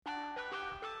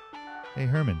Hey,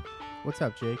 Herman, What's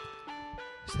up, Jake?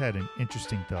 just had an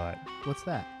interesting thought. What's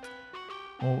that?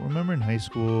 Well, remember in high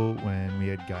school when we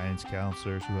had guidance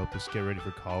counselors who helped us get ready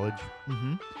for college?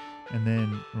 Mm-hmm. And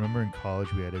then remember in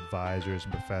college we had advisors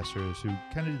and professors who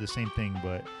kind of did the same thing,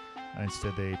 but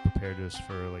instead they prepared us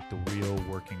for like the real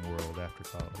working world after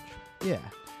college. Yeah.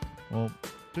 Well,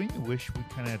 don't you wish we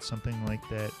kind of had something like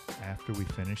that after we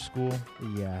finished school?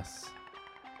 Yes.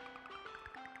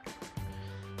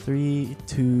 3,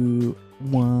 2,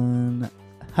 1.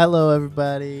 Hello,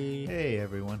 everybody. Hey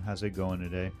everyone, how's it going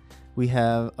today? We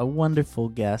have a wonderful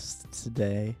guest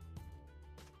today.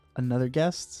 Another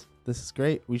guest? This is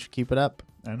great. We should keep it up.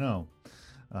 I know.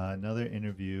 Another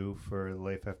interview for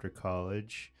Life After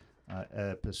College,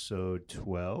 episode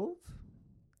 12.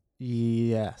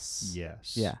 Yes.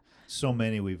 Yes. Yeah. So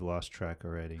many we've lost track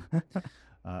already.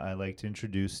 I'd like to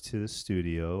introduce to the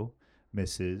studio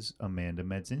Mrs. Amanda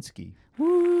Medzinski.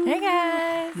 Hey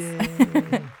guys!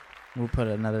 Yay! We'll put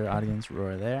another audience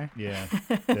roar there. Yeah,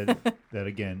 that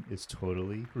again is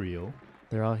totally real.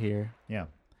 They're all here. Yeah.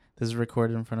 This is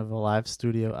recorded in front of a live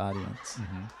studio audience.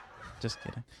 Mm-hmm. Just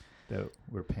kidding. That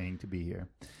we're paying to be here.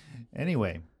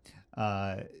 Anyway,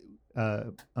 Amanda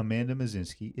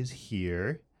Medzinski is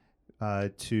here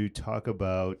to talk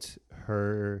about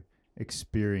her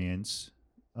experience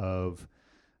of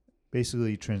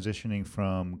basically transitioning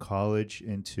from college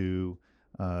into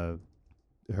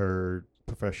her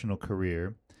professional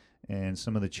career and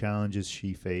some of the challenges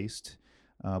she faced,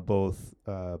 both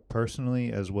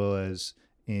personally as well as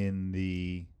in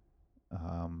the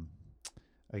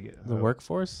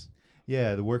Workforce?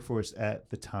 Yeah, the workforce at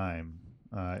the time,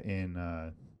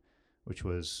 which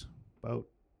was about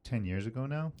 10 years ago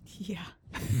now. Yeah.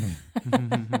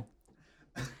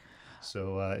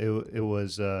 So it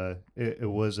was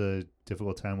a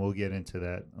difficult time. We'll get into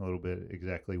that a little bit,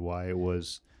 exactly why it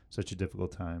was such a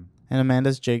difficult time. And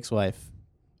Amanda's Jake's wife.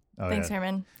 Oh, Thanks, yeah.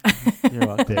 Herman. You're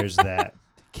welcome. There's that.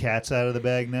 Cat's out of the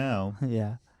bag now.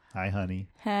 Yeah. Hi, honey.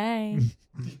 Hey.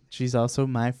 She's also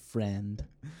my friend.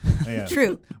 Oh, yeah.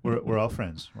 True. We're all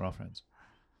friends. We're all friends.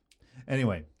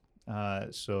 Anyway,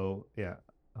 so yeah,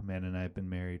 Amanda and I have been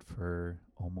married for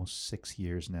almost 6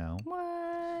 years now.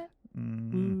 What?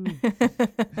 Mm.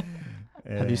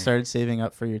 Have you started saving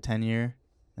up for your 10-year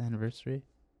anniversary?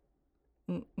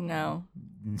 No.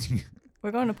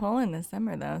 We're going to Poland this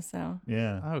summer, though, so.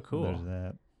 Yeah. Oh, cool. There's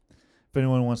that. If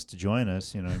anyone wants to join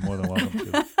us, you're more than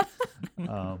welcome to.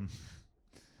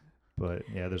 But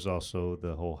yeah, there's also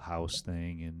the whole house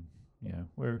thing, and yeah,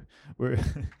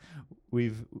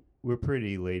 we're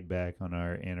pretty laid back on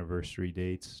our anniversary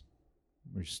dates.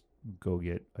 We just go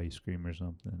get ice cream or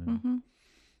something, and Mm-hmm.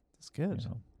 That's good.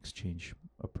 exchange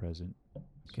a present.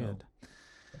 Good.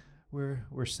 So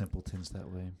we're simpletons that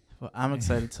way. Well, I'm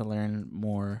excited to learn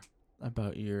more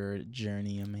about your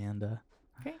journey, Amanda.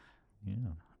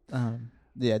 Yeah.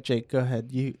 Yeah, Jake, go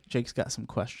ahead. Jake's got some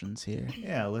questions here.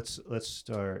 Yeah, let's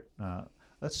start.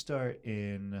 Let's start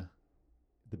in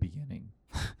the beginning.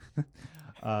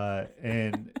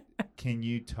 And can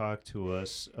you talk to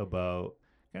us about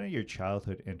kind of your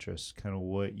childhood interests, kind of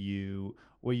what you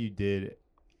did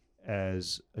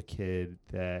as a kid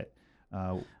that?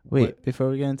 Wait, before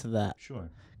we get into that, Sure.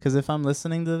 because if I'm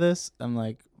listening to this, I'm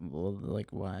like, well,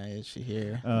 like, why is she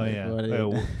here? Oh Like, yeah.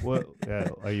 what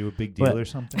Are you a big deal But- or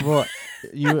something? well,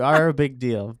 you are a big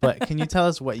deal, but can you tell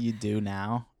us what you do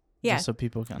now? Yeah. Just so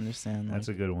people can understand. That's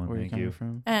a like, good one. where you're Thank coming you.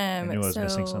 from. I knew I was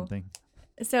missing something.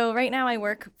 So right now I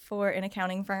work for an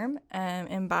accounting firm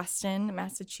in Boston,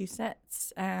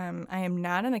 Massachusetts. I am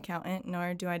not an accountant,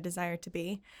 nor do I desire to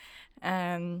be.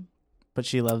 But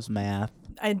she loves math.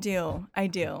 I do.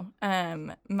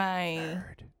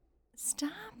 Nerd.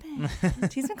 Stop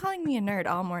it. He's been calling me a nerd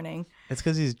all morning. It's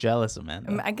because he's jealous,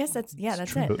 Amanda. I guess that's It's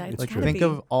that's true. it. That's It's Like, true. gotta think be.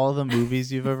 of all the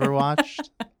movies you've ever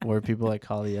watched where people like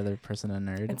call the other person a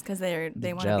nerd. It's because they want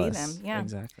to be Jealous. them. Yeah.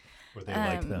 Exactly. Or they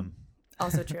like Um, them.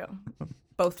 Also true.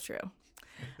 Both true.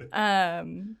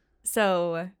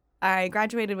 So I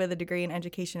graduated with a degree in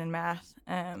education and math.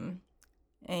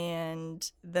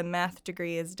 And the math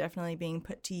degree is definitely being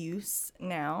put to use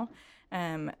now.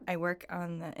 I work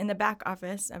in the back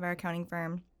office of our accounting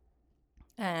firm,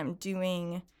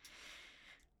 doing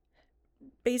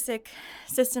basic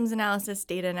systems analysis,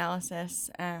 data analysis.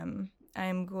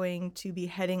 I'm going to be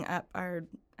heading up our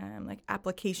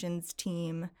applications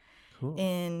team Cool.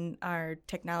 in our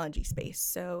technology space.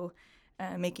 So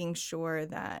making sure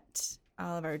that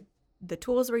all of the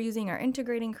tools we're using are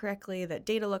integrating correctly, that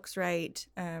data looks right,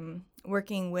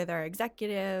 working with our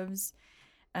executives,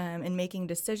 and making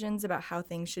decisions about how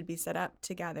things should be set up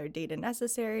to gather data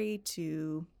necessary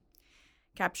to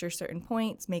capture certain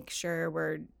points, make sure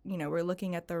we're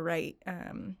looking at the right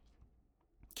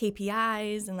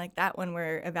KPIs and like that when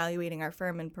we're evaluating our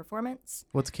firm and performance.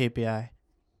 What's KPI?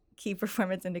 Key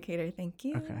performance indicator. Thank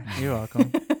you. Okay, you're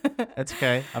welcome. That's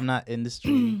okay. I'm not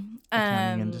accounting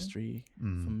industry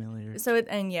familiar. So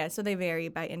so they vary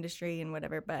by industry and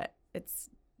whatever, but it's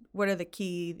what are the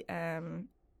key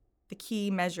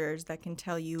measures that can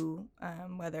tell you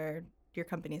whether your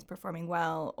company is performing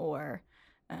well or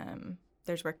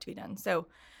there's work to be done. So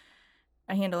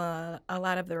I handle a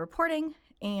lot of the reporting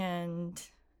and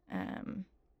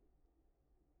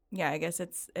I guess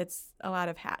it's a lot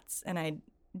of hats, and I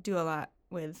do a lot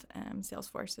with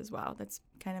Salesforce as well. That's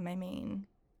kind of my main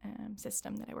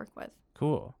system that I work with.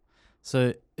 Cool.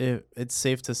 So it's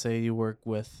safe to say you work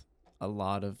with a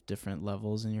lot of different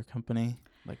levels in your company,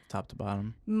 like top to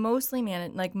bottom. Mostly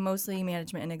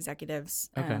management and executives.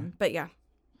 Okay. But yeah,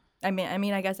 I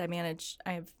mean, I guess I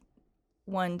have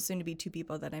one, soon to be two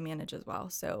people that I manage as well.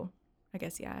 So I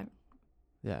guess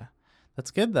Yeah,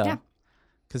 that's good though. Yeah.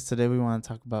 Because today we want to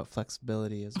talk about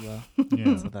flexibility as well.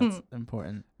 Yeah. So that's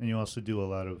important. And you also do a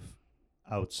lot of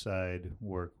outside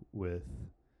work with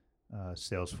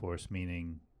Salesforce,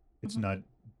 meaning it's not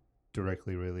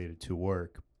directly related to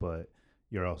work, but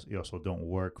you also don't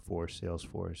work for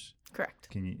Salesforce. Correct.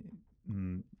 Can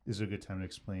you? Is it a good time to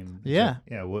explain? Yeah.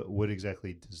 What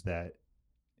exactly does that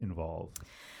involve?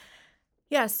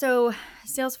 Yeah. So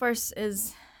Salesforce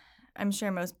is, I'm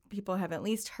sure most people have at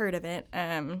least heard of it.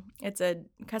 It's a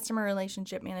customer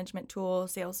relationship management tool,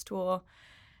 sales tool.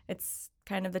 It's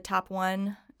kind of the top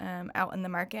one out in the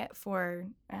market for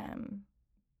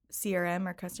CRM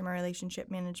or customer relationship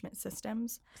management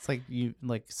systems. It's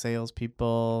like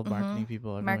salespeople, marketing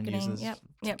people, everyone uses. Yep.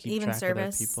 To keep Even track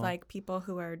service, of their people. like people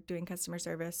who are doing customer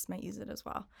service might use it as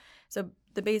well. So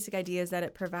the basic idea is that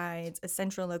it provides a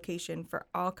central location for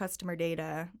all customer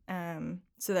data,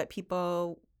 so that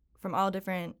people from all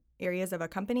different areas of a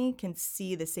company can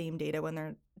see the same data when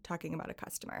they're talking about a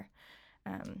customer.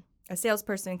 A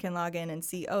salesperson can log in and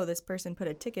see, oh, this person put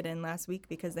a ticket in last week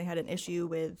because they had an issue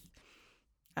with,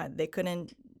 they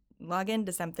couldn't log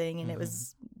into something and it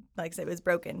was, like I said, it was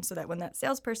broken. So that when that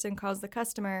salesperson calls the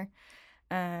customer,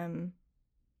 they're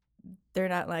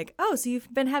not like, oh, so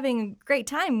you've been having a great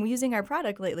time using our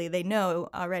product lately. They know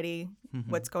already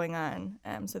what's going on.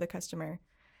 So the customer,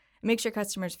 make sure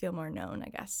customers feel more known, I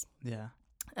guess. Yeah.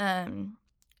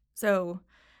 So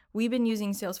we've been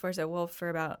using Salesforce at Wolf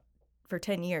for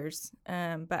 10 years,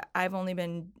 but I've only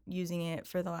been using it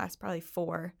for the last probably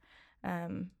 4.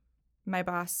 My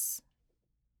boss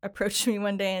approached me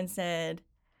one day and said,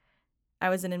 I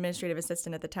was an administrative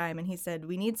assistant at the time, and he said,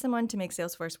 we need someone to make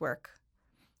Salesforce work,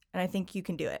 and I think you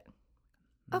can do it.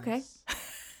 Nice. Okay.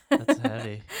 That's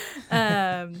heavy.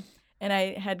 And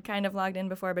I had kind of logged in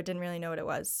before, but didn't really know what it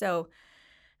was. So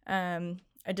I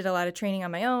did a lot of training on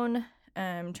my own,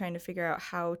 trying to figure out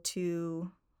how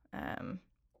to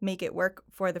make it work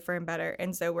for the firm better.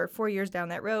 And so we're 4 years down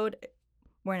that road.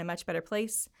 We're in a much better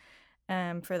place.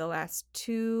 For the last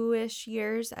 2-ish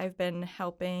years, I've been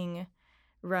helping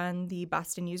run the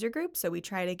Boston user group. So we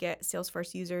try to get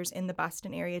Salesforce users in the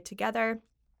Boston area together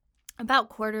about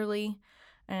quarterly.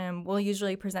 We'll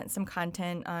usually present some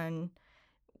content on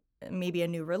maybe a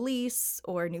new release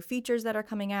or new features that are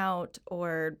coming out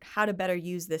or how to better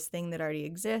use this thing that already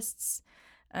exists,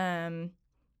 and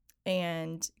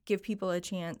give people a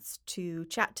chance to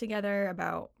chat together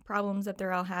about problems that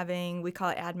they're all having. We call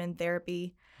it admin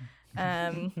therapy,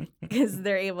 because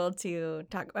they're able to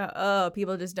talk about, oh,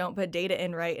 people just don't put data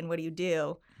in right, and what do you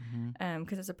do?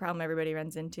 Because it's a problem everybody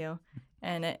runs into.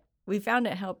 And we found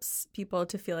it helps people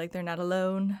to feel like they're not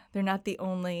alone. They're not the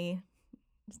only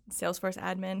Salesforce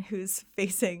admin who's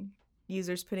facing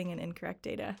users putting in incorrect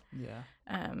data. Yeah.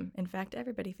 In fact,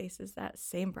 everybody faces that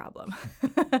same problem.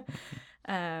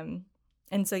 And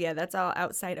so, yeah, that's all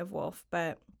outside of Wolf.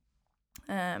 But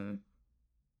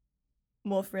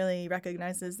Wolf really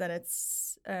recognizes that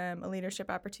it's a leadership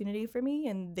opportunity for me,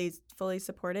 and they fully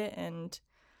support it, and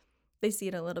they see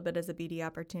it a little bit as a BD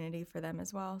opportunity for them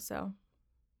as well. So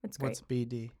it's great. What's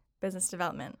BD? Business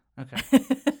development. Okay.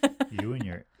 You and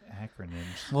your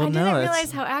acronyms. Well, I no, didn't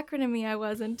realize how acronym-y I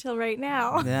was until right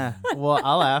now. Yeah. Well,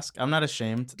 I'll ask. I'm not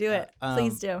ashamed. Do it.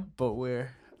 Please do. But we're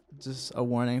just a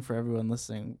warning for everyone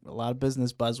listening. A lot of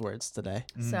business buzzwords today.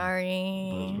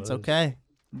 Sorry. It's okay.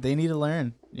 They need to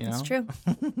learn, you know? It's true.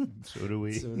 So do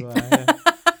we. So do I.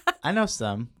 I know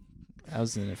some. I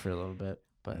was in it for a little bit,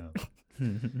 but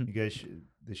You guys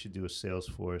they should do a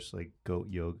Salesforce like goat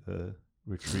yoga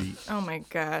retreat. Oh my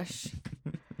gosh.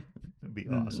 It'd be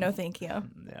awesome. No, thank you.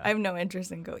 yeah. I have no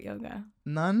interest in goat yoga.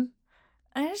 None?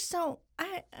 I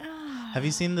Have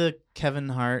you seen the Kevin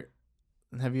Hart?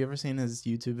 Have you ever seen his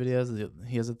YouTube videos?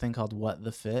 He has a thing called What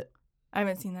the Fit. I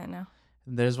haven't seen that now.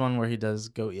 There's one where he does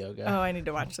goat yoga. Oh, I need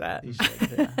to watch that. You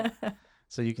should, yeah.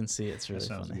 So you can see it's That really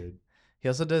sounds funny. good. He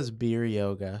also does beer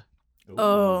yoga.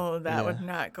 Oh, that Yeah. would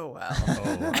not go well.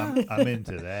 Oh, I'm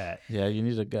into that. Yeah, you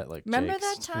need to get like. Remember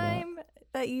Jake's that for time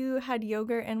that you had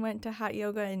yogurt and went to hot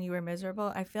yoga and you were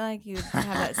miserable? I feel like you'd have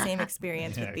that same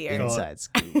experience Yeah, with beer. call Inside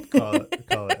scoop.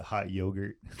 call it hot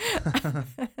yogurt.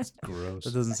 It's gross.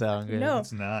 That doesn't sound good. No.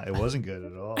 It's not. It wasn't good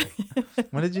at all.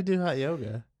 When did you do hot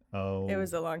yoga? Oh, It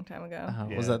was a long time ago,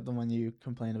 Was Yeah. that the one you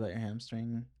complained about your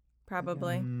hamstring?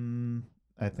 probably.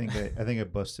 I think I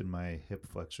busted my hip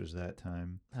flexors that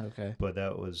time, Okay. but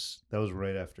that was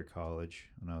right after college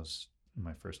when I was in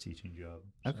my first teaching job.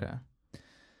 so, Okay.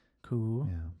 Cool.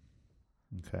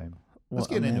 Yeah. Okay. Well, Let's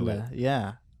get into it.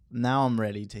 Yeah. Now I'm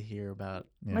ready to hear about.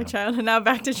 Yeah. My childhood, now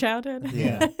back to childhood.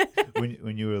 Yeah.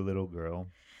 when you were a little girl,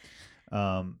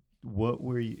 what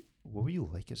were you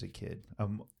like as a kid?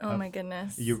 Oh my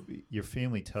goodness. Your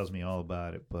family tells me all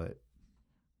about it, but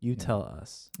You Yeah. tell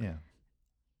us. yeah.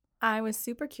 I was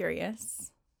super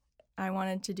curious. I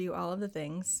wanted to do all of the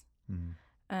things.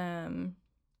 Mhm.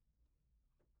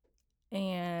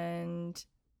 And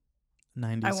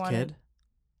 90s wanted- kid.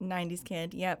 90s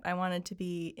kid. Yep. I wanted to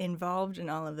be involved in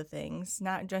all of the things,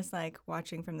 not just like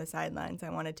watching from the sidelines. I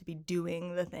wanted to be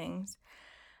doing the things.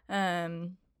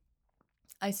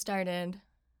 I started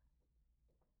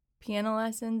piano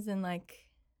lessons in like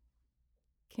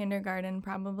kindergarten,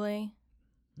 probably.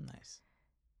 Nice.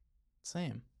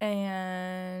 Same.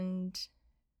 And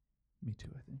Me too,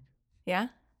 I think. yeah.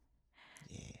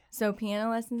 Yeah. So piano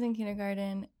lessons in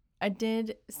kindergarten. I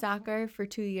did soccer for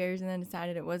 2 years and then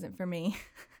decided it wasn't for me.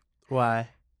 Why?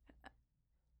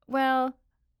 Well,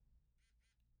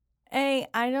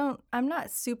 I'm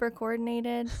not super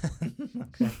coordinated.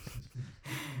 Okay.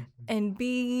 And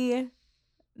B,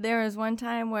 there was one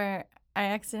time where I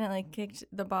accidentally kicked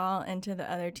the ball into the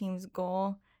other team's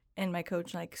goal and my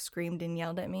coach like screamed and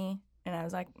yelled at me and I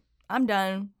was like, I'm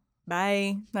done.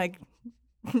 Bye. Like,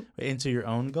 Wait, into your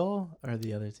own goal or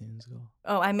the other team's goal?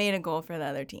 oh, I made a goal for the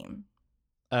other team.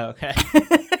 Oh, okay.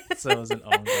 So it was an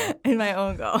own goal. In my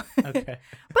own goal. Okay.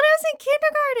 But I was in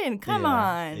kindergarten. Come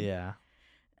Yeah, on. Yeah.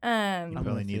 You I'm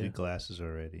probably with needed you. glasses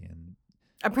already, and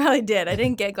I probably did. I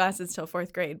didn't get glasses till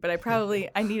 4th grade, but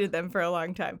I needed them for a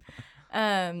long time.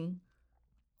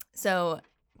 So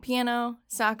piano,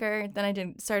 soccer, then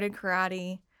I started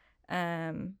karate.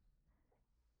 I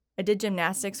did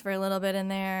gymnastics for a little bit in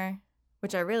there,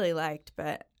 which I really liked,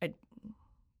 but I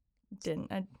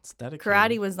didn't. It's dedicated.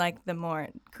 Karate was like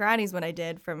karate's what I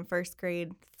did from 1st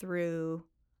grade through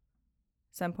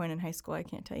some point in high school. I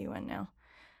can't tell you when now.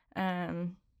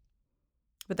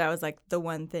 But that was like the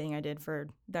one thing I did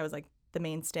that was like the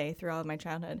mainstay through all of my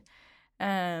childhood.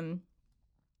 And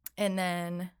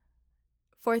then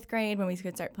 4th grade, when we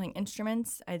could start playing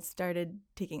instruments, I started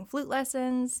taking flute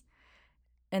lessons.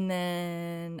 And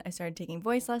then I started taking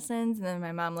voice lessons. And then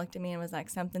my mom looked at me and was like,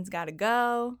 something's got to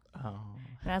go. Oh.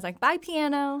 And I was like, bye,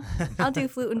 piano. I'll do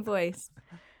flute and voice.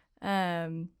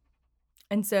 And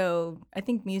so I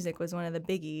think music was one of the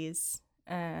biggies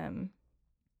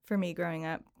for me growing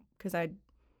up because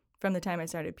from the time I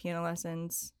started piano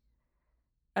lessons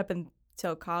up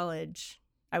until college,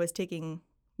 I was taking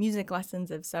music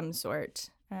lessons of some sort,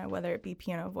 whether it be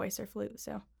piano, voice, or flute.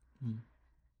 So,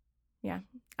 yeah,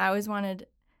 I always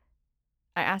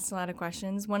I asked a lot of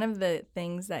questions. One of the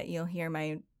things that you'll hear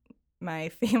my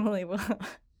family will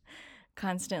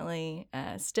constantly,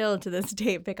 still to this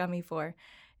day, pick on me for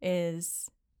is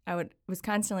I was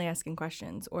constantly asking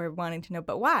questions or wanting to know,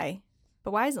 but why?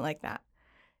 But why is it like that?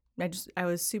 I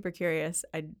was super curious.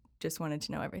 I just wanted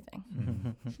to know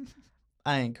everything.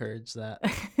 I encourage that.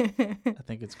 I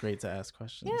think it's great to ask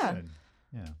questions. Yeah. Good.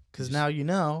 Yeah. Because Just- now you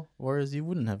know, whereas you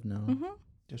wouldn't have known. Hmm.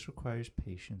 just requires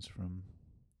patience from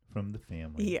the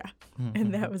family. Yeah.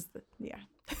 And that was yeah.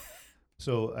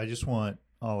 So I just want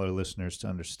all our listeners to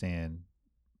understand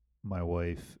my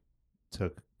wife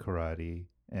took karate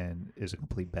and is a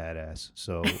complete badass.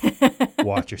 So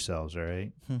watch yourselves, all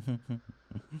right?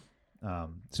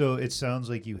 So it sounds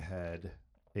like you had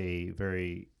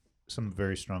some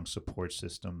very strong support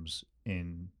systems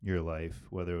in your life,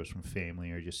 whether it was from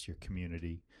family or just your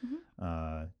community,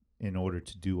 in order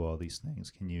to do all these things.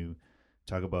 Can you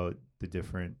talk about the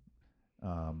different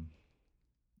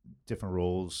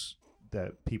roles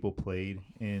that people played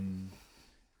in,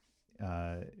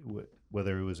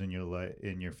 whether it was in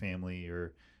your family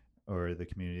or the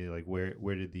community? Like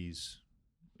where did these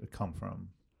come from?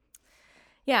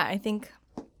 Yeah, I think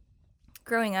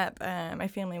growing up, my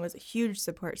family was a huge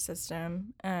support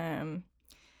system.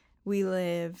 We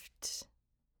lived.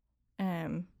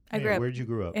 I grew up. Where'd you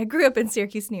grow up? I grew up in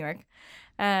Syracuse, New York,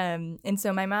 and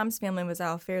so my mom's family was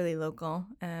all fairly local.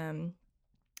 And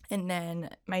then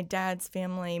my dad's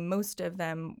family, most of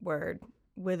them were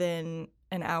within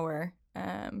an hour,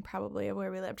 probably, of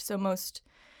where we lived. So most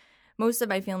of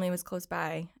my family was close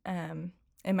by. And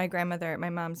my grandmother, my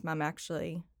mom's mom,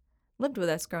 actually lived with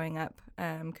us growing up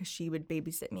because she would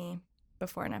babysit me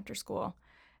before and after school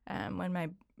when my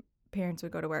parents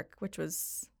would go to work, which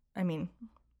was, I mean,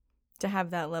 to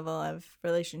have that level of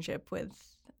relationship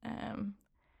with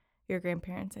your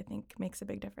grandparents, I think, makes a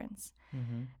big difference.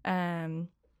 Mm-hmm.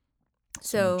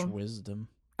 So much wisdom.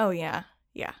 Oh, yeah.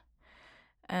 Yeah.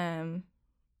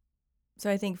 So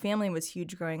I think family was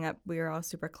huge growing up. We were all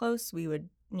super close. We would,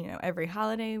 every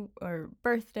holiday or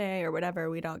birthday or whatever,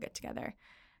 we'd all get together.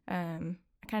 I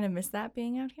kind of miss that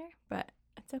being out here, but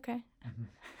it's okay. Mhm.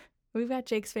 We've got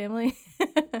Jake's family.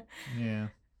 Yeah.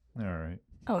 All right.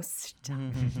 Oh,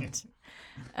 stop it.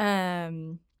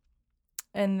 And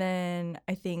then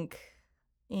I think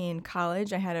in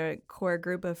college, I had a core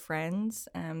group of friends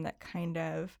that kind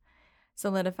of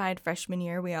solidified freshman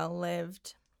year. We all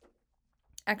lived.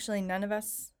 Actually, none of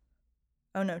us.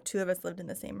 Oh, no, 2 of us lived in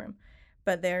the same room.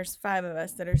 But there's 5 of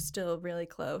us that are still really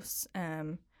close.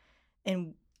 And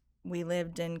we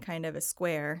lived in kind of a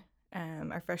square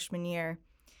our freshman year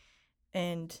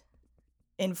and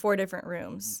in 4 different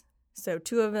rooms. So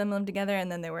 2 of them lived together,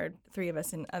 and then there were 3 of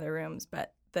us in other rooms.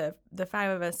 But the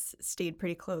 5 of us stayed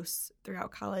pretty close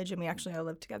throughout college, and we actually all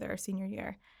lived together our senior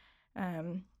year.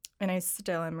 And I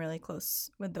still am really close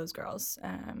with those girls.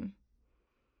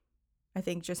 I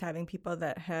think just having people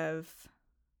that have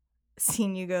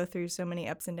seen you go through so many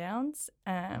ups and downs.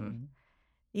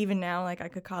 Even now, like I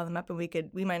could call them up and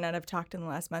we might not have talked in the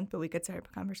last month, but we could start up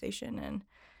a conversation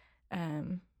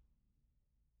and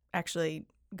actually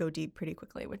go deep pretty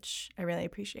quickly, which I really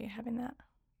appreciate having that.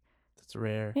 That's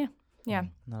rare. Yeah. Yeah.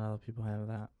 Not a lot of people have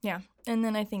that. Yeah. And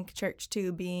then I think church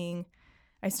too,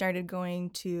 I started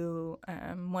going to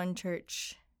one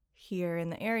church here in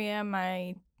the area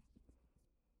my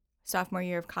sophomore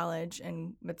year of college,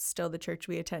 and it's still the church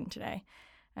we attend today.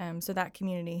 So that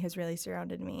community has really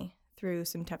surrounded me through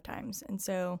some tough times. And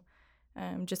so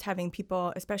just having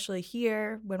people, especially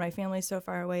here when my family's so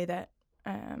far away, that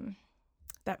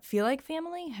feel like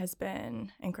family has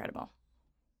been incredible.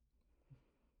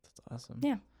 That's awesome.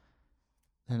 Yeah.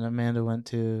 And Amanda went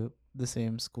to the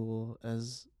same school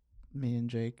as me and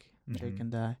Jake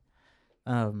and I.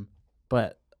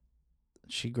 But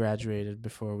she graduated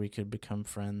before we could become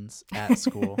friends at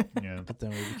school. Yeah. But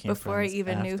then we became Before I friends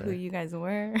even knew after. who you guys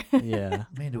were. Yeah.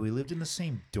 Amanda, we lived in the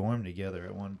same dorm together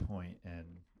at one point, and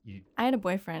you. I had a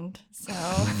boyfriend, so.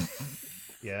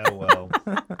 Yeah,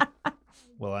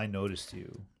 well, I noticed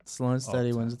you. Slow and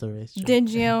steady the wins the race. Jake. Did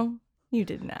you? You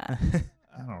did not.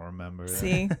 I don't remember.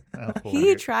 See? That whole He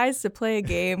year, tries to play a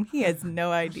game. He has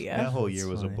no idea. that whole That's year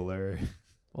was a funny. blur.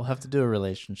 We'll have to do a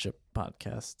relationship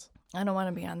podcast. I don't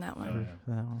want to be on that Oh, one.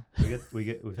 yeah. That one.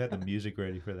 We've had the music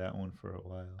ready for that one for a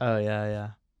while. Oh,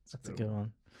 yeah. It's That's a good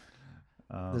one.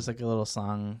 Um, There's like a little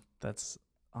song that's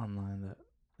online that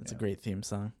it's a Yeah. great theme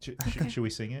song. should we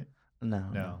sing it? No.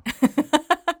 No.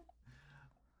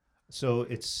 So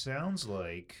it sounds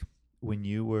like when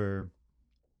you were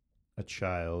a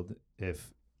child,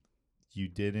 if you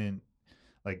didn't,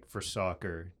 like for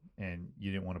soccer, and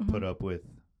you didn't want to put up with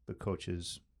the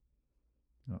coach's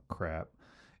crap,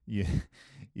 you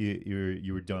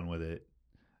were done with it,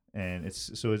 and it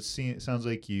sounds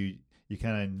like you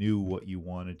kind of knew what you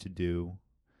wanted to do,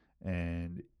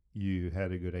 and you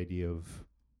had a good idea of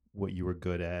what you were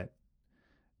good at,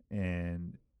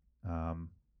 and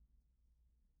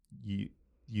you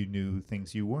knew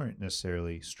things you weren't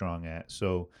necessarily strong at.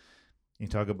 So you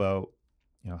talk about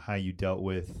how you dealt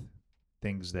with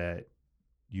things that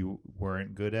you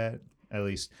weren't good at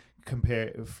least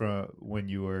compare from when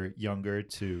you were younger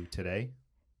to today.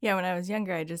 Yeah, when I was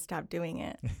younger, I just stopped doing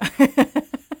it.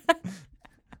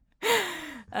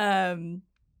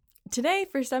 Today,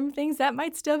 for some things, that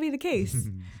might still be the case.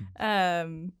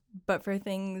 But for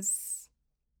things,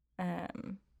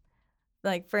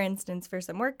 like for instance, for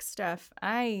some work stuff,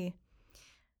 I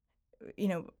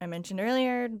mentioned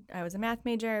earlier, I was a math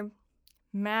major.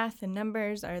 Math and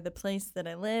numbers are the place that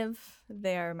I live.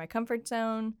 They are my comfort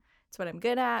zone. It's what I'm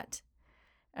good at.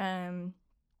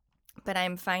 But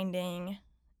I'm finding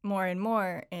more and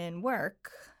more in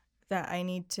work that I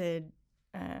need to,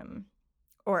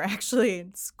 or actually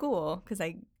in school, because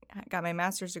I got my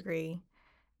master's degree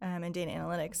in data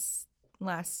analytics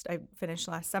I finished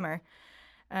last summer.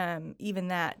 Even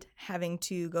that, having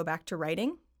to go back to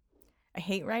writing. I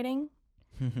hate writing.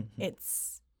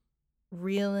 It's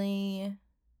really,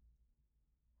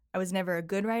 I was never a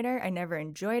good writer. I never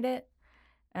enjoyed it.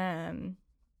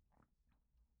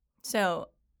 So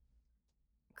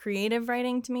creative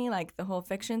writing to me, like the whole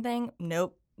fiction thing,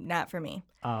 nope, not for me.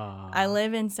 I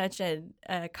live in such a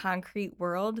concrete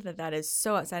world that is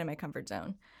so outside of my comfort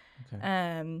zone.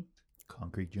 Okay.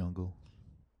 Concrete jungle.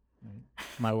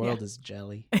 My world is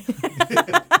jelly.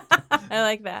 I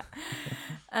like that.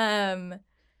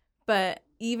 But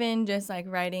even just like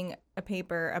writing a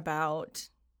paper about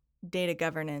data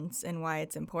governance and why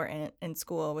it's important in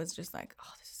school was just like,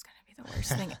 oh, this is going to be the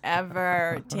worst thing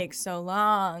ever. It takes so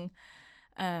long.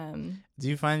 Do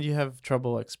you find you have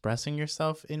trouble expressing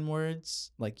yourself in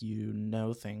words? Like you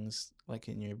know things like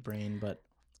in your brain, but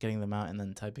getting them out and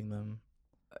then typing them?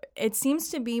 It seems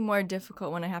to be more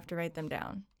difficult when I have to write them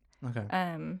down.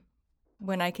 Okay.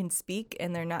 When I can speak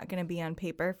and they're not going to be on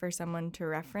paper for someone to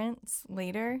reference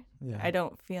later, I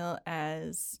don't feel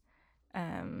as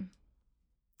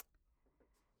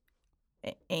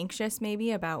anxious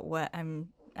maybe about what I'm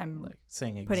like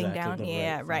saying putting exactly down.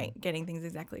 Yeah, right. Getting things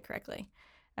exactly correctly.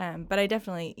 But I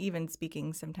definitely, even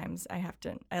speaking, sometimes I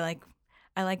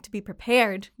like to be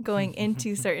prepared going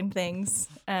into certain things.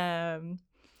 I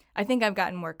think I've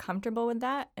gotten more comfortable with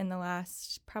that in the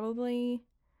last probably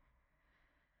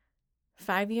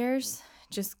 5 years.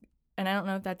 And I don't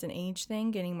know if that's an age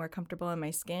thing, getting more comfortable in my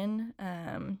skin,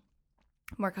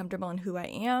 more comfortable in who I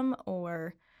am,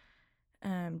 or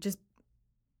just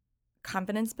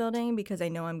confidence building because I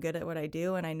know I'm good at what I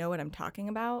do and I know what I'm talking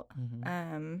about.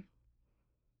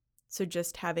 So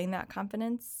just having that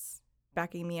confidence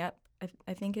backing me up,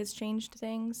 I think has changed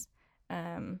things.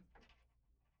 You're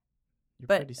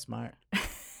pretty smart.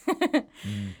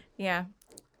 Yeah,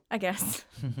 I guess.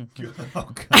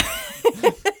 Oh, God.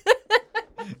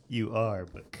 You are,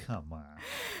 but come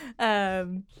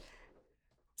on.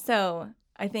 So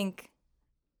I think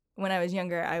when I was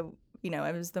younger, I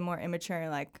was the more immature,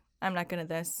 like, I'm not good at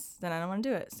this, then I don't want to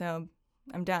do it. So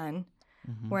I'm done.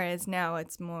 Whereas now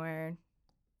it's more,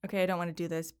 okay, I don't want to do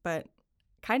this, but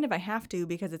kind of I have to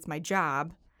because it's my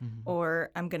job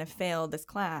or I'm going to fail this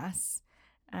class.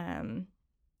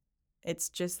 It's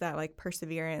just that like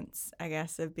perseverance, I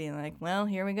guess, of being like, well,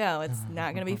 here we go. It's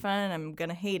not going to be fun. I'm going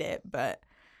to hate it. But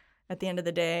at the end of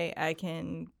the day, I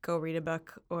can go read a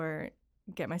book or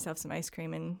get myself some ice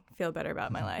cream and feel better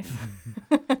about my life.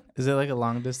 Is it like a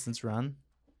long distance run?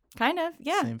 Kind of.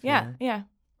 Yeah. Same Yeah. feeling? Yeah.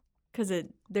 Because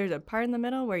there's a part in the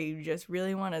middle where you just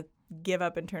really want to give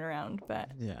up and turn around.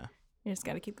 But Yeah. you just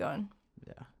got to keep going.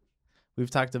 Yeah. We've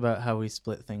talked about how we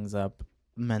split things up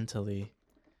mentally,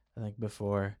 I think,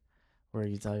 before, where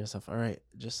you tell yourself, all right,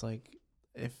 just like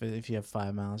if you have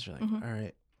 5 miles, you're like, all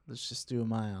right, let's just do a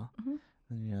mile.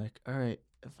 And you're like, all right,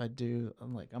 if I do,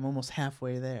 I'm almost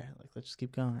halfway there. Like, let's just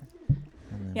keep going.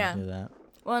 And then do that.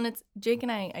 Well, and it's Jake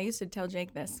and I used to tell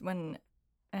Jake this when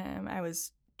I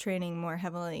was training more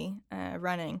heavily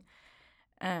running,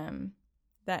 that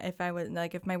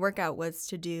if my workout was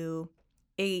to do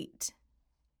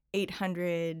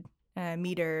 800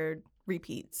 meter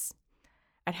repeats,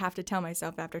 I'd have to tell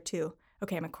myself after 2,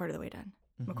 okay, I'm a quarter of the way done.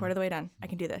 I'm a quarter of the way done. I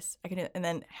can do this. I can do it. And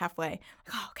then halfway, like,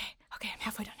 oh, okay, I'm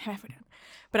halfway done.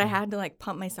 But I had to like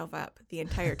pump myself up the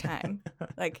entire time,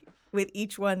 like with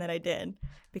each one that I did,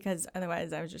 because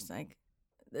otherwise I was just like,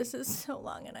 this is so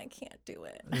long and I can't do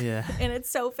it. Yeah. And it's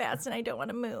so fast and I don't want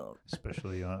to move.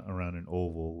 Especially around an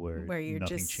oval where you're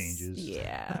nothing changes.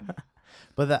 Yeah.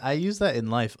 But I use that in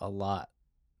life a lot,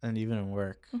 and even in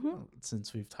work,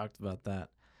 since we've talked about that.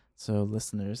 So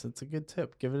listeners, it's a good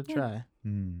tip. Give it a try.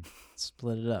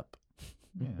 Split it up.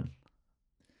 Yeah.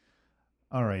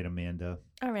 All right, Amanda.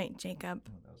 All right, Jacob.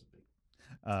 Oh, that was big.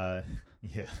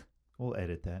 Yeah, we'll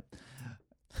edit that.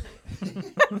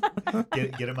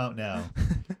 Get him out now.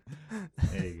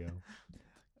 There you go.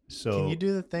 So can you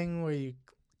do the thing where you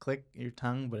click your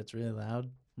tongue, but it's really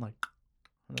loud, like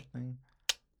that thing?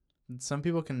 Some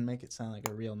people can make it sound like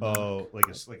a real knock. Oh, like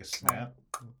a snap.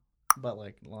 But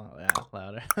like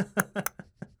louder.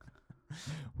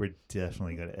 We're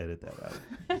definitely gonna edit that out.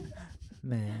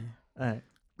 Man. All right.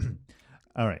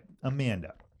 All right,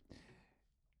 Amanda.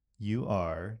 You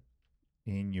are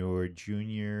in your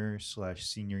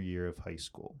junior/senior year of high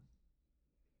school.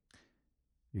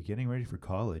 You're getting ready for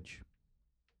college.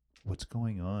 What's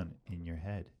going on in your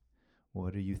head?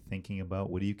 What are you thinking about?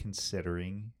 What are you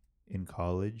considering in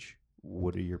college?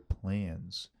 What are your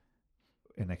plans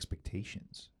and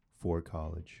expectations for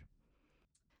college?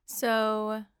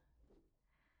 So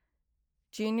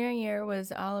junior year was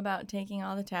all about taking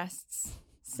all the tests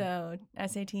So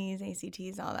SATs,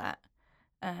 ACTs, all that.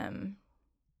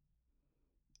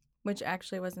 Which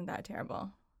actually wasn't that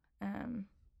terrible.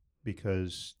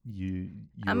 Because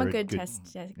I'm were a good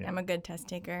yeah. I'm a good test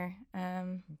taker.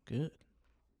 Good.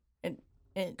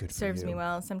 It Good for serves me you.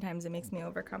 well. Sometimes it makes me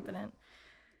overconfident.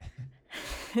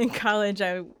 In college,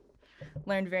 I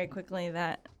learned very quickly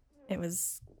that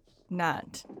test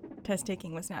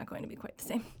taking was not going to be quite the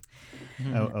same.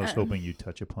 I was hoping you'd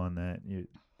touch upon that,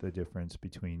 the difference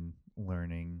between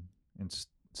learning and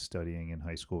studying in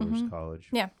high school versus college.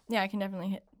 Yeah, I can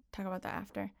definitely talk about that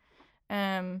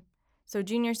after. So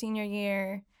junior, senior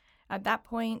year, at that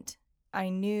point, I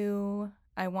knew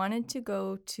I wanted to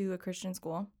go to a Christian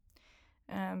school,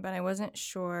 but I wasn't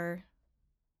sure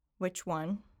which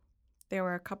one. There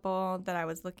were a couple that I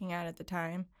was looking at the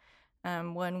time.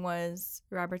 One was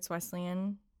Roberts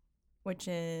Wesleyan, which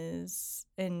is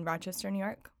in Rochester, New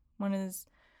York. One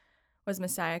was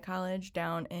Messiah College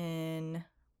down in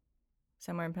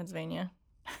somewhere in Pennsylvania.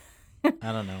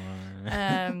 I don't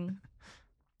know.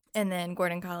 And then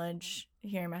Gordon College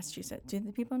here in Massachusetts. Do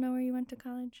the people know where you went to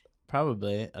college?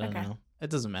 Probably. I don't Okay. know. It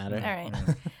doesn't matter. All right.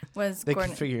 Yeah. Was They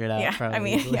Gordon? could figure it out. Yeah, Probably I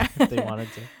mean, easily yeah. if they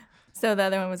wanted to. So the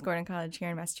other one was Gordon College here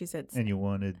in Massachusetts. And you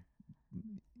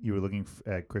were looking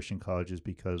at Christian colleges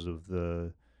because of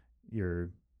your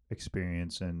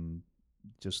experience and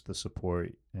just the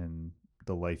support and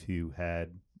the life you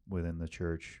had within the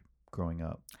church growing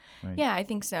up, right? Yeah, I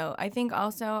think so. I think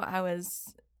also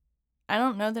I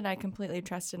don't know that I completely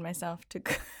trusted myself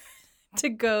to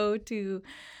go to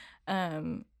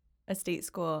a state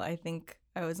school. I think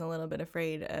I was a little bit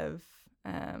afraid of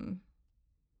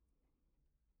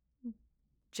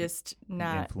just The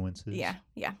not. influences. Yeah.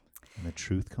 And the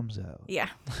truth comes out. Yeah.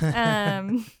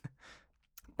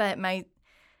 But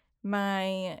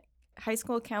my high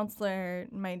school counselor,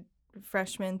 my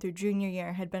freshman through junior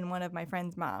year, had been one of my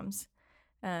friend's moms.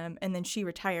 And then she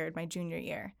retired my junior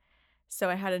year. So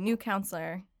I had a new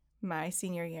counselor my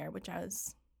senior year, which I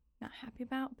was not happy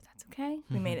about, but that's okay.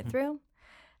 We made it through.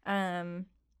 And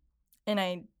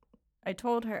I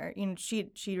told her,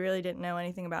 she really didn't know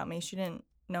anything about me. She didn't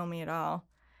know me at all.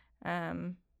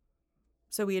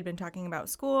 So we had been talking about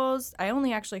schools. I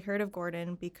only actually heard of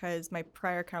Gordon because my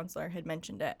prior counselor had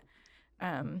mentioned it.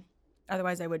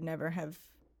 Otherwise, I would never have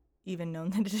even known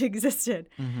that it existed.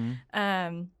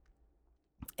 Mm-hmm.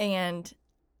 And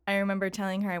I remember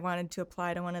telling her I wanted to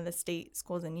apply to one of the state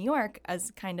schools in New York as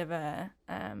kind of a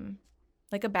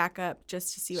like a backup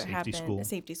just to see what Safety happened. school? A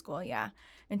safety school, yeah.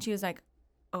 And she was like,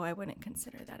 "Oh, I wouldn't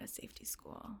consider that a safety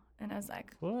school." And I was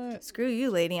like, What? "Screw you,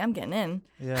 lady! I'm getting in."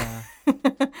 Yeah.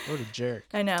 What a jerk.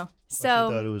 I know. She thought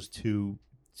So it was too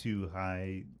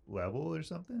high level or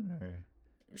something, or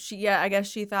I guess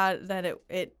she thought that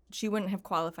she wouldn't have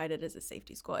qualified it as a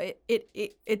safety school.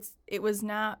 It was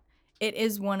not. It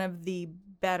is one of the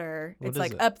better. What it's is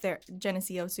like it? up there,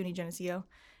 Geneseo, SUNY Geneseo.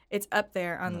 It's up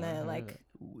there on the like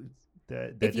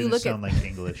that If you didn't look sound at- like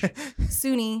English.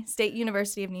 SUNY State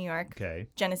University of New York, Okay,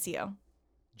 Geneseo.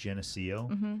 Geneseo.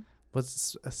 Mm-hmm.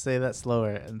 Let's say that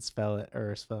slower and spell it.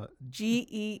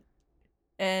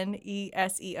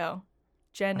 GENESEO.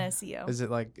 Geneseo. Is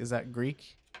that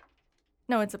Greek?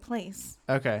 No, it's a place.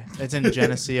 Okay. It's in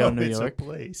Geneseo, New It's a York.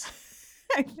 place.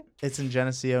 It's in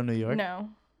Geneseo, New York. No.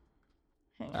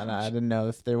 Hang on. I didn't know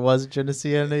if there was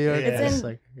Geneseo, New York. It's I just,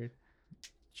 in- heard.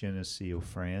 Geneseo,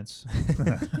 France.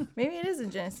 Maybe it is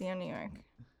in Geneseo, New York.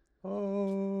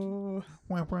 Oh.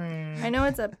 I know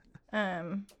it's a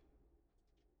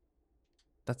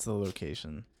That's the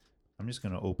location. I'm just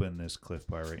gonna open this Cliff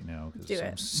Bar right now Do because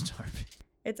I'm it. starving.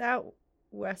 It's out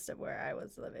west of where I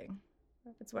was living.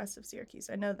 It's west of Syracuse.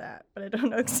 I know that, but I don't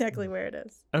know exactly where it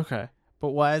is. Okay. But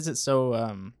why is it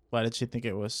so why did she think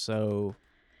it was so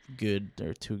good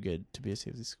or too good to be a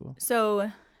safety school?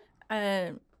 So,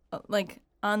 like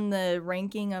on the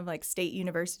ranking of like state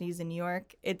universities in New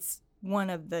York, it's one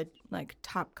of the like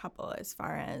top couple as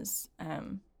far as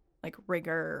like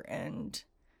rigor and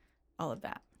all of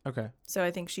that. Okay. So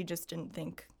I think she just didn't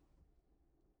think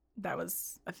that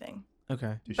was a thing.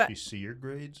 Okay. Did But- she see your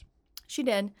grades? She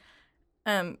did.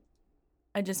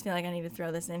 I just feel like I need to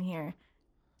throw this in here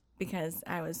because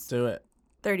I was Do it.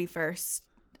 31st.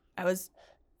 I was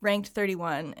ranked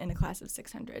 31 in a class of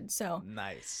 600. So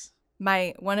Nice.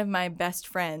 one of my best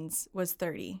friends was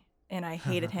 30, and I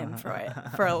hated him for it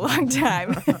for a long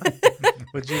time.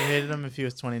 Would you hate him if he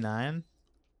was 29?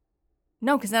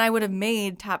 No, because then I would have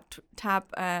made top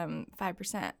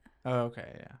 5%. Oh,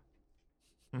 okay,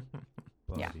 yeah.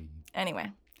 Yeah. Buddy.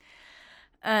 Anyway,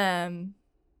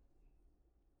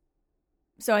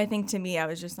 so I think to me, I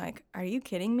was just like, "Are you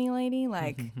kidding me, lady?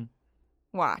 Like,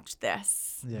 watch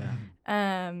this. Yeah.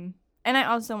 And I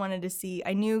also wanted to see,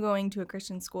 I knew going to a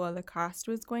Christian school, the cost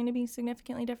was going to be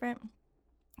significantly different.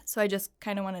 So I just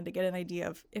kind of wanted to get an idea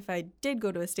of if I did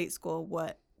go to a state school,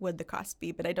 what would the cost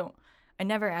be? But I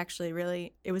never actually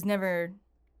really, it was never,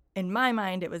 in my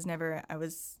mind, I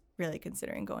was really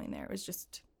considering going there. It was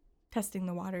just testing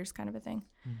the waters kind of a thing,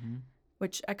 Mm-hmm.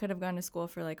 which I could have gone to school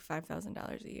for like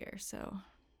 $5,000 a year. So,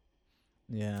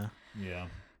 Yeah. Yeah.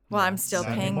 well, Yeah. I'm still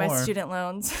Not paying my anymore. student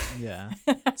loans. Yeah.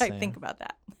 I Same. think about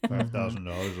that.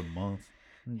 $5,000 a month.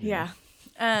 Yeah.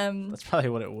 That's probably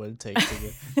what it would take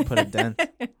to put a dent.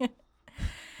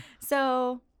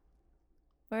 So,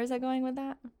 where was I going with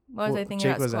that? What was I thinking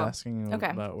Jake about was school? asking you Okay.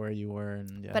 about where you were,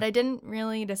 and yeah. But I didn't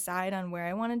really decide on where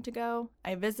I wanted to go.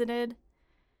 I visited.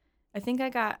 I think I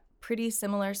got pretty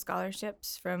similar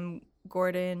scholarships from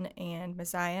Gordon and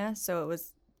Messiah, so it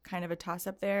was kind of a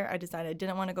toss-up there. I decided I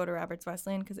didn't want to go to Roberts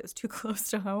Wesleyan because it was too close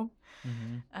to home.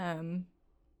 Mm-hmm.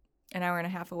 An hour and a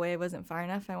half away wasn't far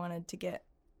enough. I wanted to get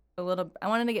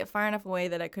far enough away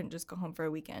that I couldn't just go home for a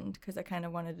weekend because I kind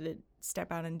of wanted to step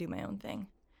out and do my own thing.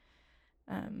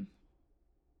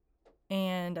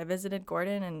 And I visited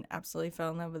Gordon and absolutely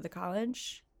fell in love with the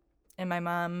college. And my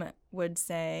mom would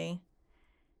say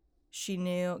she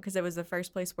knew, because it was the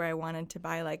first place where I wanted to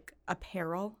buy like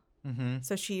apparel. Mm-hmm.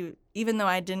 So she, even though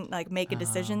I didn't like make a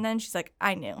decision then, she's like,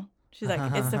 I knew. She's like,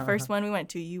 it's the first one we went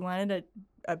to. You wanted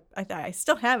I thought I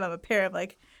still have a pair of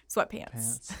like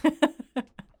sweatpants.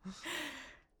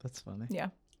 That's funny. Yeah.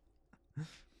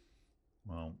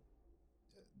 Well,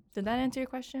 Did that answer your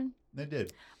question? they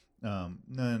did.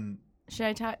 Then Should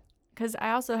I talk? Because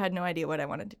I also had no idea what I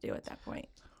wanted to do at that point.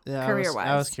 Yeah, Career-wise.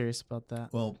 I was curious about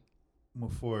that. well,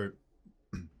 before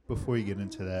you get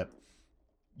into that,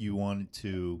 you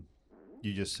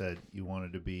just said you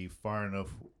wanted to be far enough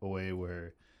away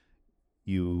where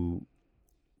you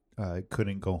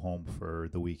couldn't go home for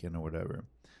the weekend or whatever.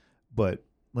 But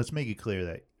let's make it clear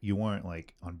that you weren't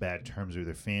like on bad terms with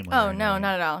your family. Oh, or no, anything.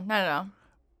 not at all. Not at all.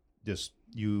 Just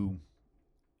you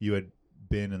had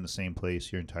been in the same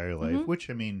place your entire life, Mhm. which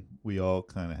I mean we all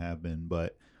kind of have been,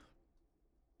 but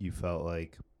you felt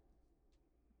like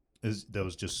that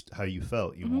was just how you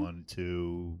felt. You Mhm. wanted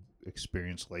to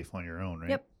experience life on your own, right?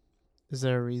 Yep. Is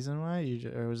there a reason why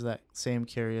or was that same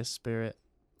curious spirit?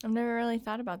 I've never really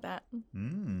thought about that.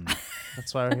 Mm.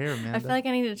 That's why we're here, man. I feel like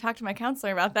I need to talk to my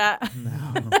counselor about that.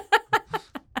 No.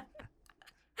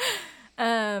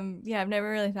 Yeah, I've never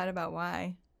really thought about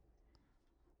why.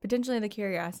 Potentially the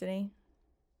curiosity.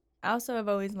 I also have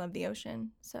always loved the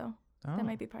ocean, so that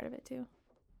might be part of it too.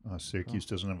 Syracuse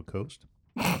doesn't have a coast.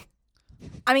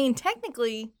 I mean,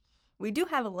 technically, we do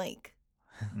have a lake.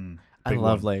 Mm. I Big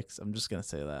love one. lakes. I'm just gonna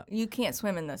say that. You can't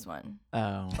swim in this one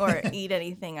Oh. or eat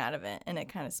anything out of it, and it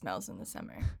kind of smells in the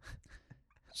summer.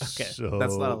 Okay, So,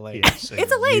 that's not a lake. yeah, It's a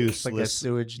lake. It's like a useless-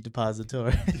 sewage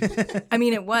depository. I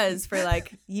mean, it was for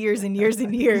like years and years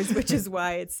and years, which is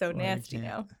why it's so Well, you nasty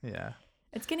now. can't- Yeah.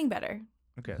 It's getting better.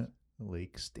 Okay.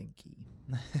 Lake Stinky.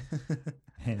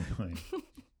 Anyway,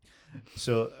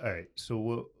 so all right. So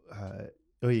what?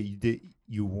 Oh yeah,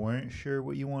 you weren't sure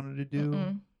what you wanted to do,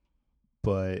 Mm-mm.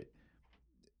 but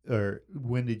or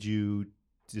when did you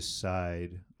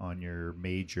decide on your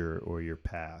major or your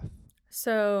path?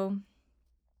 So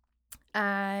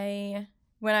when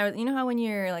I was, you know how when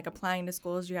you're like applying to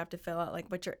schools, you have to fill out like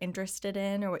what you're interested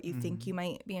in or what you think Mhm. you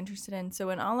might be interested in.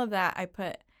 So in all of that, I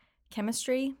put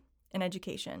chemistry and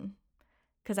education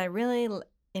because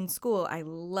in school, I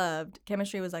loved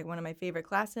chemistry. Was like one of my favorite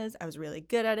classes. I was really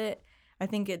good at it. I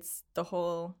think it's the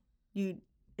whole, with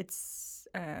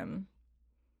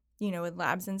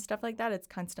labs and stuff like that, it's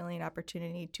constantly an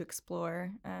opportunity to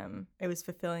explore. It was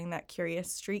fulfilling that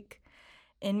curious streak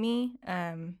in me.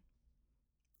 And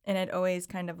I'd always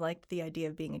kind of liked the idea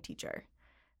of being a teacher.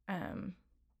 From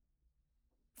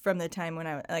the time when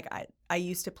I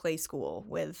used to play school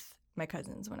with my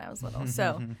cousins when I was little.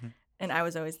 So, and I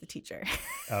was always the teacher.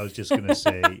 I was just gonna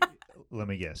say, let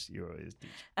me guess, you were always a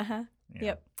teacher. Uh-huh.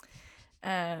 Yeah.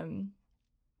 Yep.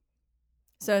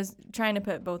 So I was trying to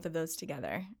put both of those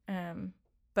together.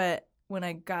 But when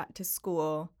I got to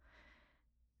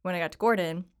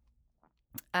Gordon,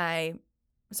 I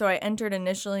entered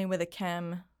initially with a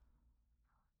chem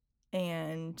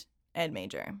and ed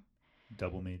major.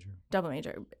 Double major. Double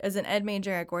major. As an ed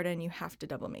major at Gordon, you have to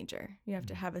double major. You have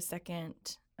to have a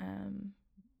second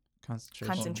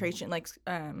concentration, like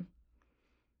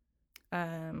what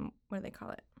do they call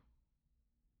it?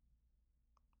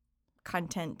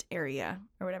 Content area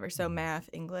or whatever. So math,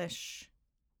 English,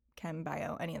 chem,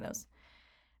 bio, any of those.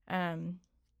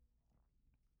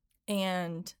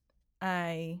 And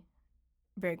I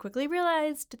very quickly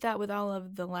realized that with all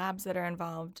of the labs that are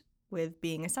involved with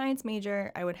being a science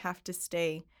major, I would have to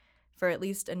stay for at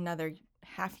least another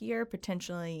half year,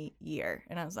 potentially year.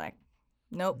 And I was like,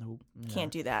 nope.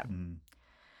 Can't do that.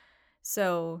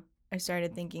 So I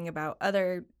started thinking about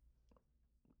other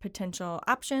potential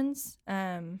options.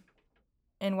 And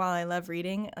while I love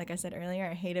reading, like I said earlier,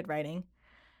 I hated writing.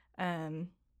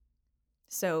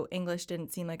 So English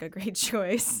didn't seem like a great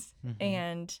choice.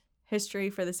 And history,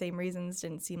 for the same reasons,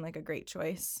 didn't seem like a great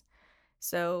choice.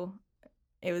 So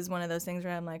it was one of those things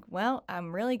where I'm like, well,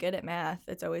 I'm really good at math.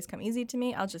 It's always come easy to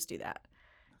me. I'll just do that.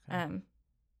 Okay.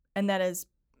 And that is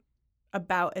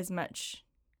about as much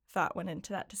thought went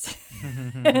into that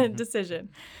decision.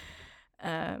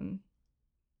 And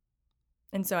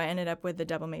so I ended up with the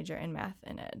double major in math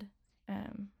and ed.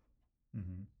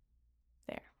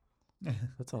 There.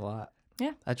 That's a lot.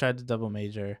 Yeah. I tried to double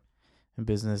major in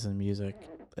business and music,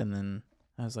 and then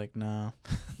I was like, no.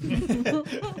 I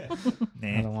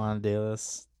don't want to do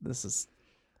this. This is...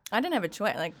 I didn't have a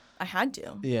choice. Like, I had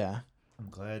to. Yeah. I'm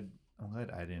glad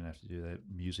I didn't have to do that.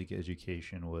 Music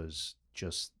education was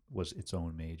its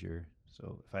own major.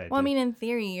 So if I had I mean, in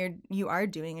theory, you are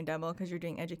doing a double because you're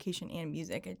doing education and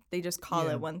music. They just call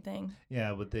it one thing.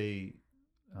 Yeah, but they,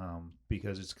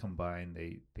 because it's combined,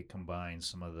 they combine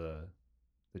some of the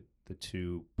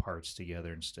two parts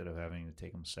together instead of having to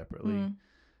take them separately.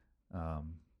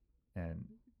 And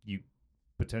you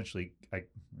potentially, I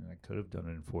could have done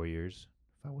it in 4 years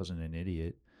if I wasn't an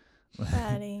idiot.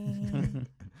 Buddy.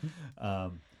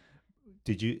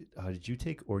 Did you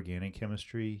take organic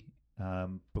chemistry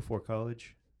before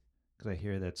college? Because I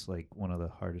hear that's like one of the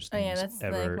hardest things that's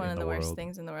ever like one of the worst world.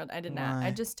 things in the world. I did not.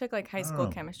 I just took like high school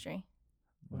chemistry.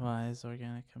 Why is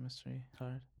organic chemistry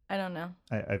hard? I don't know.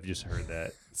 I've just heard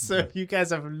that. So you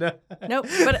guys have no... Nope.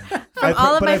 But from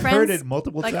all of my friends, heard it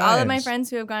multiple times. All of my friends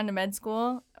who have gone to med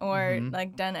school or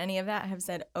like done any of that have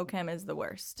said OChem is the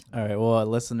worst. All right. Well,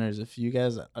 listeners, if you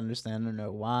guys understand or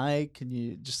know why, can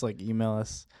you just like email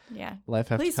us? Yeah.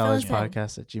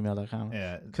 lifeaftercollegepodcast@gmail.com.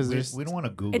 Yeah. Because we don't want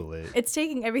to Google it. It's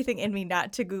taking everything in me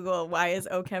not to Google why is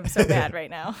OChem so bad right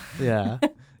now. Yeah.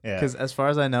 Yeah. Because as far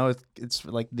as I know, it's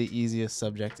like the easiest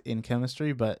subject in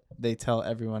chemistry, but they tell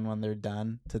everyone when they're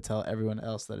done to tell everyone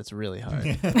else that it's really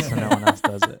hard, so no one else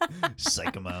does it.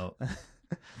 Psych them out.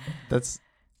 That's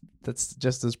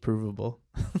just as provable.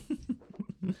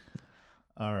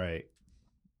 All right,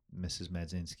 Mrs.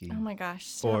 Madzinski. Oh my gosh!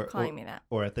 Stop calling me that.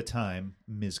 Or at the time,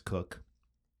 Ms. Cook.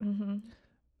 Mm-hmm.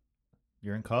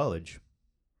 You're in college.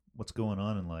 What's going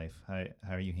on in life? How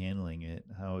are you handling it?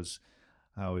 How is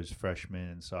freshman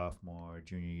and sophomore,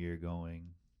 junior year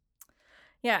going?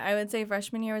 Yeah, I would say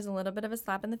freshman year was a little bit of a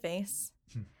slap in the face.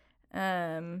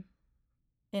 In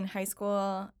high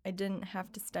school, I didn't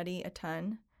have to study a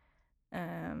ton.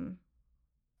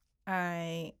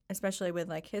 I, especially with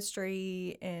like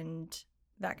history and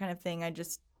that kind of thing, I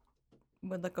just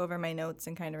would look over my notes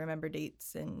and kind of remember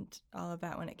dates and all of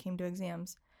that when it came to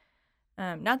exams.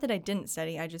 Not that I didn't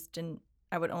study, I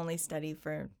would only study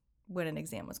for when an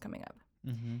exam was coming up.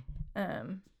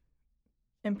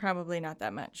 And probably not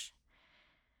that much.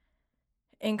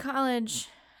 In college,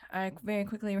 I very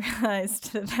quickly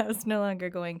realized that was no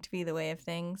longer going to be the way of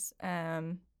things.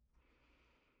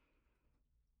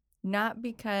 Not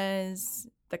because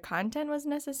the content was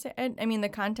necessary. I mean, the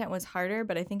content was harder,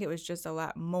 but I think it was just a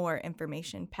lot more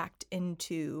information packed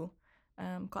into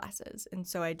classes. And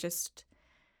so I just,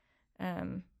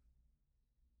 I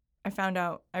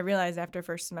realized after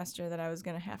first semester that I was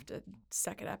going to have to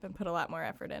suck it up and put a lot more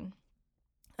effort in.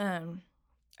 I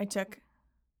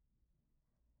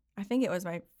think it was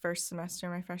my first semester,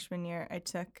 my freshman year,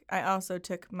 I also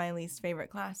took my least favorite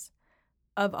class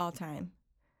of all time.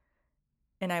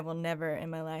 And I will never in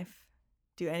my life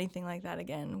do anything like that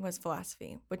again, was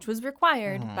philosophy, which was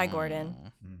required by Gordon.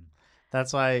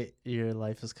 That's why your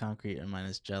life is concrete and mine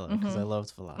is jello, because I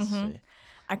loved philosophy.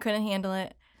 I couldn't handle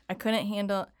it.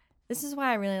 This is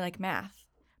why I really like math,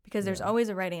 because there's always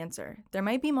a right answer. There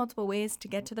might be multiple ways to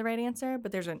get to the right answer,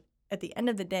 but at the end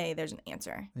of the day, there's an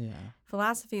answer. Yeah.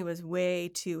 Philosophy was way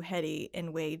too heady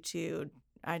and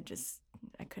I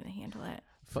couldn't handle it.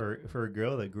 For a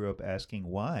girl that grew up asking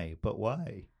why, but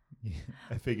why?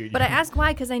 I figured. But I ask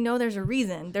why because I know there's a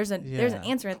reason. There's an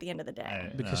answer at the end of the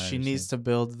day. Because she needs to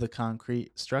build the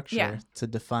concrete structure to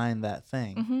define that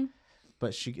thing.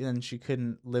 But she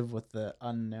couldn't live with the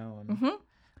unknown,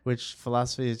 which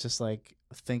philosophy is just like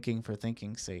thinking for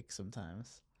thinking's sake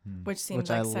sometimes. Which seems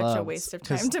like such a waste of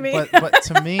time to me. But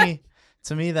to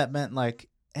me that meant like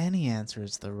any answer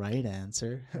is the right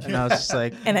answer. And I was just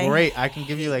like, great, I can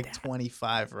give you like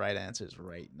 25 right answers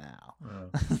right now.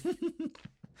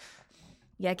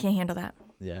 Yeah, I can't handle that.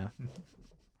 Yeah.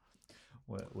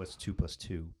 What's 2 +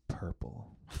 2?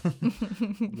 Purple.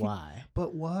 Why?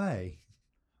 But why?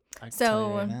 I can tell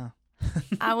you So right now.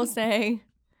 I will say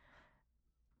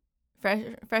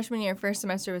freshman year, first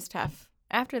semester was tough.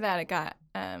 After that, it got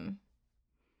a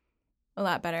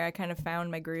lot better. I kind of found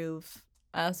my groove.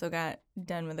 I also got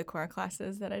done with the core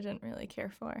classes that I didn't really care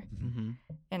for. Mm-hmm.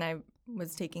 And I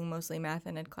was taking mostly math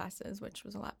and ed classes, which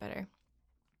was a lot better.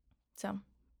 So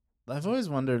I've always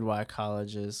wondered why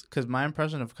colleges, because my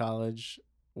impression of college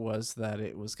was that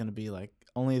it was going to be like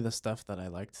only the stuff that I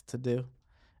liked to do.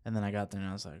 And then I got there and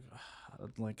I was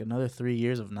like another 3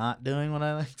 years of not doing what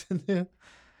I like to do.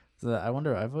 So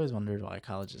I've always wondered why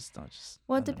colleges don't just.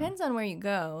 well, I it don't know. depends on where you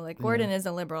go. Like Yeah. Gordon is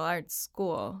a liberal arts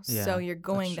school, Yeah, so you're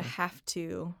going to true. have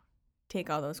to take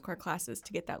all those core classes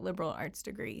to get that liberal arts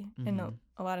degree. And Mhm.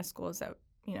 a lot of schools that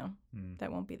Hmm.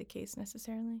 that won't be the case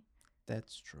necessarily.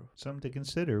 That's true. Something to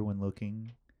consider when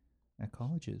looking at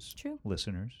colleges, True.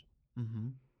 listeners. Mm-hmm.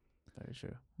 Very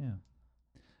true. Yeah.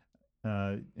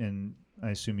 And I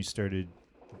assume you started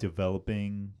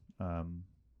developing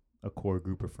a core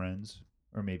group of friends,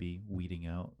 or maybe weeding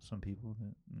out some people.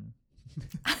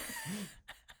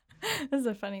 This is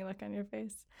a funny look on your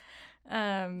face.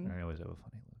 I always have a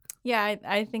funny look. Yeah,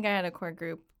 I think I had a core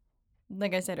group.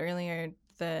 Like I said earlier,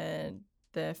 the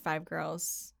 5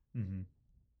 girls. Mm-hmm.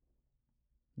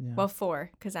 Yeah. Well, 4,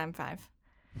 because I'm 5.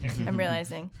 I'm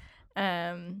realizing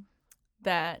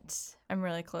that I'm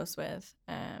really close with.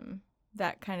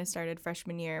 That kind of started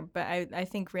freshman year, but I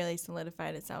think really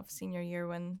solidified itself senior year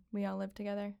when we all lived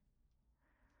together.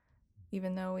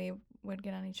 Even though we would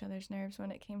get on each other's nerves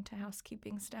when it came to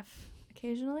housekeeping stuff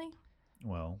occasionally.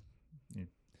 Well,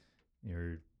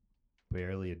 you're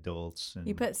barely adults, and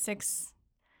You put 6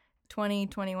 20,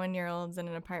 21-year-olds in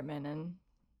an apartment, and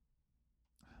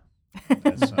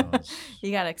that sounds.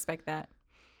 you got to expect that.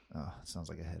 Oh, it sounds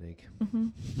like a headache. Mm-hmm.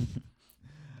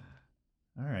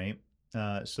 All right.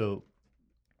 So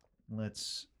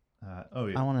let's. Oh,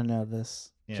 yeah. I want to know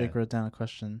this. Yeah. Jake wrote down a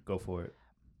question. Go for it.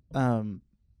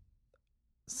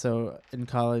 So in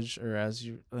college, or as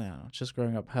just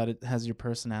growing up, has your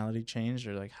personality changed,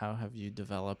 or like how have you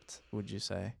developed, would you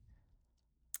say?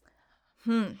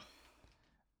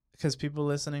 Because people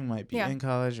listening might be Yeah. in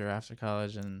college or after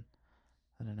college, and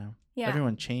I don't know. Yeah.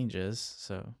 Everyone changes,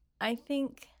 so. I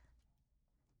think,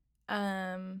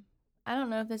 I don't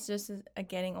know if it's just a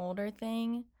getting older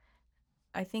thing.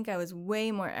 I think I was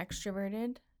way more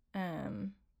extroverted,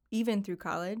 even through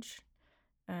college.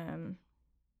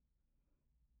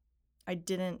 I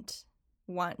didn't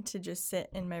want to just sit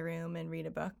in my room and read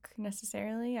a book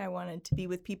necessarily. I wanted to be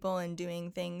with people and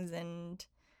doing things and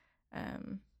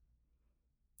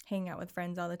hanging out with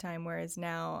friends all the time. Whereas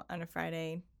now on a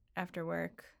Friday after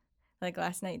work, like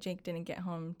last night, Jake didn't get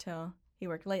home till he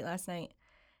worked late last night.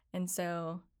 And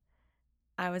so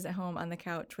I was at home on the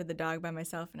couch with the dog by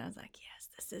myself, and I was like, yes,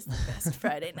 this is the best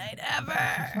Friday night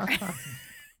ever.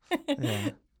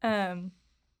 Yeah.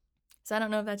 So I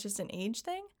don't know if that's just an age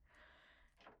thing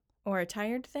or a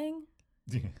tired thing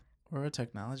Or a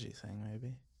technology thing,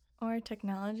 maybe. or a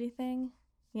technology thing.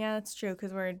 Yeah, that's true,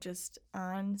 because we're just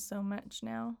on so much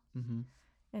now Mm-hmm.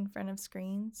 in front of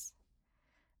screens.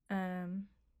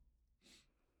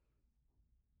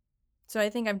 So I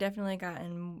think I've definitely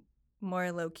gotten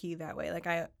more low-key that way. Like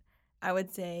I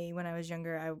would say when I was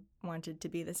younger, I wanted to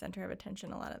be the center of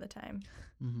attention a lot of the time.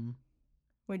 Mm-hmm.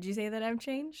 Would you say that I've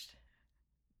changed?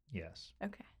 Yes.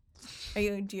 Okay.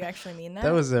 Do you actually mean that?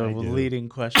 That was a I do. leading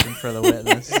question for the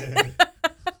witness.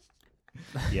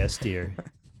 Yes, dear.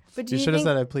 But do You you should have think,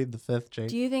 said I plead the fifth, Jake.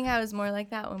 do you think I was more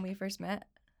like that when we first met?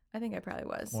 I think I probably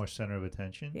was. More center of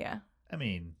attention. Yeah. I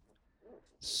mean,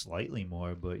 slightly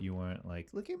more, but you weren't like,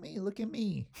 look at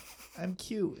me, I'm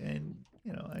cute, and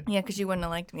Yeah, because you wouldn't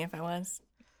have liked me if I was.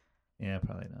 yeah,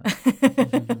 probably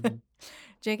not.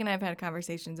 Jake and I have had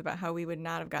conversations about how we would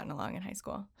not have gotten along in high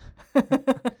school.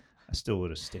 I still would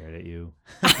have stared at you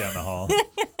down the hall.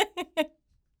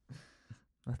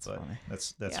 That's But funny.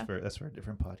 that's Yeah. for a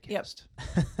different podcast.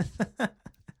 All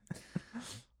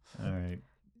right.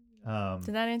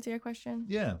 Did that answer your question?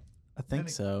 Yeah. I think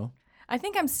so. I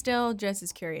think I'm still just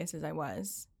as curious as I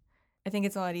was. I think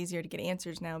it's a lot easier to get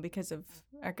answers now because of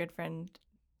our good friend,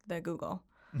 the Google.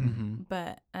 Mm-hmm.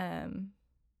 But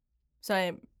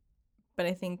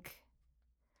I think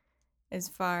as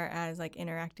far as like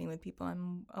interacting with people,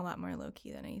 I'm a lot more low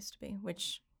key than I used to be,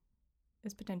 which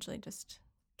is potentially just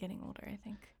getting older, I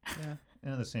think. Yeah.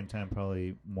 And at the same time,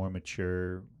 probably more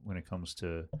mature when it comes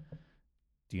to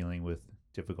dealing with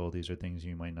difficulties or things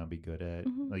you might not be good at.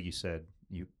 Mhm. Like you said,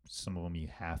 some of them you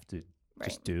have to Right.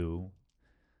 just do.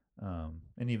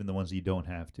 And even the ones that you don't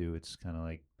have to, it's kind of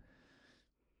like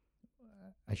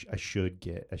I should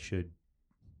get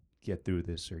through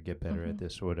this or get better at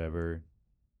this or whatever.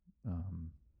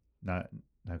 Not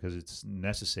because it's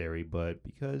necessary, but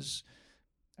because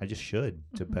I just should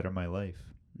to better my life.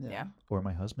 Yeah. Or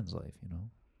my husband's life, you know.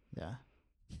 Yeah.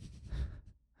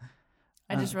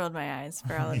 I just rolled my eyes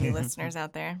for all of you listeners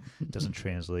out there. It doesn't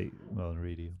translate well in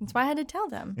radio. That's why I had to tell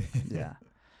them. Yeah.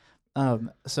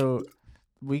 So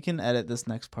we can edit this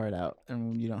next part out,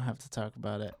 and you don't have to talk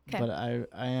about it. 'Kay. But I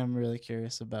am really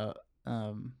curious about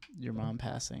your mom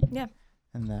passing. Yeah.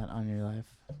 And that on your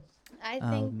life. I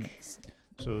think-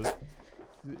 So, do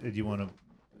you want to?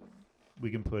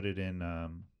 We can put it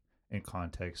in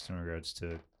context in regards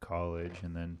to college,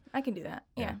 and then I can do that.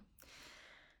 Yeah.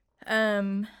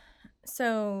 Yeah.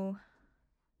 So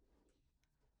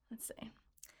let's see.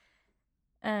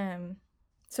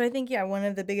 So I think, one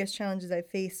of the biggest challenges I've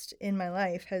faced in my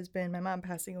life has been my mom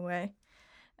passing away.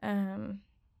 I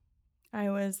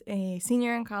was a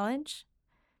senior in college,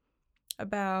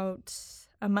 about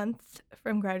a month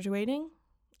from graduating.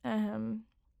 And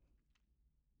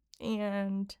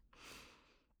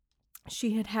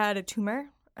she had a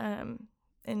tumor, and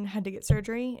had to get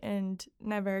surgery and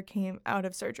never came out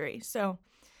of surgery. So,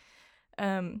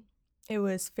 it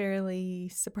was fairly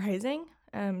surprising,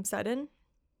 sudden.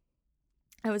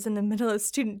 I was in the middle of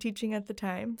student teaching at the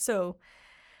time. So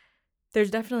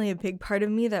there's definitely a big part of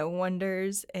me that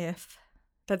wonders if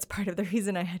that's part of the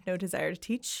reason I had no desire to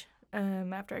teach,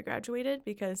 after I graduated,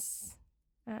 because,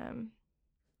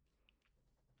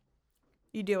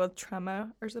 you deal with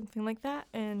trauma or something like that,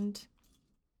 and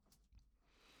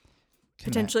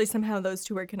potentially somehow those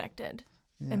two were connected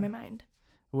in my mind.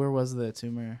 Where was the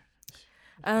tumor?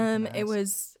 It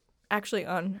was actually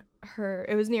on her.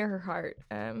 It was near her heart.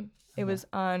 It was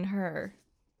on her.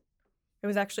 It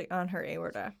was actually on her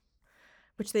aorta,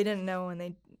 which they didn't know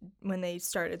when they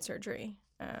started surgery.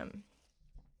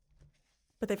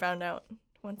 But they found out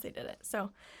once they did it.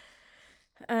 So,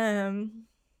 and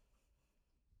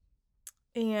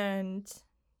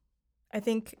I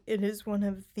think it is one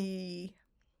of the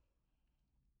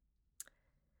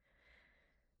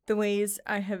ways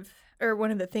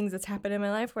one of the things that's happened in my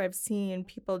life where I've seen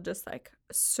people just like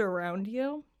surround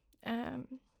you. I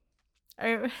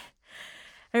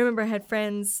remember I had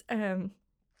friends,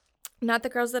 not the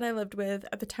girls that I lived with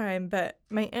at the time, but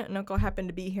my aunt and uncle happened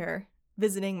to be here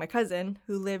visiting my cousin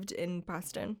who lived in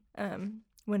Boston,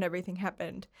 when everything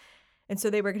happened. And so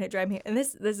they were going to drive me. And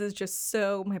this is just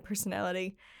so my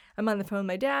personality. I'm on the phone with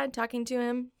my dad talking to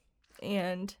him,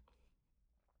 and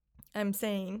I'm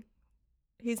saying,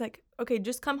 he's like, okay,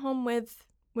 just come home with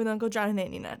Uncle John and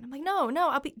Aunt Nina. I'm like, no,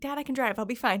 Dad, I can drive. I'll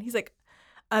be fine. He's like,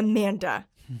 Amanda.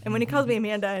 And when he calls me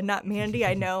Amanda and not Mandy,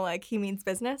 I know like he means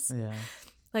business. Yeah.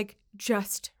 Like,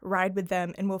 just ride with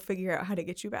them and we'll figure out how to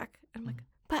get you back. I'm like,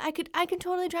 but I can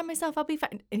totally drive myself. I'll be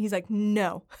fine. And he's like,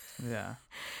 no. Yeah.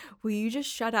 Will you just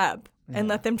shut up and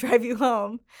let them drive you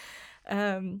home?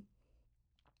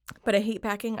 But I hate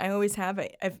packing. I always have.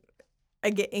 I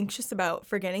get anxious about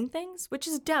forgetting things, which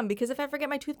is dumb because if I forget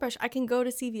my toothbrush, I can go to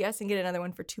CVS and get another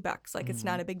one for $2. Like, it's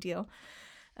not a big deal.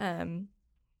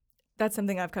 That's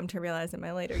something I've come to realize in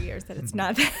my later years, that it's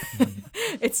not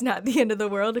it's not the end of the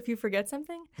world if you forget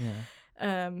something.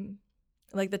 Yeah.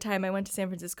 Like the time I went to San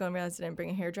Francisco and realized I didn't bring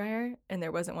a hairdryer and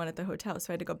there wasn't one at the hotel,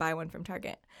 so I had to go buy one from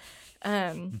Target.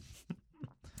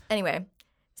 Anyway,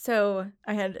 so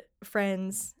I had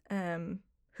friends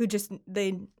who just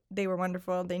they were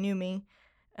wonderful. They knew me,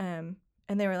 and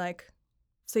they were like,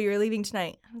 "So you're leaving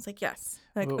tonight?" I was like, "Yes."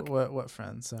 Like, what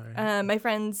friends? Sorry. My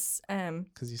friends.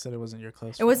 Because you said it wasn't your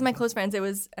close. It wasn't my close friends. It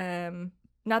was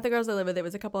not the girls I live with. It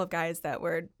was a couple of guys that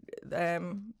were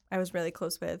I was really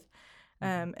close with,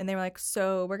 and they were like,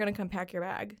 "So we're gonna come pack your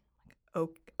bag."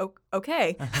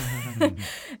 Okay.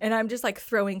 And I'm just like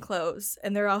throwing clothes,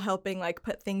 and they're all helping like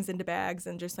put things into bags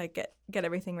and just like get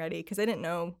everything ready, because I didn't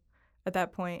know at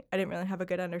that point. I didn't really have a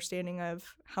good understanding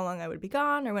of how long I would be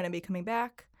gone or when I'd be coming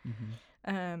back.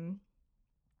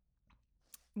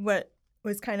 What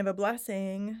was kind of a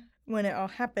blessing when it all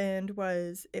happened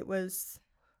was it was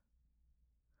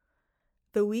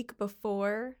the week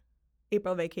before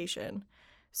April vacation.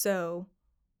 So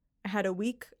I had a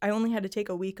week. I only had to take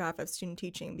a week off of student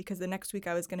teaching because the next week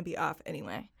I was going to be off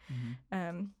anyway.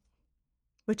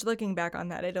 Which, looking back on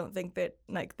that, I don't think that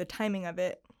like the timing of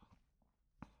it,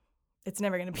 it's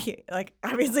never going to be like,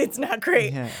 obviously it's not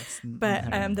great. Yeah,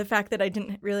 but the fact that I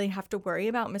didn't really have to worry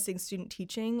about missing student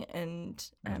teaching and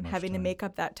having to make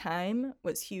up that time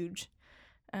was huge.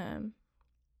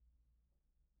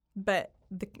 But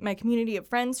my community of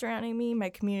friends surrounding me, my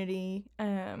community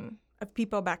of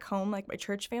people back home, like my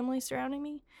church family surrounding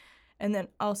me. And then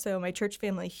also my church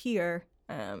family here.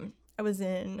 I was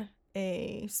in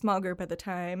a small group at the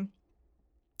time.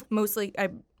 Mostly,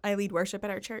 I lead worship at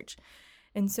our church.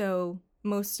 And so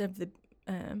most of the,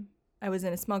 I was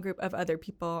in a small group of other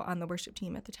people on the worship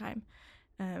team at the time.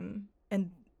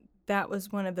 And that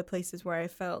was one of the places where I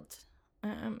felt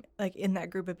like in that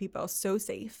group of people so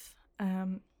safe.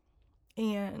 And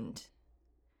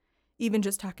even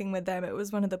just talking with them, it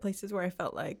was one of the places where I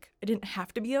felt like I didn't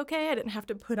have to be okay. I didn't have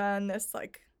to put on this,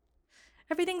 like,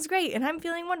 everything's great and I'm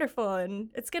feeling wonderful and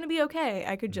it's going to be okay.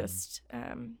 I could just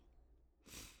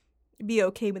be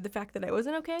okay with the fact that I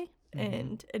wasn't okay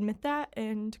and admit that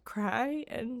and cry.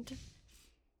 And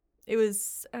it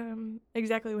was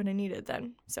exactly what I needed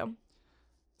then. So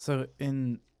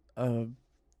in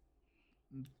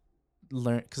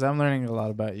because I'm learning a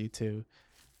lot about you too,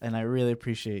 and I really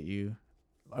appreciate you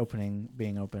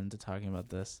being open to talking about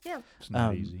this. Yeah, it's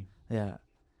not easy. Yeah,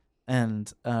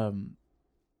 and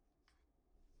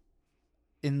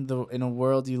in a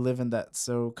world you live in that's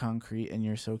so concrete and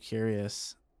you're so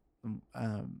curious,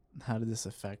 how did this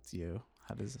affect you?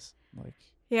 How does this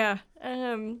Yeah.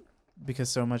 Because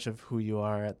so much of who you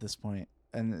are at this point,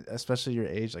 and especially your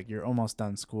age, like you're almost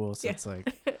done school, so it's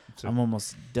like I'm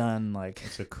almost done. Like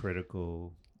it's a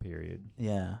critical period.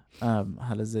 Yeah.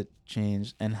 How does it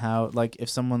change? And how, like, if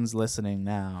someone's listening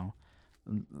now,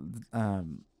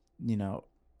 you know,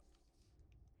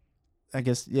 I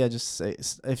guess, yeah, just say,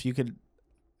 if you could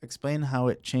explain how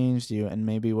it changed you and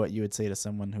maybe what you would say to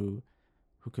someone who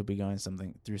could be going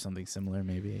through something similar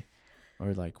maybe,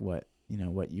 or like what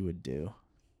you would do.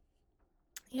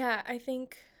 Yeah, I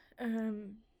think,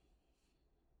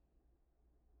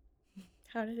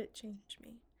 how did it change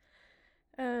me?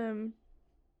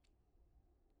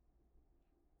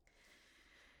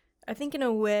 I think in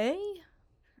a way,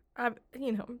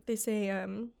 they say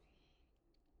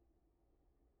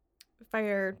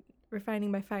fire,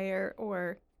 refining by fire,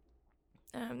 or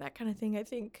that kind of thing, I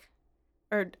think,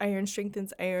 or iron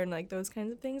strengthens iron, like those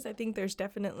kinds of things. I think there's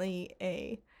definitely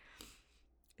a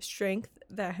strength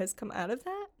that has come out of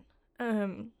that.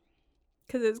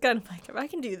 Because it's kind of like, if I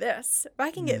can do this, if I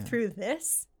can get through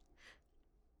this,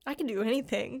 I can do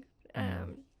anything. I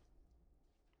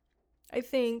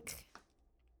think,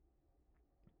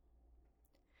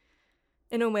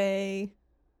 in a way,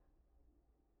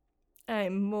 I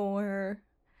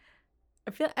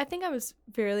think I was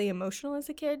fairly emotional as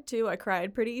a kid, too. I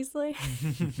cried pretty easily.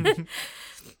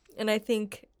 And I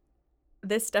think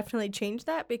this definitely changed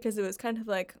that, because it was kind of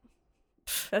like,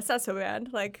 that's not so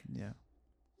bad. Like, yeah,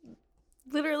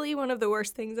 literally one of the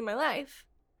worst things in my life.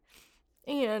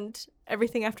 And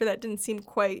everything after that didn't seem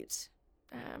quite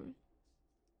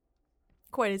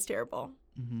as terrible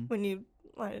when you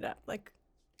line it up. Like,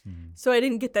 so I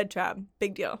didn't get that job.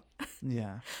 Big deal.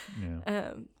 Yeah.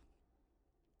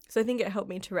 So I think it helped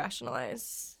me to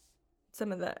rationalize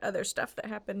some of the other stuff that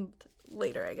happened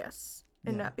later, I guess,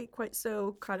 and not be quite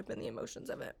so caught up in the emotions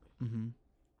of it.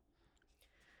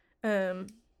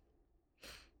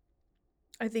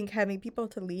 I think having people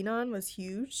to lean on was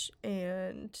huge,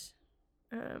 and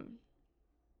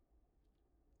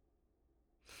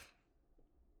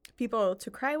people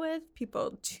to cry with,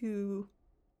 people who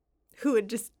would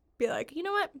just be like, you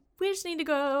know what, we just need to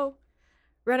go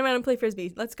run around and play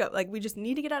Frisbee. Let's go. Like, we just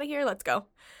need to get out of here. Let's go.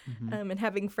 And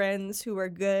having friends who were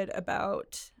good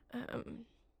about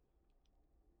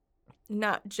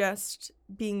not just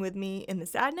being with me in the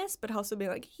sadness, but also being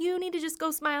like, you need to just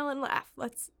go smile and laugh.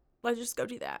 Let's just go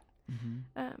do that.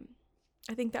 I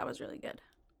think that was really good.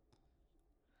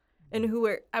 And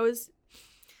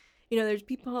there's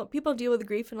people deal with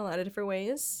grief in a lot of different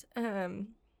ways. And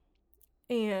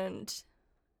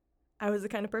I was the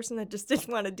kind of person that just didn't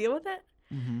want to deal with it.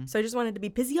 So I just wanted to be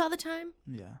busy all the time.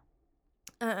 Yeah.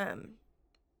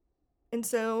 And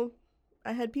so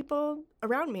I had people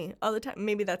around me all the time.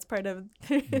 Maybe that's part of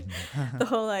the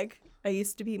whole, like, I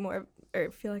used to be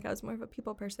feel like I was more of a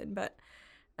people person, but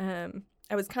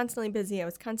I was constantly busy. I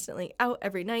was constantly out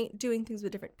every night doing things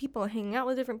with different people, hanging out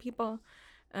with different people.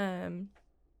 And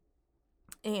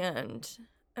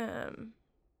I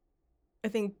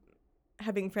think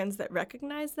having friends that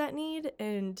recognize that need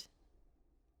and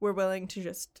were willing to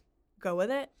just go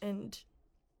with it and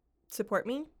support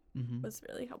me was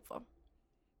really helpful.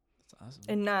 That's awesome.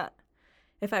 And not,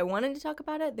 if I wanted to talk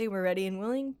about it, they were ready and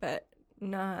willing, but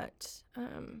not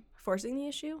forcing the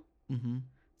issue.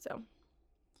 So,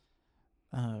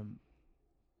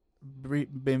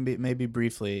 maybe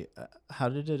briefly, how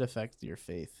did it affect your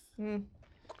faith?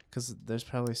 Because there's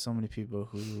probably so many people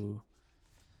who,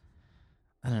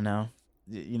 I don't know,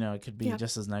 it could be Yeah.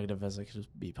 just as negative as it could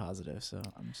be positive. So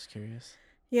I'm just curious.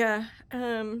 Yeah.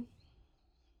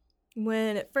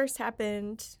 When it first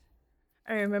happened,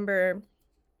 I remember,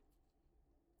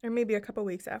 or maybe a couple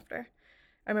weeks after,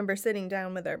 I remember sitting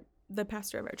down with the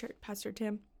pastor of our church, Pastor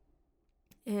Tim,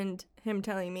 and him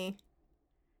telling me,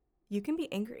 you can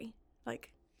be angry.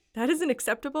 Like, that isn't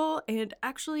acceptable, and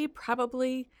actually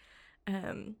probably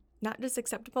not just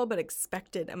acceptable, but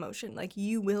expected emotion. Like,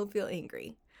 you will feel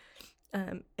angry.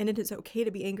 And it is okay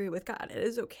to be angry with God. It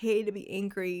is okay to be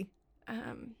angry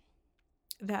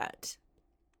that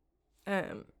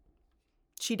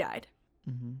she died.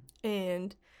 Mm-hmm.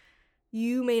 And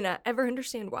you may not ever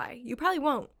understand why. You probably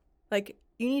won't. Like,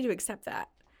 you need to accept that.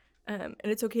 And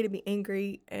it's okay to be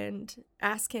angry and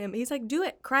ask him. He's like, do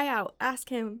it. Cry out. Ask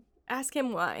him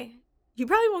why. You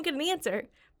probably won't get an answer,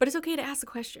 but it's okay to ask a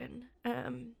question.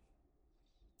 And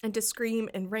to scream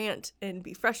and rant and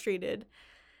be frustrated.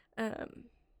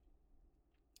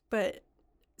 But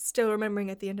still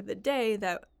remembering at the end of the day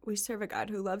that we serve a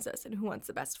God who loves us and who wants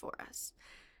the best for us.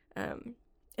 And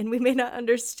we may not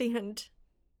understand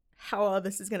how all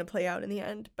this is going to play out in the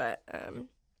end, but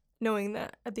knowing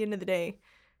that at the end of the day,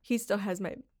 he still has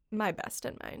my best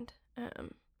in mind.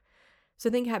 So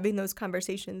I think having those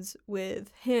conversations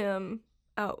with him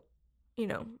out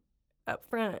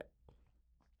front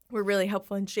were really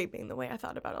helpful in shaping the way I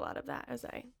thought about a lot of that as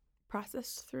I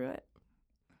processed through it.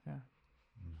 Yeah.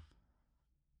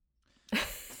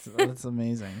 That's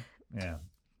amazing. Yeah.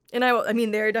 And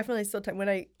there are definitely still times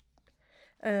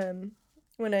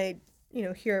when I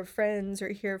hear of friends or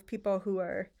hear of people who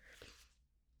are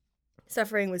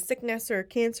suffering with sickness or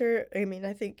cancer. I mean,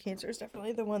 I think cancer is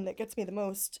definitely the one that gets me the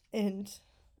most. And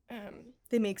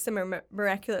they make some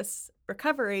miraculous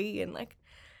recovery, and like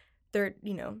they're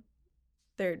in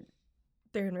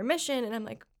remission. And I'm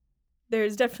like,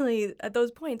 there's definitely at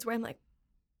those points where I'm like,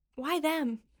 why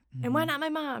them? Mm-hmm. And why not my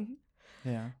mom?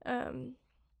 Yeah.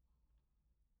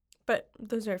 But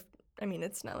those are,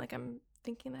 it's not like I'm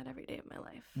thinking that every day of my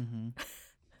life. Mm-hmm.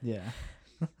 Yeah.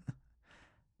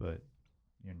 But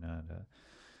you're not,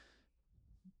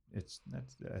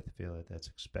 I feel like that's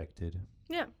expected.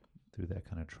 Yeah. Through that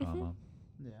kind of trauma.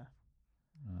 Mm-hmm. Yeah.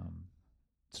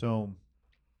 So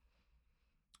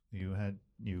you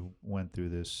went through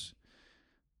this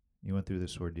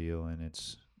ordeal, and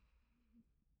it's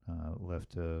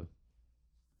left a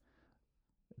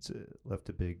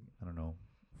big, I don't know,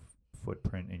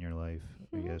 footprint in your life.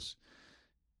 Mm-hmm. I guess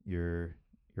you're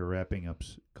wrapping up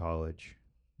college,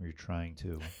 or you're trying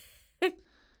to,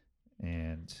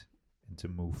 and to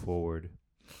move forward.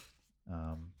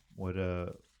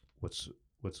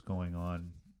 What's going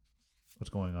on? What's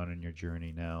going on in your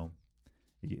journey now?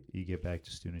 You get back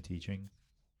to student teaching?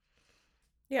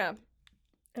 Yeah.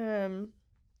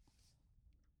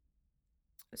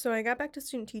 So I got back to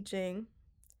student teaching,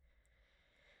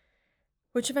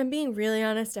 which, if I'm being really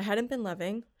honest, I hadn't been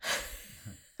loving.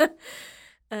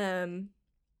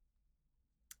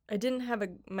 I didn't have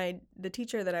the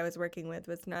teacher that I was working with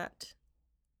was not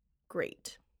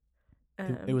great.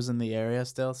 It was in the area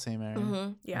still, same area?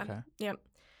 Mm-hmm, yeah. Okay. Yep.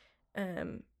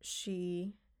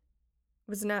 She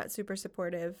was not super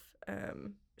supportive.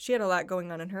 She had a lot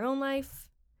going on in her own life,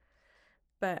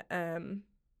 but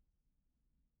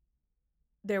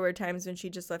there were times when she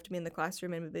just left me in the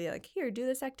classroom and would be like, here, do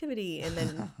this activity, and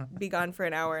then be gone for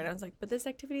an hour. And I was like, but this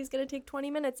activity is going to take 20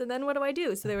 minutes, and then what do I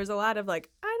do? So there was a lot of like,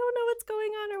 I don't know what's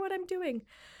going on or what I'm doing.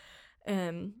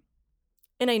 And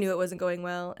I knew it wasn't going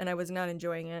well, and I was not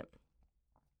enjoying it.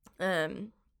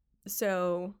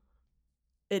 So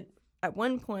at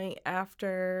one point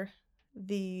after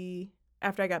I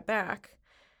got back,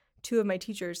 two of my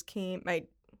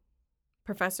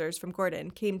professors from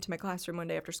Gordon came to my classroom one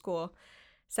day after school,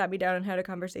 sat me down and had a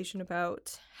conversation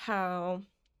about how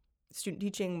student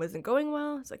teaching wasn't going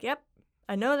well. It's like, yep,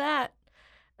 I know that.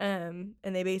 And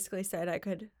they basically said I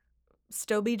could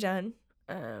still be done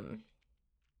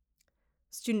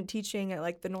student teaching at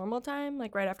like the normal time,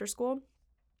 like right after school,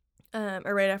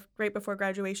 or right before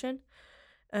graduation.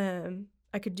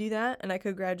 I could do that, and I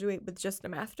could graduate with just a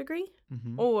math degree,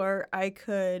 Mm-hmm. or I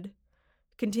could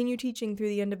continue teaching through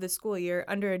the end of the school year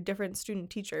under a different student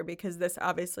teacher, because this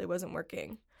obviously wasn't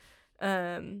working,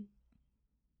 and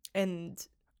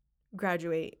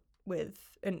graduate with,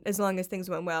 and as long as things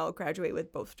went well, graduate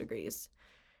with both degrees.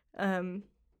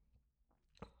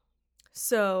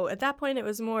 So at that point, it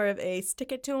was more of a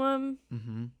stick it to them,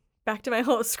 Mm-hmm. back to my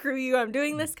whole screw you, I'm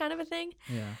doing this kind of a thing.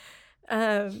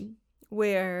 Yeah.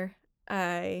 Where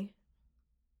I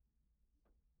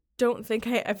don't think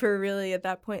I ever really at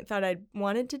that point thought I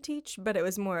wanted to teach, but it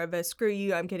was more of a screw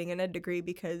you, I'm getting an ed degree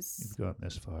because You've gotten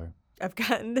this far. I've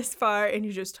gotten this far and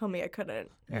you just told me I couldn't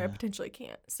or I Yeah. potentially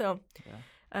can't. So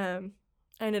I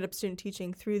ended up student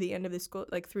teaching through the end of the school,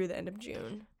 like through the end of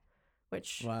June,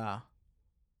 which Wow.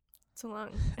 it's a long.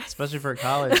 Especially for a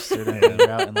college student, Yeah. you're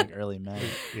out in like early May.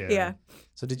 Yeah.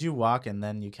 So did you walk and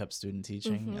then you kept student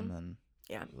teaching Mhm. and then?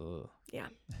 Yeah. Ugh. Yeah.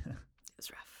 It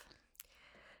was rough.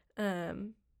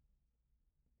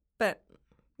 But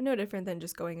no different than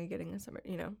just going and getting a summer,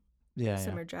 Yeah.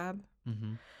 summer job.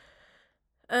 Mm-hmm.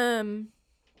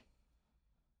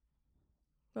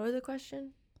 What was the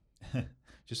question?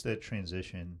 Just that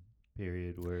transition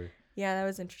period where Yeah, that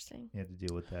was interesting. you had to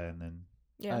deal with that, and then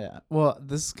Yeah. Oh, yeah. Well,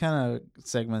 this kind of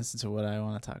segments into what I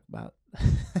want to talk about.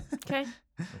 Okay.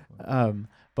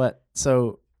 But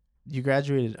so you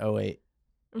graduated 08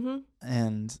 Mm-hmm.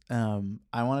 and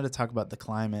I wanted to talk about the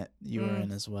climate you were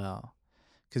in as well.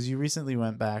 Because you recently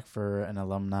went back for an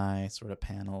alumni sort of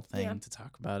panel thing to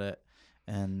talk about it.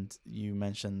 And you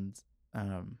mentioned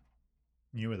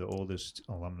you were the oldest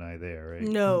alumni there, right?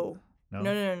 No. No?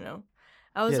 No.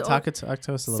 I was talk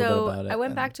to us a little bit about it. I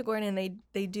went back to Gordon and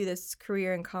they do this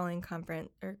career and calling conference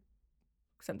or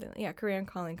something. Yeah, career and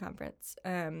calling conference.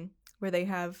 Where they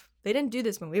didn't do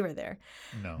this when we were there.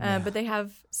 No. But they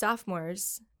have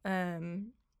sophomores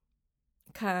come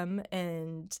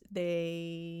and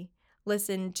they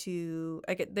listen to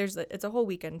it's a whole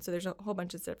weekend, so there's a whole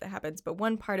bunch of stuff that happens. But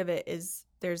one part of it is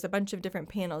there's a bunch of different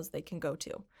panels they can go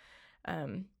to.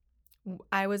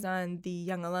 I was on the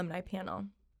Young Alumni panel,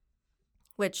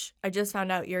 which I just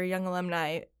found out you're a Young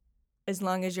Alumni as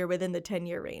long as you're within the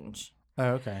 10-year range.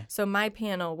 Oh, okay. So my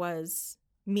panel was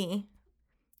me,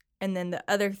 and then the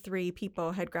other 3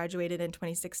 people had graduated in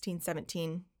 2016,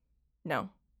 17. No.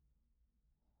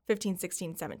 15,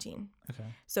 16, 17. Okay.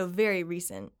 So very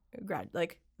recent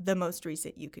like the most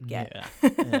recent you could get. Yeah.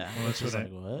 Well, Which is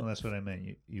like, what? well, that's what I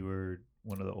meant. You were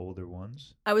one of the older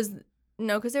ones. I was,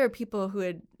 no, because there were people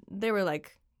they were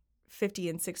like 50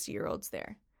 and 60-year-olds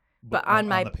there. But on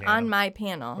my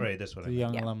panel. Right, that's what The I meant.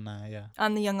 young Yeah. alumni, yeah.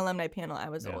 On the Young Alumni panel, I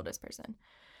was the Yeah. oldest person.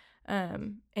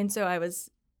 And so I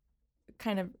was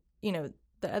kind of, the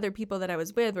other people that I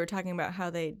was with were talking about how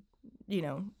they,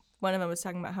 one of them was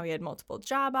talking about how he had multiple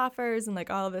job offers and like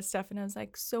all of this stuff. And I was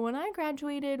like, so when I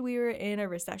graduated, we were in a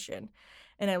recession.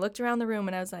 And I looked around the room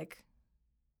and I was like,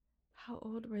 how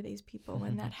old were these people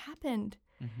when that happened?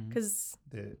 Mm-hmm. Because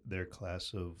Their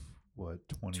class of what,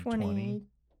 2020?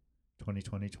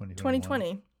 2020,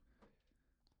 2020.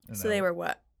 And So they were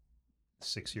what?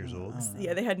 6 years old. Oh.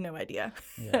 Yeah, they had no idea.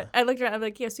 Yeah. I looked around. I'm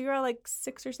like, yeah, so you're all like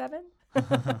 6 or 7?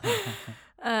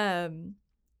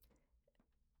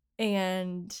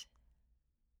 And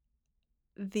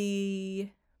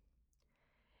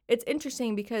it's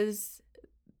interesting because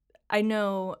I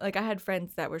know, like, I had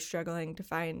friends that were struggling to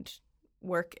find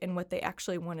work in what they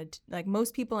actually wanted to, like,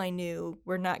 most people I knew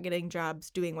were not getting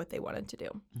jobs doing what they wanted to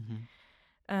do.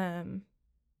 Mm-hmm.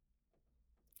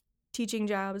 Teaching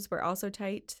jobs were also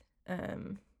tight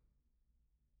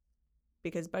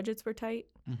because budgets were tight,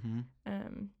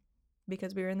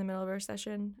 because we were in the middle of a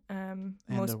recession. And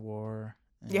Most a war.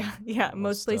 Yeah. Well,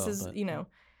 Most still, places, but-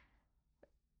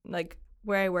 like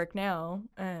where I work now,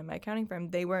 my accounting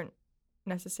firm, they were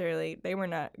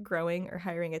not growing or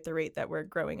hiring at the rate that we're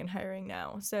growing and hiring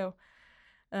now. So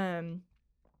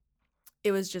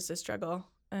it was just a struggle.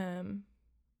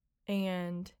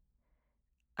 And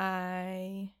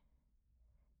I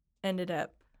ended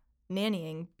up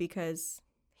nannying because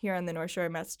here on the North Shore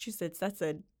of Massachusetts, that's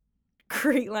a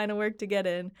great line of work to get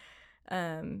in.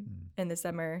 In the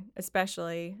summer,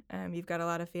 especially, you've got a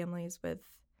lot of families with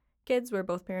kids where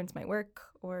both parents might work,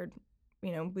 or,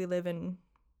 we live in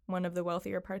one of the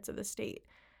wealthier parts of the state.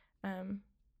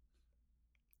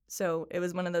 So it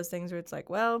was one of those things where it's like,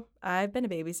 well, I've been a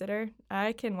babysitter.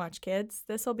 I can watch kids.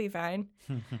 This will be fine.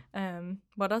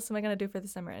 What else am I going to do for the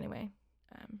summer anyway?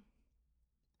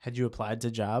 Had you applied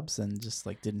to jobs and just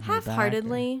like didn't hear back?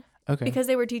 Half-heartedly. Okay. Because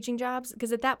they were teaching jobs.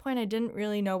 Because at that point, I didn't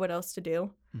really know what else to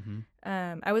do.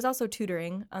 Mm-hmm. I was also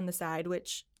tutoring on the side,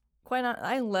 which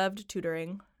I loved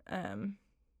tutoring.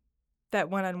 That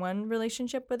one-on-one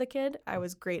relationship with a kid, I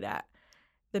was great at.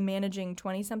 The managing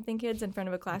 20-something kids in front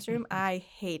of a classroom, I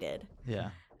hated.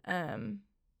 Yeah.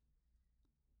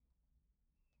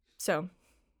 So,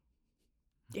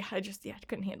 yeah, I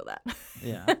couldn't handle that.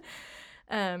 Yeah.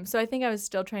 So I think I was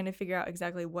still trying to figure out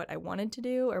exactly what I wanted to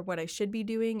do or what I should be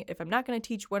doing. If I'm not going to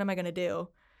teach, what am I going to do?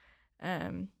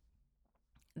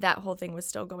 That whole thing was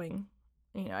still going.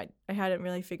 I hadn't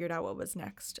really figured out what was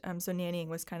next. So nannying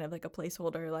was kind of like a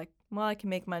placeholder, like, well, I can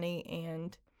make money,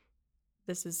 and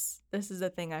this is a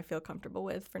thing I feel comfortable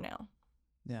with for now.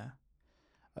 Yeah.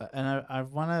 And I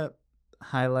want to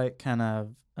highlight kind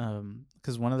of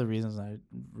because one of the reasons I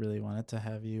really wanted to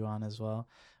have you on as well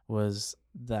was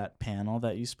that panel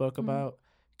that you spoke about.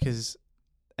 Because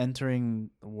entering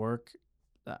work,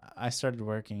 I started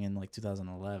working in like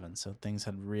 2011, so things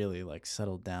had really like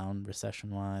settled down recession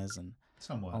wise and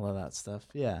Somewhat. all of that stuff.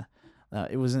 Yeah,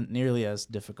 it wasn't nearly as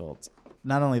difficult.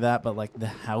 Not only that, but like the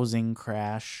housing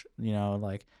crash,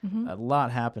 like a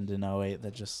lot happened in 2008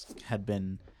 that just had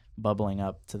been bubbling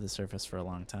up to the surface for a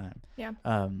long time. Yeah.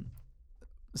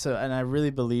 So, and I really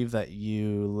believe that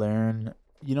you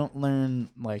don't learn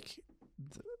like,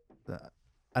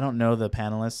 I don't know the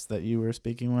panelists that you were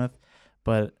speaking with,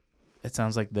 but it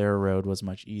sounds like their road was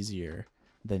much easier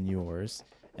than yours.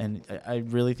 And I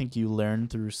really think you learn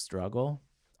through struggle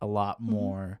a lot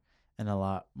more and a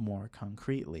lot more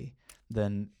concretely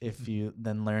than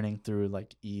than learning through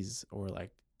like ease or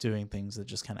like doing things that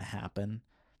just kind of happen.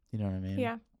 You know what I mean?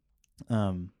 Yeah.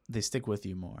 They stick with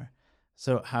you more.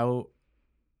 So how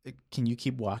can you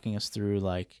keep walking us through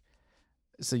like,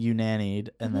 so you nannied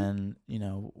and then,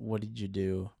 what did you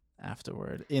do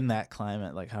afterward in that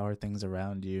climate? Like how are things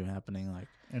around you happening? Like,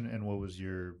 and what was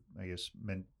your, I guess,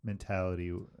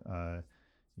 mentality?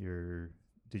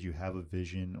 Did you have a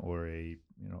vision or a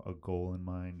goal in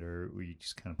mind, or were you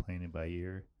just kind of playing it by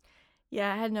ear?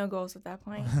 Yeah, I had no goals at that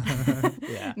point.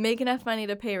 Yeah. Make enough money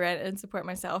to pay rent and support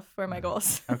myself were my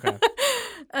goals. Okay.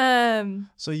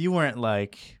 So you weren't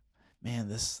like, man,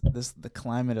 the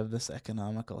climate of this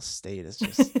economical state is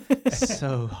just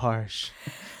so harsh.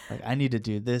 Like I need to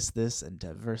do this, and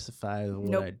diversify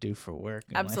what I do for work.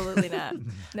 Absolutely not.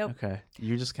 Nope. Okay.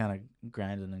 You're just kind of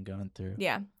grinding and going through.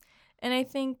 Yeah. And I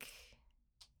think,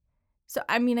 so,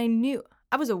 I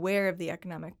was aware of the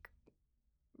economic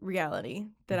reality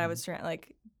that I was trying,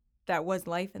 like, that was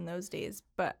life in those days,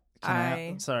 but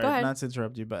sorry, not to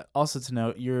interrupt you, but also to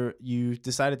note, you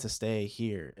decided to stay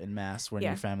here in Mass when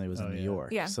your family was in New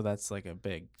York. Yeah. So that's like a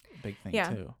big thing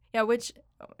too. Yeah, which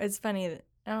is funny.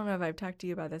 I don't know if I've talked to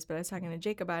you about this, but I was talking to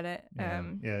Jake about it.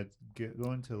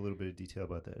 Go into a little bit of detail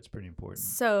about that. It's pretty important.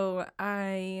 So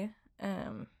I'm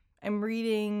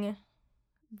reading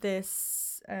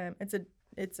this.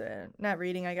 It's a not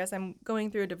reading, I guess. I'm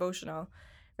going through a devotional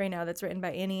right now that's written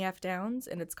by Annie F. Downs,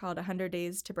 and it's called 100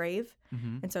 Days to Brave.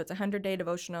 And so it's a 100-day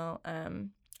devotional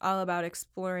all about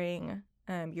exploring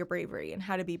your bravery and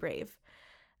how to be brave.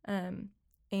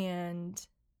 And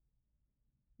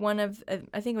one of,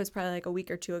 I think it was probably like a week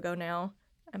or two ago now,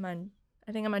 I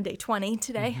think I'm on day 20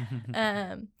 today,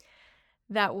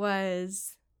 that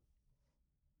was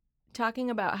talking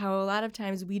about how a lot of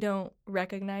times we don't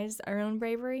recognize our own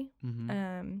bravery,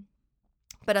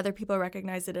 but other people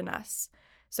recognize it in us.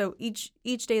 So each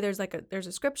day there's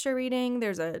a scripture reading,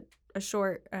 there's a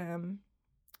short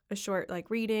like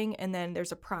reading, and then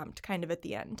there's a prompt kind of at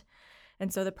the end.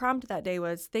 And so the prompt that day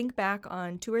was, think back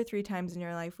on 2 or 3 times in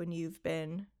your life when you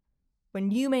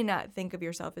may not think of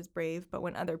yourself as brave, but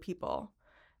when other people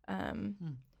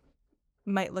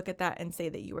might look at that and say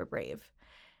that you were brave.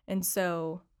 And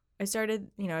so I started,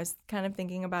 I was kind of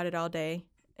thinking about it all day.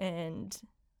 And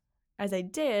as I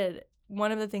did,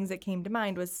 one of the things that came to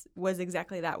mind was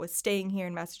exactly that, was staying here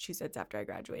in Massachusetts after I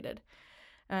graduated.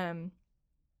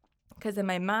 Because in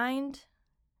my mind,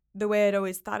 the way I'd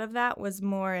always thought of that was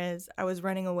more as I was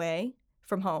running away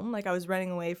from home. Like I was running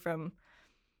away from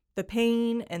the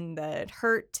pain and the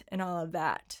hurt and all of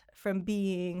that from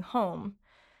being home.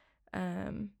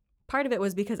 Part of it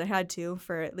was because I had to,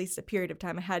 for at least a period of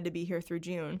time, I had to be here through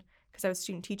June because I was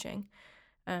student teaching.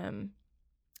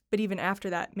 But even after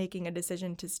that, making a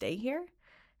decision to stay here,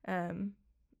 as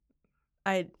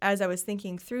I was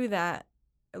thinking through that,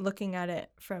 looking at it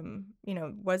from,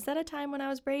 was that a time when I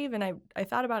was brave? And I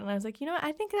thought about it and I was like,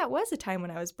 I think that was a time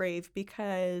when I was brave,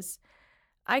 because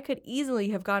I could easily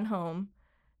have gone home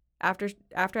after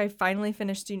I finally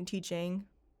finished student teaching,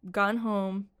 gone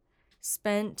home,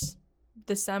 spent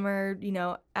the summer,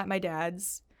 at my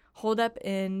dad's, holed up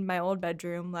in my old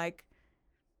bedroom, like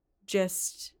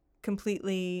just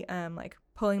completely like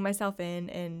pulling myself in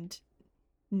and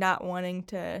not wanting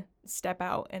to step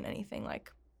out in anything,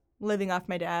 like living off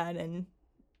my dad and,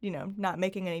 not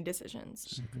making any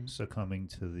decisions. Succumbing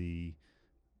to the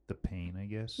pain, I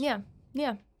guess.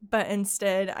 Yeah. But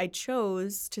instead I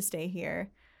chose to stay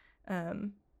here.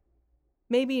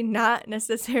 Maybe not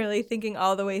necessarily thinking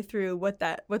all the way through what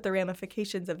the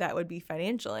ramifications of that would be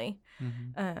financially.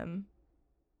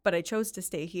 But I chose to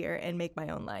stay here and make my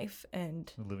own life.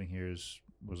 And living here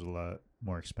was a lot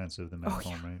more expensive than back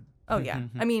home, right? Oh, yeah.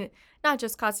 I mean, not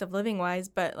just cost of living wise,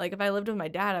 but like if I lived with my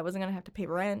dad, I wasn't going to have to pay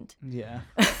rent. Yeah.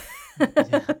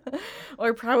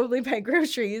 Or probably buy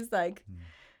groceries. Like,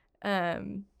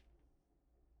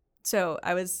 So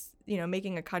I was,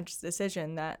 making a conscious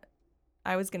decision that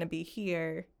I was going to be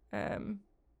here and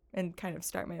kind of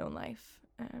start my own life.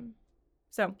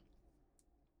 So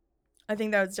I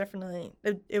think that was definitely,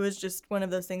 it was just one of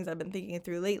those things I've been thinking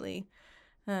through lately,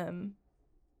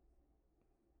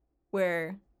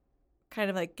 where kind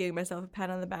of like giving myself a pat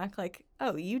on the back, like,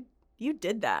 oh, you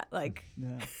did that. Like,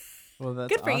 Yeah. Well, that's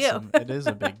good for awesome. you. It is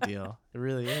a big deal. It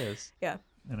really is. Yeah.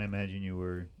 And I imagine you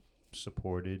were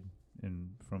supported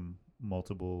from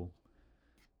multiple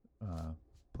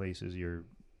places. Your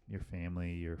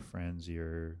family, your friends,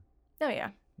 your Oh, yeah.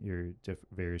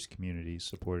 various communities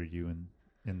supported you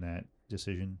in that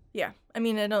decision. Yeah. I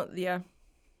mean, I don't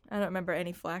remember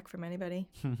any flack from anybody.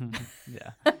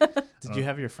 Yeah. Did you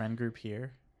have your friend group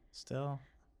here still?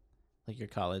 Like your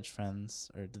college friends,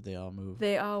 or did they all move?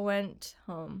 They all went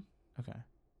home. Okay.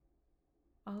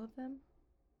 All of them?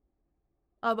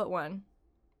 All but one.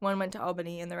 One went to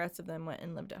Albany, and the rest of them went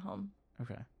and lived at home.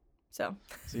 Okay. So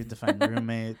you had to find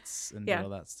roommates and Yeah. do all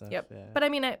that stuff. Yep. Yeah. But I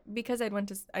mean, because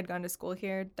I'd gone to school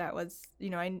here, that was,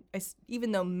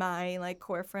 even though my like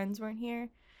core friends weren't here,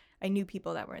 I knew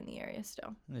people that were in the area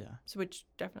still. Yeah. So which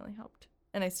definitely helped.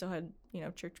 And I still had,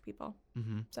 church people.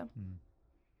 Mm-hmm. So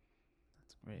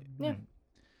That's great. Yeah.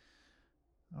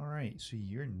 All right. So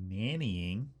you're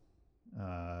nannying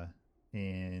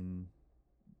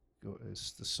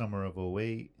it's the summer of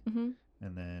 2008. Mm-hmm.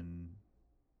 And then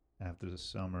after the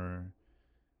summer,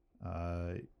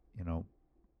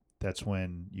 that's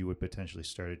when you would potentially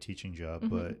start a teaching job,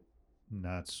 Mm-hmm. but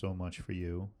not so much for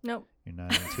you. Nope. You're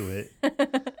not into it.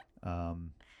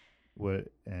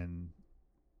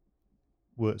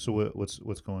 What's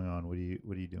going on? What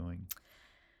are you doing?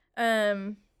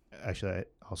 Actually,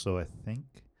 I think,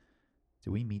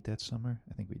 did we meet that summer?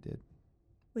 I think we did.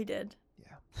 We did.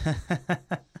 Yeah.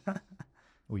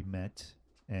 We met,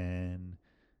 and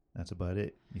that's about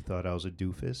it. You thought I was a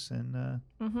doofus, and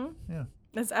Mm-hmm. yeah.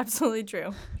 That's absolutely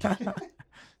true.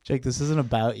 Jake, this isn't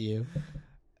about you.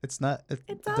 It's not. It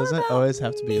It's all doesn't about always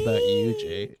have to be about you, me.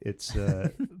 Jake. It's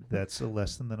that's a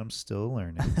lesson that I'm still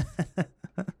learning.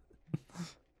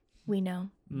 We know.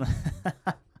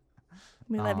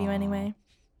 We love you Aw. anyway.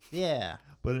 Yeah.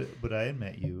 But I had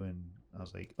met you, and I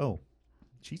was like, oh,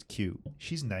 she's cute.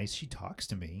 She's nice. She talks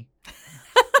to me.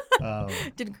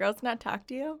 Did girls not talk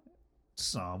to you?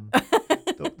 Some,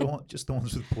 just the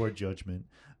ones with poor judgment.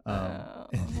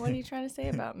 What are you trying to say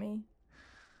about me?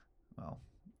 Well,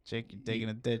 Jake, you're digging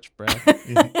a ditch, bro.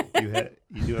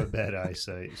 you do have bad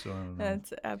eyesight, so I don't know.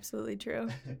 That's absolutely true.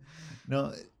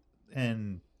 No,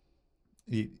 and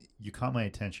you caught my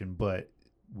attention, but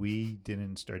we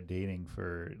didn't start dating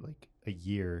for like a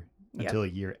year until a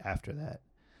year after that.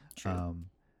 True.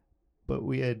 But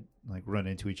we had like run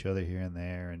into each other here and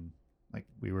there, and like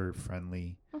we were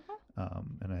friendly.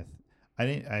 And I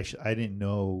didn't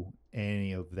know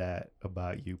any of that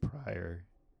about you prior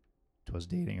to us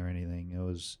dating or anything. It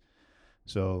was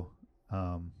so,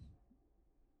 I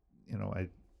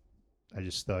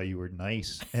just thought you were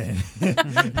nice and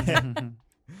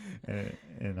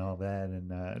and all that,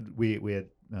 and we had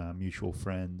mutual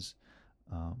friends,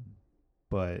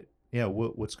 but yeah,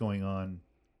 what's going on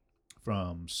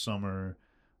from summer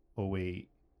 2008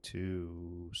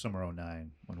 to summer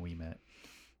 2009 when we met,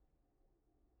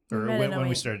 or when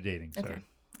we 2008. started dating? Sorry.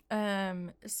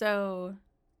 Okay. So,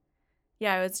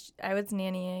 yeah, I was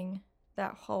nannying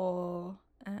that whole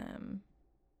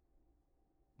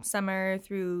summer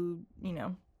through,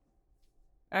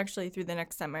 actually through the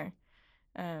next summer,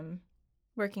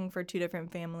 working for two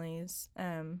different families,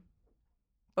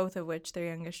 both of which their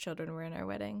youngest children were in our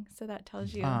wedding. So that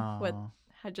tells you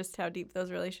just how deep those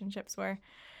relationships were.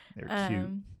 They're cute.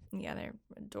 Yeah, they're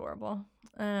adorable.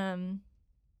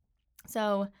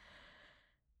 So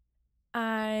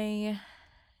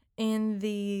in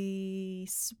the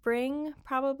spring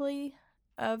probably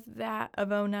of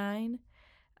 2009,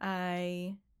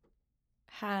 I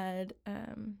had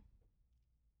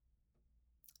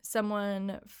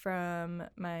someone from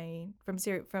my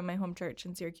home church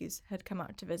in Syracuse had come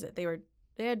out to visit. They were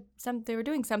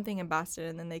doing something in Boston,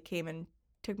 and then they came and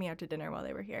took me out to dinner while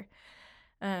they were here.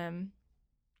 And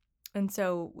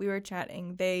so we were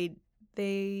Chatting.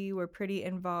 They were pretty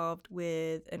involved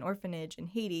with an orphanage in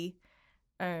Haiti.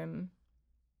 Not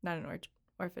an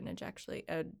orphanage, actually,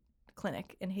 a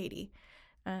clinic in Haiti.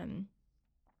 And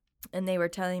they were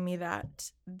telling me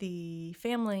that the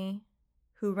family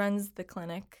who runs the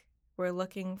clinic were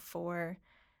looking for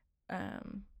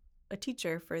a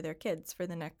teacher for their kids for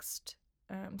the next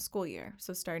school year.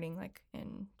 So starting like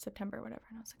in September or whatever.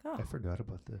 And I was like, oh. I forgot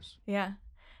about this. Yeah.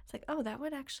 It's like, oh, that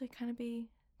would actually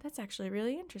that's actually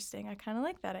really interesting. I kind of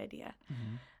like that idea.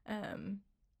 Mm-hmm.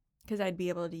 because I'd be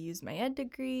able to use my ed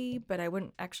degree, but I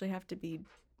wouldn't actually have to be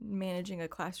managing a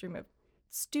classroom of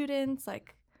students.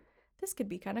 Like, this could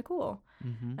be kind of cool.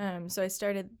 Mm-hmm. So I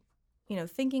started,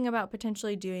 thinking about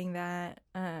potentially doing that,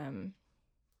 and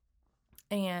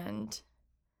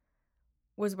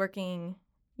was working,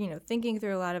 thinking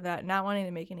through a lot of that, not wanting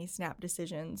to make any snap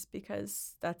decisions,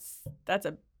 because that's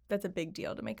a big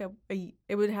deal to make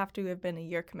it would have to have been a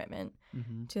year commitment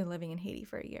Mm-hmm. to living in Haiti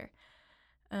for a year.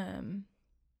 And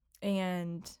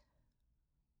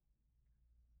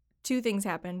two things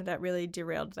happened that really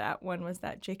derailed that. One was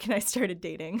that Jake and I started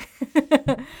dating.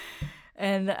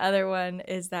 And the other one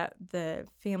is that the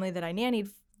family that I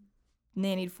nannied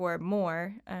for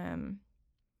more,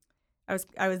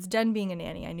 I was done being a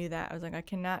nanny. I knew that. I was like, I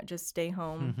cannot just stay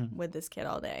home Mhm. with this kid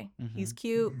all day. Mhm. He's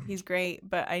cute, he's great,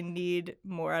 but I need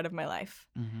more out of my life.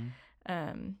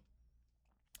 Mm-hmm.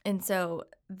 And so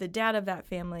the dad of that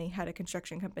family had a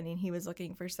construction company, and he was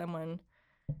looking for someone.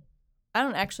 I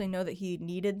don't actually know that he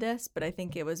needed this, but I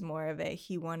think it was more of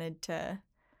he wanted to.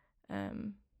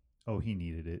 He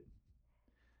needed it.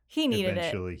 He needed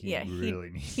Eventually, it. he really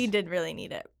needed he did really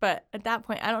need it. But at that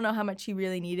point, I don't know how much he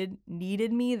really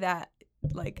needed me that,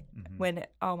 like, when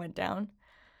it all went down.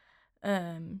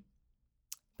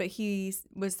 But he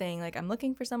was saying, like, I'm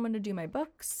looking for someone to do my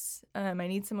books. I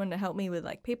need someone to help me with,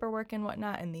 like, paperwork and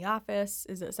whatnot in the office.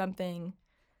 Is it something,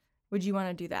 would you want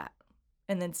to do that?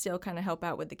 And then still kind of help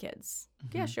out with the kids.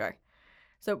 Mm-hmm. Yeah, sure.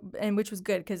 So, and which was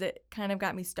good, because it kind of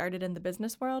got me started in the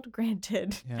business world.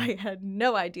 Granted, Yeah. I had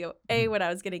no idea, what I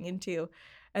was getting into.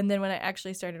 And then when I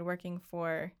actually started working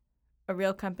for a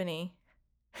real company,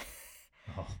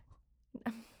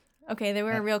 okay, they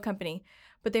were a real company,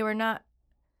 but they were not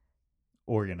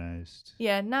organized.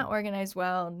 Yeah, not organized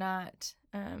well, not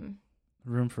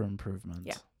Room for improvement.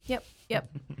 Yeah.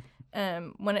 Yep.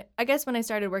 When I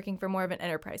started working for more of an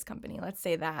enterprise company, let's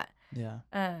say that. Yeah.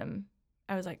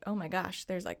 I was like, oh my gosh,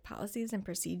 there's like policies and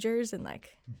procedures, and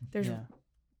like there's Yeah.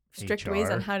 strict ways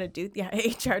on how to do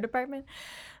HR department.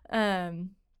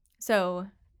 So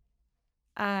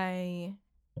I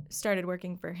started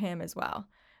working for him as well.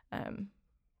 And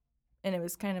it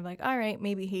was kind of like, all right,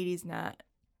 maybe Haiti's not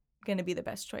going to be the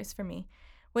best choice for me,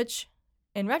 which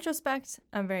in retrospect,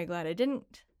 I'm very glad I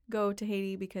didn't go to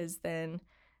Haiti, because then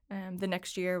the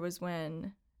next year was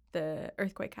when the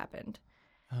earthquake happened.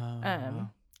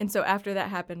 Wow. And so after that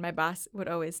happened, my boss would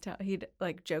always he'd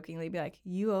like jokingly be like,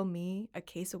 you owe me a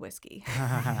case of whiskey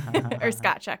or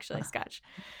scotch, actually, scotch.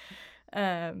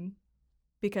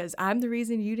 Because I'm the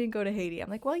reason you didn't go to Haiti. I'm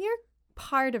like, well, you're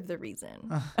part of the reason.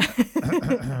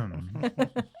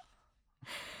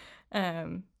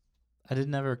 I did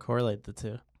never correlate the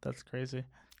two. That's crazy.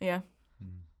 Yeah.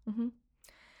 Mm-hmm.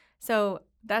 So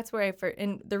that's where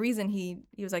and the reason he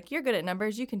was like, you're good at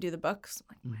numbers, you can do the books.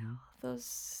 I'm like, well,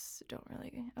 those don't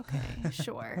really. Okay,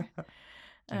 sure.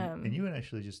 And you had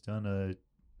actually just done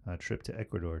a trip to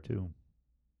Ecuador too.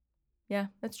 Yeah,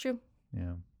 that's true.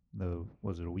 Yeah.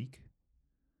 Was it a week?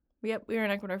 Yep, we were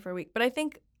in Ecuador for a week, but I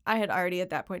think I had already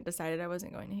at that point decided I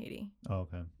wasn't going to Haiti. Oh,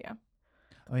 okay. Yeah.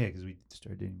 Oh yeah, because we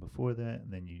started dating before that,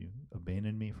 and then you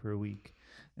abandoned me for a week,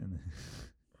 and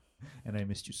and I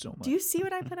missed you so much. Do you see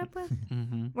what I put up with?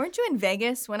 Mm-hmm. Weren't you in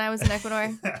Vegas when I was in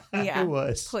Ecuador? Yeah, I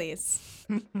was. Please.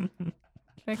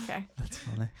 Okay. That's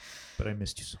funny. But I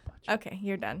missed you so much. Okay,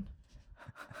 you're done.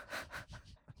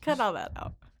 Cut all that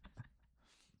out.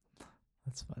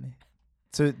 That's funny.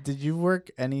 So did you work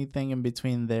anything in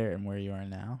between there and where you are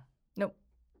now? Nope.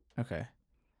 Okay.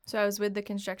 So I was with the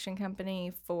construction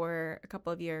company for a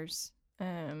couple of years.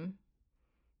 And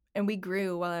we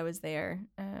grew while I was there.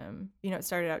 It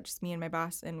started out just me and my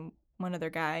boss and one other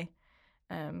guy,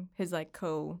 his like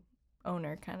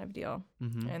co-owner kind of deal.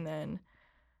 Mm-hmm. And then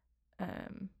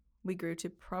we grew to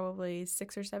probably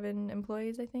 6 or 7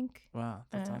 employees, I think. Wow,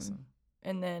 that's awesome.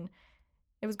 And then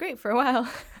it was great for a while.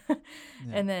 Yeah.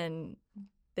 And then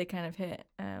they kind of hit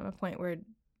a point where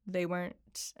they weren't,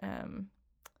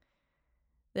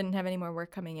 they didn't have any more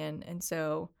work coming in. And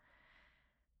so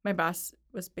my boss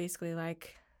was basically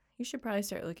like, you should probably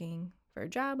start looking for a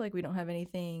job. Like, we don't have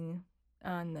anything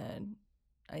on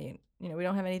we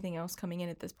don't have anything else coming in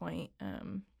at this point.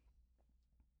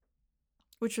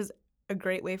 Which was a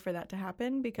great way for that to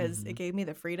happen, because it gave me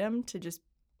the freedom to just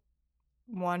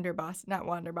not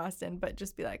wander Boston, but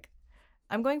just be like,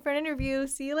 I'm going for an interview.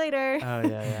 See you later. Oh,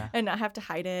 yeah. And not have to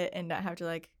hide it, and not have to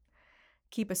like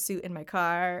keep a suit in my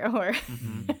car or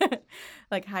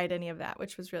like hide any of that,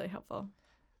 which was really helpful.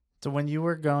 So when you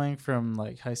were going from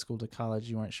like high school to college,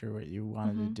 you weren't sure what you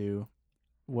wanted to do.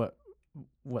 What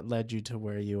led you to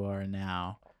where you are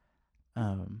now?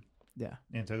 Yeah.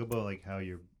 And talk about like how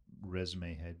your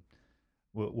resume had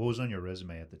what was on your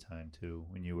resume at the time too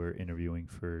when you were interviewing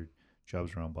for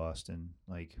jobs around Boston?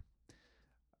 Like,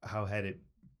 how had it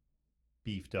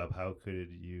beefed up? How could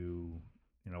you,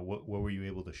 what were you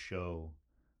able to show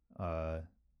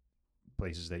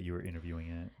places that you were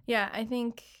interviewing at? Yeah, I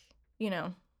think,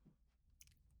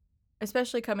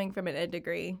 especially coming from an ed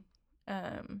degree,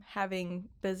 having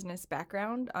business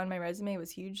background on my resume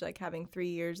was huge. Like having 3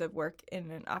 years of work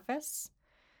in an office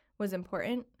was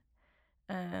important.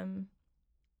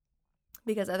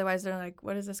 Because otherwise they're like,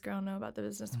 what does this girl know about the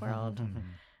business world?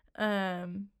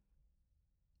 And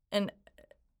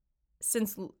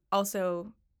since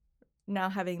also now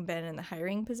having been in the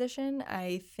hiring position,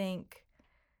 I think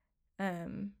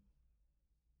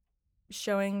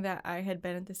showing that I had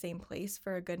been at the same place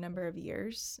for a good number of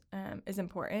years is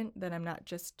important, that I'm not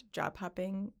just job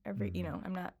hopping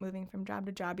I'm not moving from job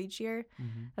to job each year.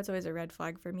 That's always a red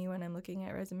flag for me when I'm looking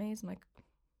at resumes. I'm like,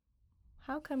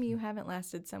 how come you haven't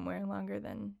lasted somewhere longer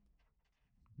than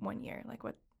 1 year? Like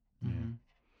what?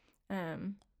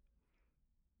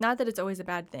 Not that it's always a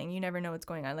bad thing. You never know what's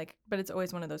going on. Like, but it's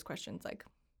always one of those questions like,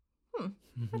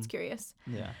 that's curious.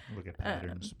 Yeah. Look at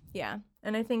patterns. Yeah.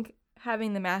 And I think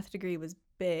having the math degree was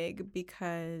big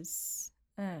because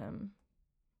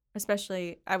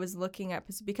especially I was looking at,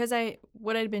 because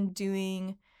what I'd been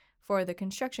doing for the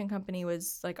construction company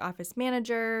was like office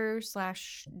manager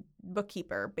 /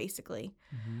 bookkeeper, basically.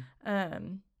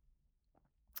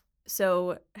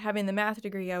 So having the math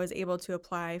degree, I was able to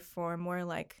apply for more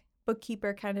like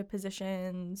bookkeeper kind of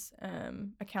positions,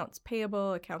 accounts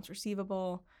payable, accounts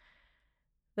receivable,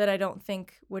 that I don't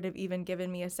think would have even given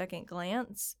me a second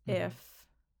glance if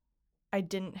I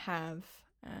didn't have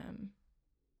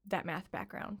that math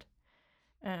background.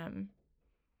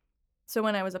 So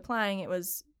when I was applying, it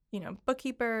was,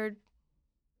 bookkeeper,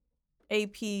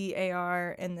 AP,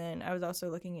 AR, and then I was also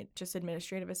looking at just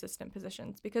administrative assistant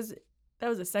positions because that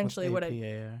was essentially what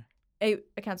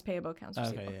accounts payable, accounts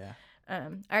receivable. Okay, yeah.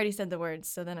 I already said the words,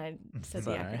 so then I said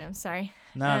the acronym. Sorry.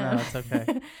 No, it's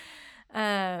okay.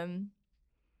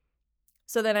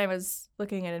 So then I was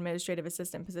looking at administrative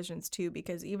assistant positions too,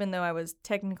 because even though I was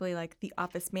technically like the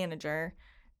office manager,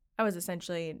 I was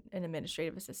essentially an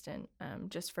administrative assistant,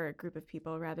 just for a group of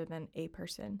people rather than a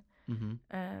person.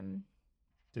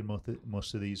 Did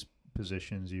most of these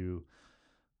positions you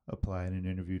applied and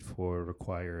interviewed for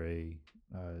require a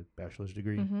bachelor's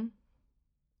degree?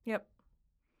 Yep.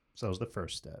 So that was the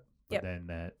first step. But Yep. then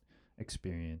that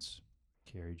experience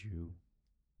carried you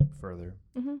further.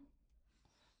 It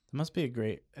must be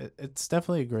it's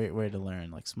definitely a great way to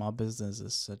learn. Like small business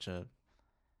is such a,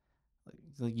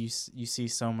 like you see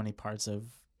so many parts of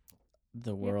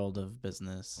the world of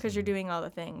business. Because you're doing all the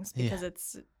things,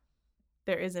 because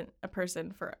there isn't a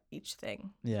person for each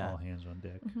thing. Yeah. All hands on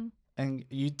deck. And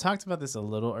you talked about this a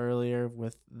little earlier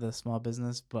with the small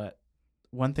business, but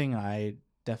one thing I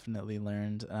definitely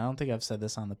learned, and I don't think I've said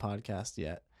this on the podcast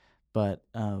yet, but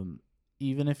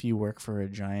even if you work for a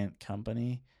giant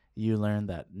company, you learn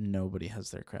that nobody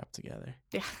has their crap together.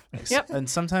 Yeah. Yep. And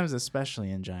sometimes, especially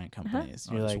in giant companies,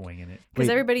 you're just like winging it. Because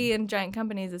everybody in giant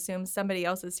companies assumes somebody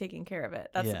else is taking care of it.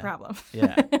 That's the problem.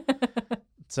 Yeah.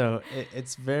 So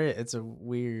it's a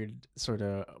weird sort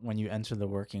of, when you enter the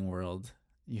working world,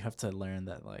 you have to learn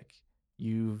that like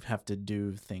you have to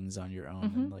do things on your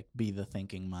own and like be the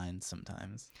thinking mind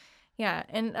sometimes. Yeah,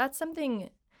 and that's something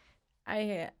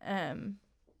and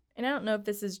I don't know if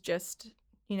this is just,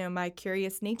 my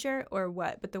curious nature or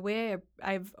what, but the way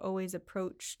I've always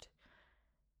approached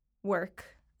work,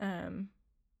 and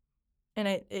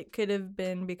it could have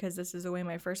been because this is the way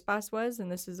my first boss was,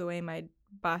 and this is the way my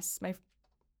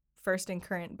first and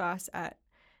current boss at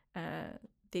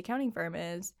the accounting firm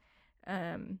is.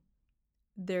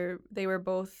 They were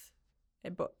both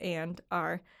and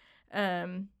are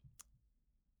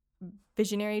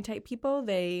visionary type people.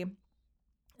 They're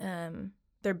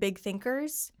big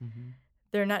thinkers.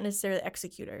 They're not necessarily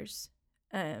executors.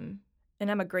 And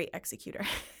I'm a great executor.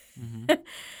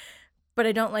 But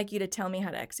I don't like you to tell me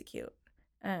how to execute.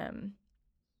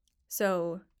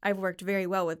 So I've worked very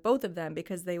well with both of them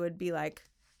because they would be like,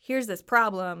 here's this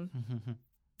problem,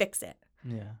 fix it.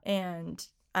 Yeah. And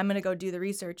I'm going to go do the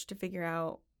research to figure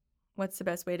out what's the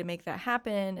best way to make that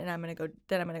happen. And I'm going to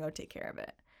go take care of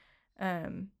it.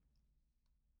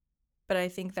 But I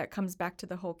think that comes back to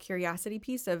the whole curiosity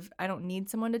piece of, I don't need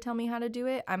someone to tell me how to do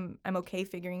it. I'm okay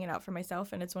figuring it out for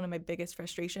myself. And it's one of my biggest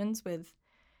frustrations with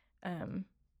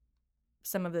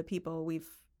some of the people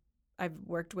I've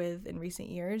worked with in recent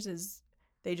years is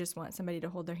they just want somebody to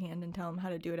hold their hand and tell them how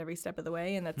to do it every step of the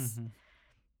way. And that's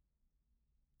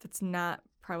not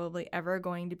probably ever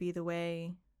going to be the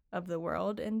way of the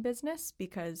world in business,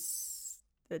 because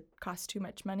that costs too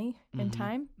much money and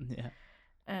time. Yeah.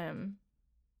 And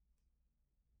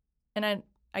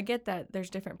I get that there's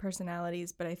different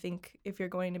personalities, but I think if you're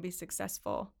going to be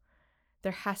successful,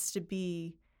 there has to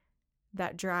be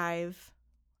that drive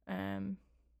and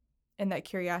that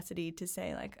curiosity to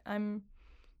say, like, I'm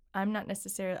not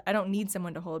necessarily, I don't need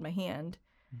someone to hold my hand.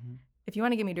 Mm-hmm. If you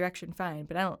want to give me direction, fine,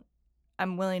 but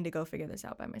I'm willing to go figure this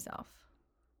out by myself.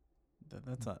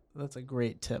 That's a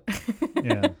great tip.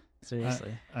 Yeah.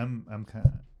 Seriously. I'm kind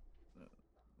of,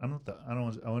 I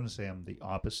wouldn't say I'm the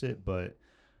opposite, but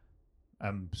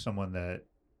I'm someone that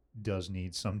does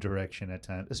need some direction at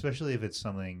times, especially if it's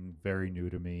something very new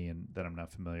to me and that I'm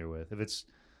not familiar with. If it's,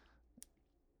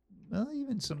 well,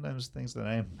 even sometimes things that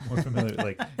I am more familiar with,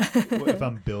 like if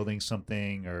I'm building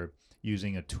something or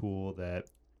using a tool that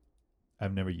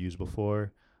I've never used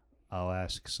before, I'll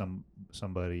ask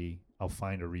somebody, I'll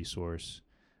find a resource.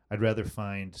 I'd rather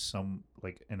find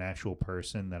like an actual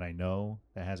person that I know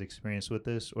that has experience with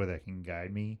this or that can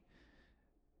guide me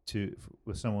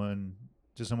with someone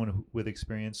with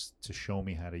experience to show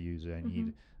me how to use it. I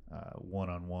need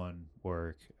one-on-one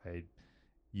work.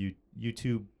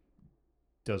 YouTube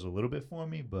does a little bit for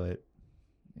me, but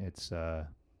it's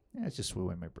just the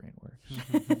way my brain works.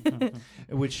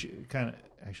 Which kind of,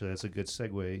 actually, that's a good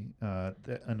segue,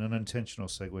 an unintentional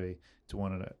segue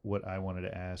to what I wanted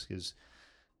to ask is,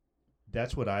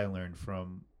 that's what I learned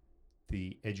from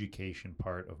the education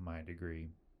part of my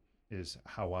degree, is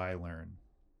how I learn.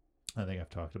 I think I've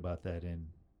talked about that in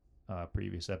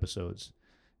previous episodes.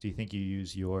 Do you think you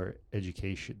use the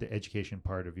education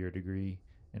part of your degree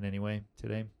in any way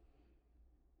today?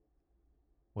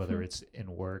 Whether it's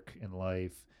in work, in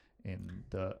life, in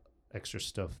the extra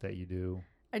stuff that you do.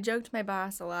 I joked my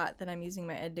boss a lot that I'm using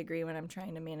my ed degree when I'm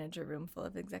trying to manage a room full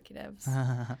of executives.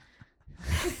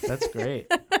 That's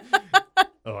great.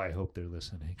 Oh, I hope they're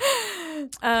listening.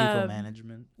 People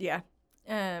management. Yeah.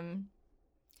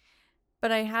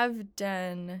 But I have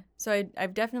done, so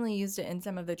I've definitely used it in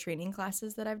some of the training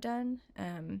classes that I've done.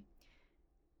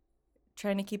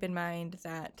 Trying to keep in mind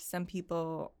that some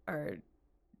people are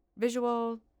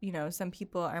visual, some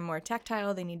people are more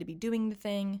tactile, they need to be doing the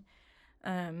thing.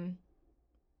 Some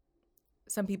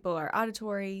people are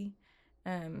auditory.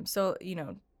 So,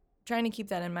 trying to keep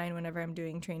that in mind whenever I'm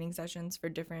doing training sessions for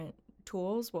different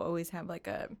tools. We'll always have like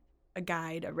a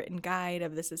guide, a written guide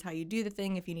of this is how you do the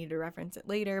thing if you need to reference it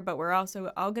later. But we're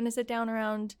also all going to sit down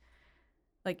around,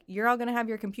 like, you're all going to have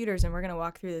your computers and we're going to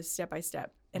walk through this step by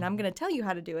step. And I'm going to tell you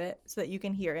how to do it so that you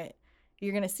can hear it.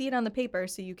 You're going to see it on the paper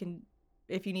so you can,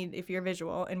 if you're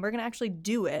visual, and we're going to actually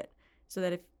do it so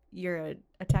that if you're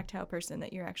a tactile person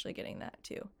that you're actually getting that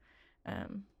too.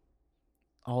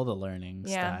 All the learning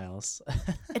styles.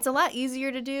 It's a lot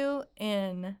easier to do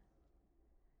in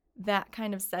that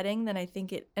kind of setting than I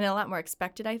think and a lot more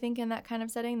expected, I think, in that kind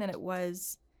of setting than it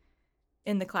was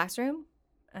in the classroom.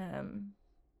 You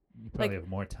probably have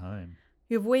more time.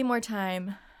 You have way more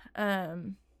time.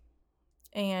 And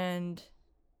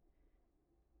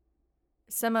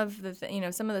some of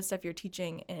the stuff you're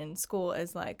teaching in school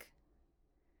is like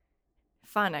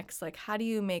phonics. Like, how do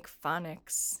you make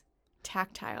phonics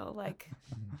tactile? Like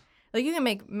you can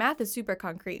make math is super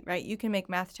concrete, right? You can make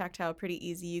math tactile pretty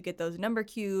easy. You get those number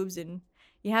cubes and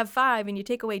you have 5 and you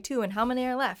take away 2 and how many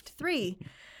are left? 3.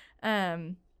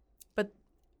 But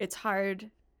it's hard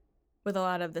with a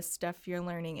lot of the stuff you're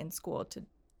learning in school to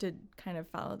kind of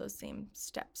follow those same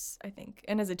steps, I think.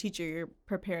 And as a teacher, you're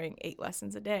preparing 8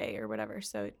 lessons a day or whatever,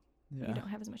 so you don't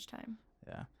have as much time.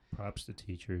 Yeah. Props to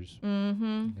teachers.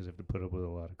 Mm-hmm. Because they have to put up with a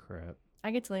lot of crap.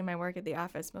 I get to leave my work at the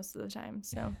office most of the time,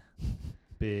 so.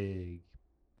 Big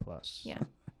plus. Yeah.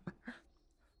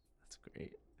 That's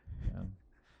great. Yeah.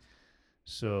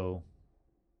 So,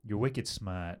 you're wicked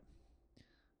smart.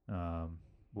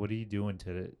 What are you doing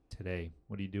today?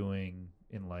 What are you doing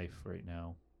in life right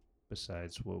now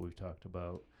besides what we've talked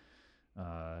about?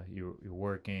 You're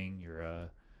working. You're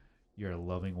a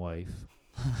loving wife.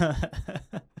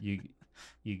 You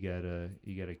got a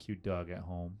cute dog at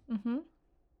home. Mm-hmm.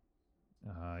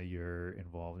 You're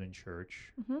involved in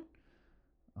church. Mm-hmm.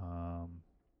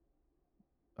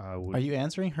 Are you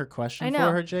answering her question I know.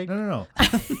 for her, Jake? No.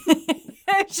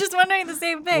 I was just wondering the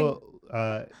same thing. Well,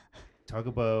 talk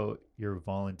about your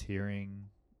volunteering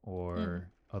or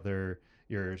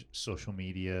your social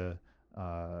media.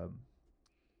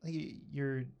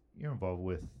 You're involved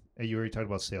with. You already talked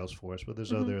about Salesforce, but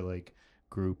there's other like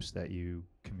groups that you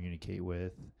communicate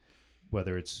with,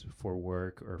 whether it's for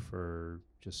work or for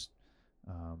just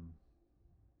I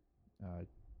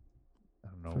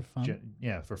don't know, for fun?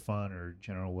 For fun or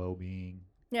general well-being.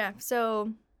 Yeah,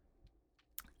 so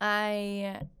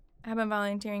I have been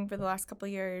volunteering for the last couple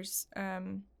of years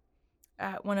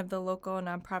at one of the local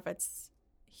nonprofits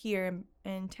here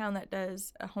in town that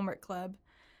does a homework club,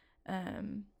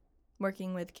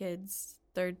 working with kids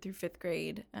 3rd through 5th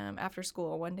grade after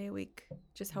school 1 day a week,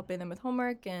 just helping them with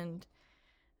homework and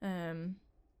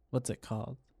What's it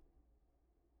called?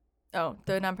 oh,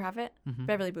 the nonprofit, Mm-hmm.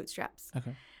 Beverly Bootstraps.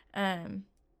 Okay.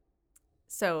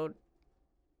 So,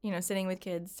 sitting with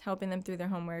kids, helping them through their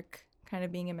homework, kind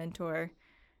of being a mentor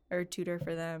or tutor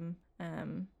for them,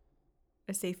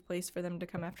 a safe place for them to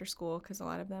come after school because a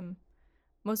lot of them,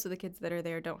 most of the kids that are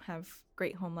there don't have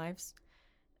great home lives.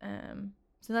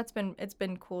 So it's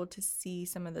been cool to see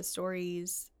some of the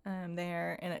stories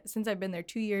there. And since I've been there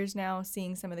 2 years now,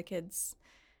 seeing some of the kids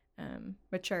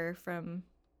mature from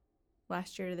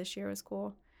last year to this year was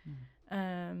cool.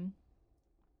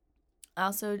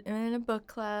 Also in a book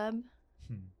club,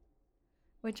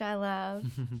 which I love.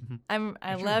 I love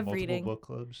multiple reading. book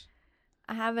clubs.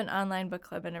 I have an online book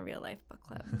club and a real life book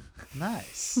club.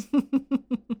 Nice.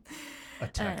 A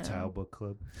tactile book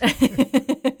club.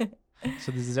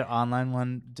 So this is their online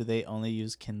one. Do they only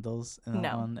use Kindles in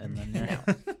that No. one? And then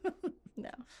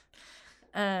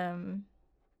No.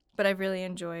 But I've really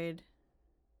enjoyed.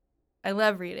 I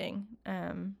love reading.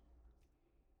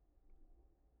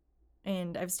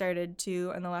 And I've started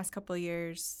to, in the last couple of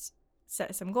years,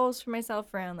 set some goals for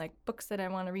myself around like books that I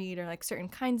want to read or like certain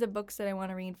kinds of books that I want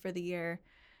to read for the year,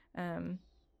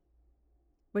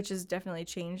 which has definitely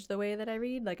changed the way that I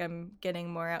read. Like I'm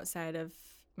getting more outside of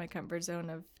my comfort zone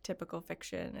of typical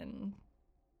fiction and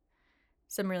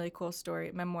some really cool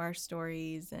memoir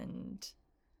stories and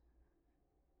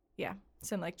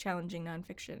some like challenging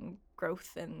nonfiction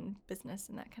growth and business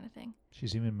and that kind of thing.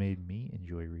 She's even made me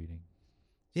enjoy reading.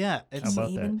 yeah, Can it's. you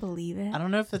about even that? believe it? I don't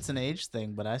know if it's an age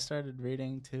thing, but I started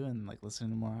reading too and like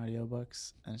listening to more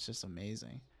audiobooks, and it's just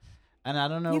amazing. And I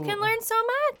don't know. You can learn so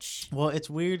much. Well, it's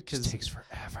weird It because takes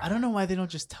forever. I don't know why they don't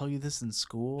just tell you this in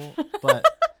school, but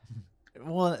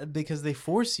well, because they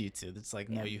force you to. It's like,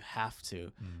 no, Yeah. you have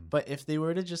to. Mm. But if they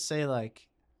were to just say like,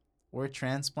 we're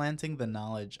transplanting the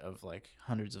knowledge of like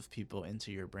hundreds of people into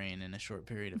your brain in a short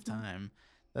period of time,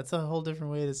 that's a whole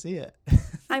different way to see it.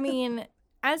 I mean,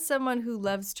 as someone who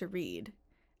loves to read,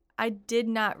 I did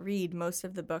not read most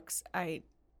of the books I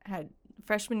had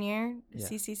freshman year, Yeah.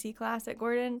 CCC class at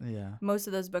Gordon. Yeah. Most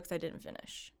of those books I didn't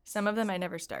finish. Some of them I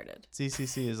never started.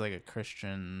 CCC is like a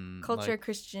Christian Culture, like,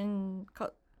 Christian,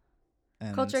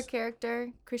 and culture,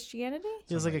 character, Christianity?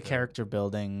 It was like a Something like that. character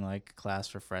building like class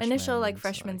for freshmen. Initial like It's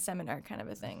freshman seminar kind of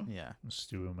a thing. Yeah.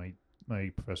 Stu, my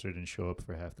professor didn't show up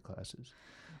for half the classes.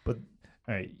 But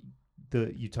all right,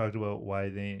 you talked about why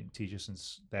they didn't teach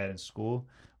us that in school.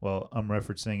 Well, I'm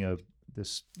referencing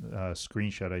this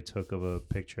screenshot I took of a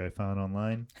picture I found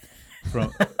online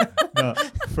from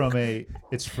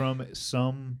it's from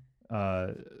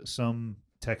some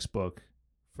textbook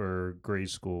for grade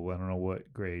school. I don't know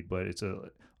what grade, but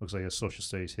looks like a social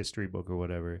studies history book or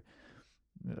whatever.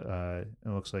 It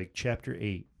looks like chapter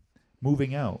 8,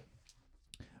 moving out.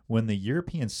 When the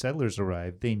European settlers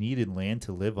arrived, they needed land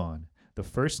to live on. The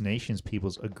First Nations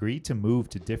peoples agreed to move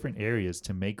to different areas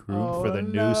to make room for the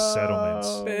new settlements.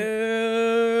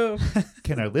 Boo.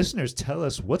 Can our listeners tell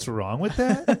us what's wrong with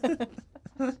that?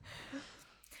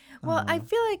 Well, I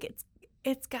feel like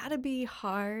it's got to be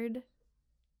hard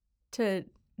to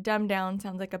dumb down,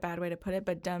 sounds like a bad way to put it,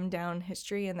 but dumb down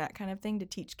history and that kind of thing to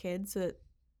teach kids so that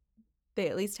they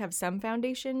at least have some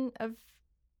foundation of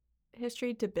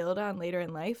history to build on later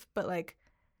in life. But like,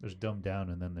 There's dumbed down,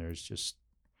 and then there's just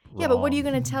yeah, but what are you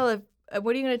wrong. going to tell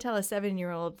a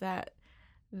 7-year-old that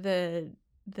the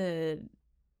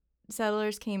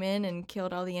settlers came in and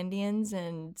killed all the Indians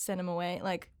and sent them away?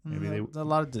 Like, Maybe a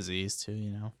lot of disease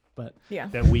too, but yeah.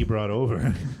 that we brought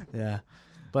over? yeah.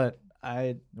 But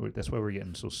That's why we're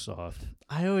getting so soft.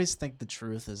 I always think the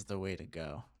truth is the way to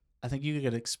go. I think you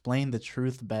could explain the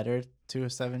truth better to a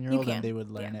 7-year-old can, and they would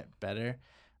learn yeah. it better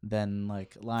than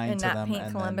like lying And to not them paint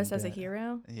and Columbus then as a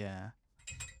hero. Yeah.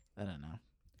 I don't know.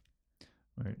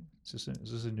 All right. Is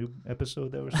this a new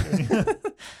episode that we're starting?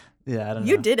 Yeah, I don't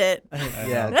know. You did it.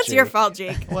 Yeah, That's true. your fault,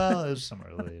 Jake. Well, it was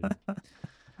somewhere related.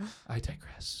 I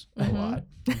digress a Mhm. lot.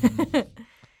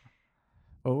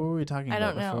 What were we talking I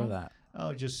about don't before know. that?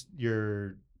 Oh, just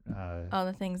your All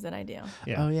the things that I do.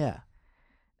 yeah. Oh yeah.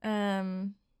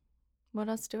 What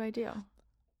else do I do?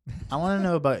 I want to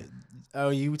know about. Oh,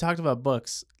 you talked about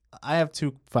books. I have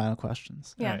 2 final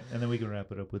questions. Yeah. All right, and then we can wrap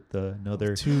it up with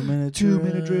another 2-minute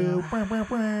 2-minute drill.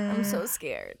 I'm so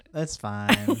scared. That's fine.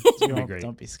 be great.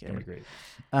 Don't be It's gonna be scared.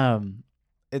 great.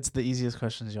 It's the easiest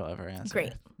questions you'll ever answer.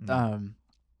 Great. Mm.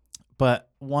 But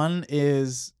one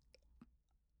is,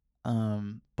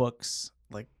 books.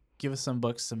 Like, give us some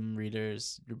books, some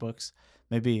readers, your books,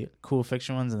 maybe cool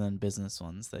fiction ones, and then business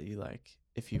ones that you like,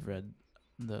 if you've read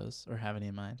those or have any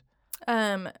in mind.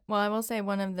 Well, I will say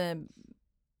I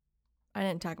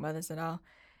didn't talk about this at all,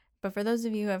 but for those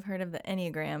of you who have heard of the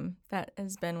Enneagram, that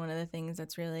has been one of the things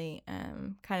that's really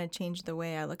kind of changed the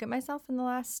way I look at myself in the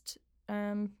last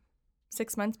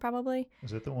 6 months, probably. Is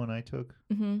that the one I took?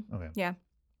 Mm-hmm. Okay. Yeah.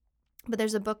 But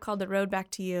there's a book called The Road Back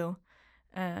to You.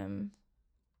 And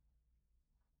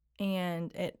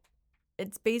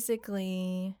it's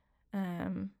basically,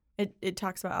 it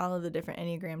talks about all of the different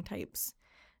Enneagram types.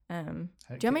 Do you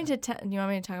want me to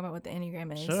talk about what the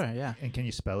Enneagram is? Sure, yeah. And can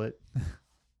you spell it?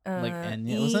 Like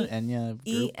Enya. Wasn't Enya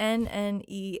group?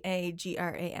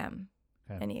 ENNEAGRAM.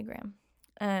 Okay. Enneagram.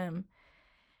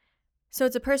 So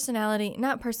it's a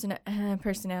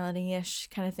personality-ish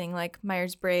kind of thing, like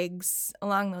Myers-Briggs,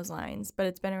 along those lines, but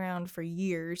it's been around for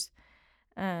years.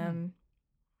 And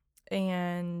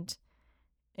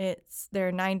there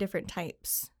are 9 different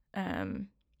types.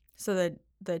 So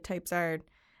the types are: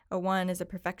 a 1 is a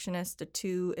perfectionist, a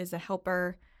 2 is a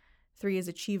helper, 3 is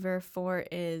achiever, 4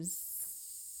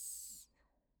 is...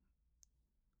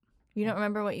 You don't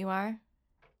remember what you are?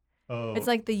 Oh, It's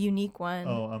like the unique one.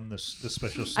 Oh, I'm the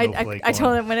special snowflake. I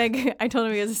told him I told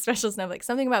him he was a special snowflake.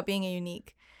 Something about being a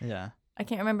unique. Yeah. I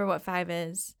can't remember what 5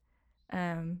 is,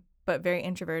 but very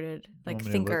introverted, like want me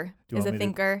to thinker. do you Is want a me to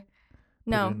thinker.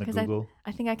 Put No, it in the because Google.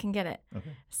 I think I can get it.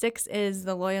 Okay. 6 is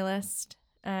the loyalist.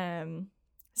 7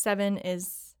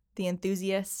 is the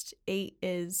enthusiast. 8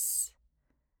 is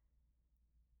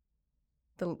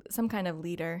some kind of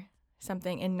leader,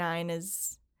 something, and 9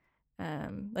 is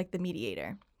like the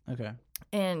mediator. Okay.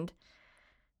 And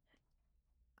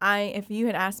if you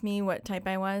had asked me what type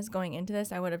I was going into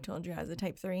this, I would have told you I was a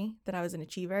type 3, that I was an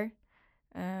achiever.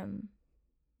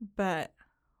 But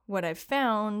what I've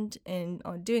found in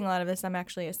doing a lot of this, I'm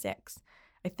actually a 6,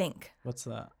 I think. What's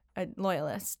that? A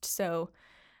loyalist. So,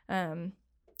 but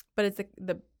it's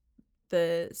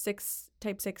the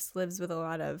type 6 lives with a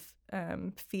lot of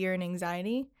fear and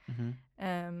anxiety.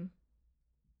 Mm-hmm.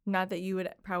 Not that you would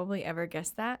probably ever guess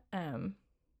that.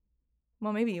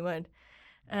 Well, maybe you would.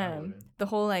 The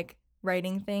whole like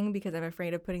writing thing, because I'm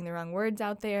afraid of putting the wrong words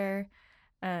out there.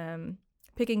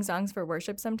 Picking songs for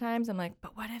worship sometimes. I'm like,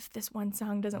 but what if this one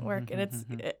song doesn't work? And it's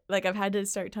like I've had to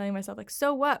start telling myself, like,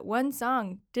 so what? One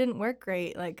song didn't work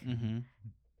great. Like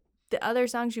the other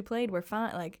songs you played were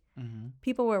fine. Like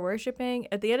people were worshiping.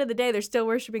 At the end of the day, they're still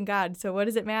worshiping God. So what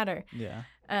does it matter? Yeah.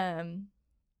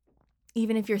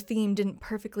 Even if your theme didn't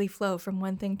perfectly flow from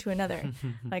one thing to another,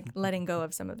 like letting go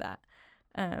of some of that.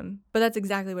 But that's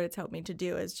exactly what it's helped me to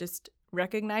do, is just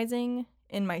recognizing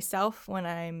in myself when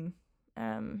I'm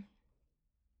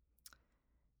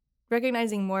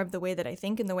recognizing more of the way that I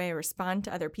think and the way I respond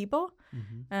to other people.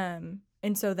 And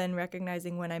so then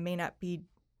recognizing when I may not be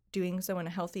doing so in a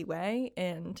healthy way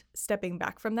and stepping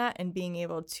back from that and being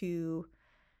able to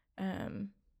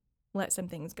let some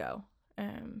things go,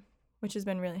 which has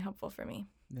been really helpful for me.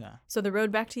 Yeah. So The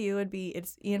Road Back to You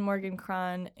it's Ian Morgan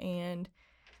Cron and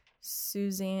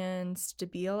Suzanne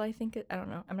Stabile, I think. I don't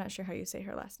know. I'm not sure how you say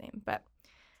her last name, but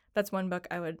that's one book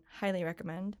I would highly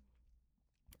recommend.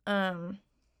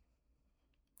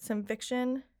 Some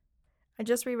fiction. I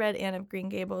just reread Anne of Green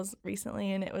Gables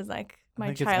recently, and it was like my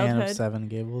I think childhood. It's Anne of Seven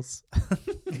Gables.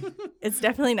 It's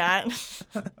definitely not.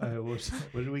 What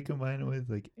did we combine it with?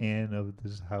 Like Anne of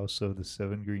this House of the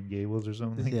 7 Green Gables or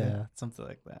something like that? Yeah, something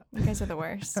like that. You guys are the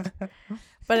worst.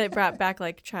 But it brought back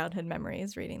like childhood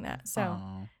memories reading that. So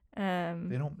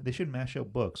They should mash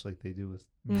up books like they do with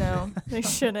no, they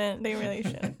shouldn't. They really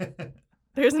shouldn't.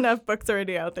 There's enough books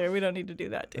already out there. We don't need to do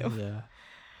that too. Yeah.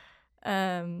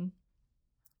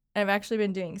 I've actually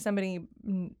been doing, somebody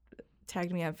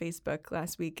tagged me on Facebook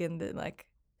last week, and like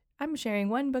I'm sharing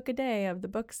one book a day of the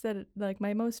books that like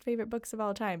my most favorite books of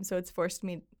all time. So it's forced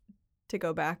me to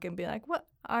go back and be like, what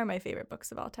are my favorite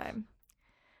books of all time?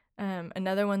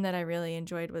 Another one that I really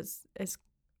enjoyed is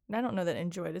I don't know that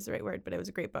enjoyed is the right word, but it was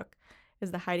a great book,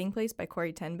 is The Hiding Place by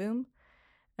Corrie ten Boom.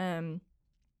 And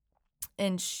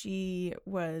she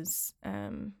was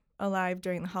alive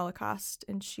during the Holocaust,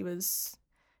 and she was,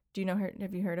 do you know her?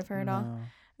 Have you heard of her at all?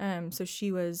 So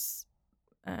she was,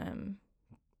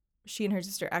 she and her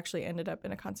sister actually ended up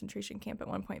in a concentration camp at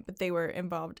one point, but they were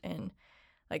involved in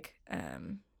like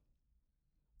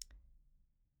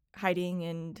hiding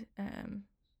and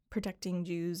protecting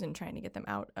Jews and trying to get them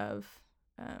out of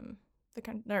the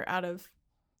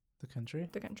country.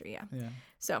 Yeah. Yeah.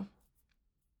 So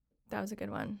that was a good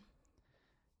one.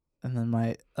 And then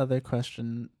my other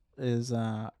question is,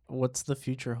 what's the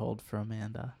future hold for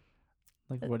Amanda?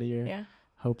 Like, what are your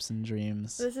hopes and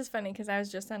dreams. So this is funny because I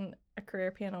was just on a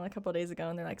career panel a couple of days ago,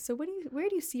 and they're like, "So where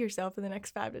do you see yourself in the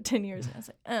next 5 to 10 years?" And I was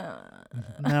like,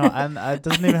 No, and it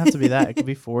doesn't even have to be that. It could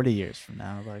be 40 years from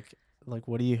now. Like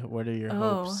what are your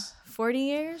hopes? 40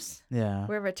 years? Yeah.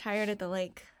 We're retired at the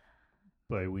lake.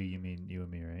 By we, you mean you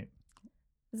and me, right?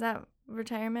 Is that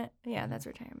retirement? Yeah, that's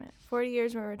retirement. 40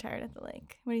 years, we're retired at the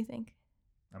lake. What do you think?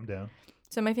 I'm down.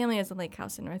 So my family has a lake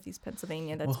house in Northeast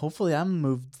Pennsylvania. That's Well, hopefully I'm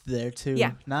moved there too.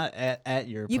 Yeah. Not at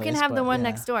your place. you can have the but one yeah.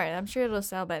 next door. I'm sure it'll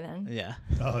sell by then. Yeah.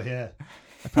 Oh, yeah.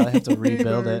 I probably have to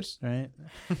rebuild it, right?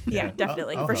 Yeah,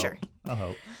 definitely, I'll for help. sure. I'll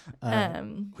help.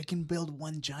 We can build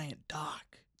one giant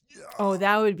dock. Oh,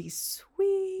 that would be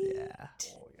sweet. Yeah.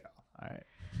 Oh, yeah. All right.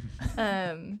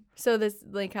 So this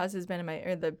lake house has been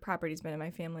the property's been in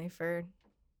my family for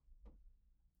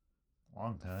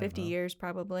Long time. 50 huh? years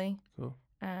probably. Cool.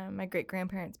 My great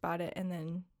grandparents bought it and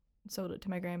then sold it to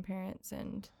my grandparents,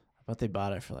 and But they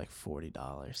bought it for like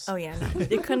 $40. oh yeah, no,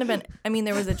 it couldn't have been. I mean,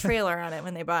 there was a trailer on it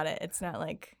when they bought it. It's not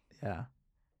like. Yeah.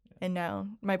 And now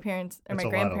my parents or That's my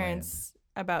a lot of grandparents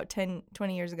about 10,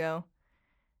 20 years ago,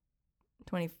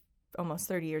 almost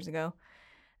 30 years ago,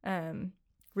 took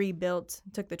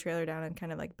the trailer down and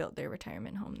kind of like built their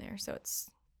retirement home there. So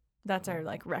that's our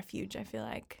like refuge, I feel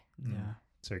like. Mm. Yeah.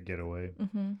 It's our getaway.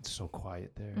 Mm-hmm. It's so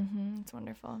quiet there. Mm-hmm. It's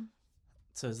wonderful.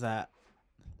 So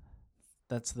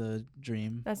that's the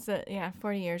dream. That's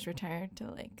 40 years retired to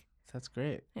like, That's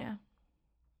great. yeah.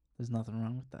 There's nothing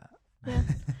wrong with that. Yeah.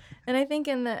 And I think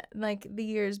in the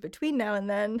years between now and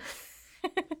then,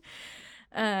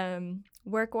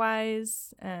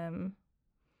 work-wise, I'm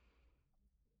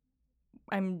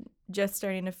just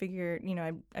starting to figure,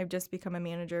 I've just become a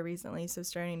manager recently, so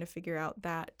starting to figure out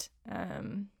that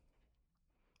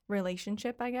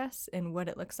relationship, I guess, and what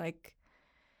it looks like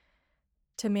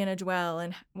to manage well,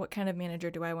 and what kind of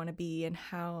manager do I want to be, and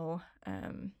how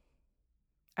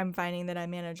I'm finding that I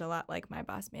manage a lot like my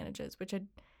boss manages, which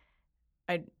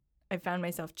I found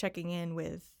myself checking in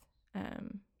with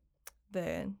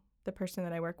the person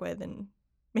that I work with and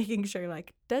making sure,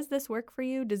 like, does this work for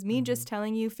you? Does me just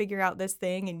telling you figure out this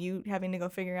thing and you having to go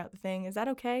figure out the thing, is that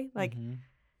okay? Like,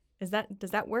 does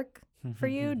that work for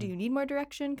you? Do you need more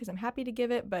direction? Because I'm happy to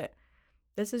give it, but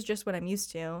this is just what I'm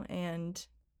used to, and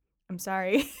I'm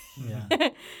sorry. Yeah.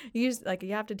 You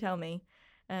have to tell me,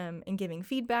 and giving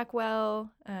feedback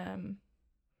well,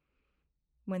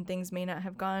 when things may not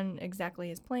have gone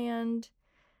exactly as planned.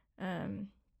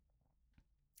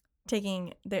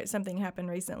 Something happened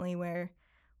recently where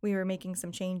we were making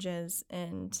some changes,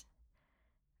 and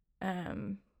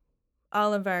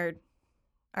all of our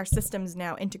systems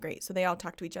now integrate, so they all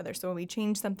talk to each other. So when we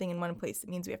change something in one place, it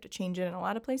means we have to change it in a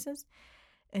lot of places,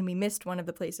 and we missed one of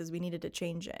the places we needed to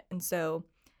change it. And so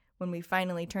when we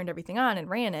finally turned everything on and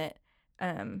ran it,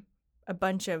 a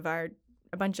bunch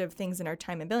of things in our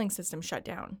time and billing system shut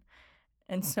down.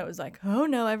 And so it was like, oh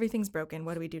no, everything's broken.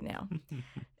 What do we do now?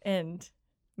 And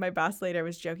my boss later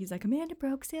was joking. He's like, Amanda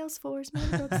broke Salesforce.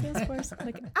 I'm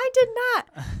like, I did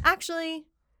not. Actually,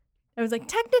 I was like,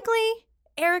 technically,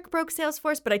 Eric broke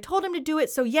Salesforce, but I told him to do it.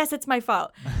 So yes, it's my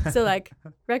fault. So like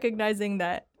recognizing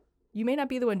that you may not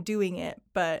be the one doing it,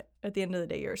 but at the end of the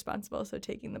day, you're responsible. So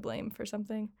taking the blame for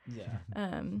something. Yeah.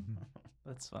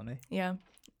 That's funny. Yeah.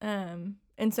 And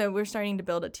so we're starting to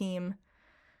build a team.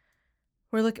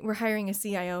 We're hiring a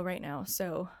CIO right now.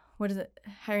 So what is it?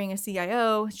 Hiring a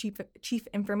CIO, chief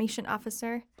information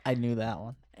officer. I knew that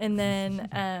one. And then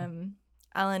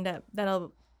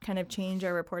that'll kind of change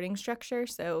our reporting structure.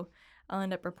 So I'll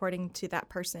end up reporting to that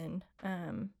person,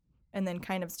 and then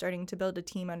kind of starting to build a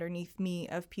team underneath me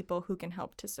of people who can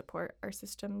help to support our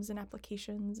systems and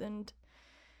applications and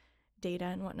data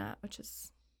and whatnot, which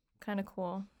is kind of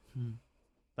cool.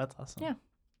 That's awesome. Yeah.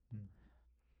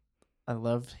 I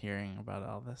loved hearing about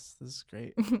all this. This is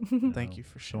great. Thank you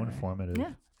for So sharing. informative.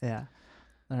 Yeah. Yeah.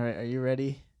 All right. Are you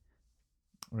ready?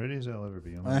 Ready as I'll ever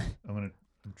be. I'm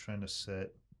trying to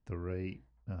set the right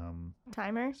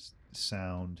Timer?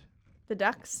 sound. The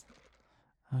ducks?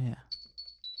 Oh, yeah.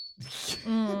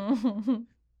 Mm.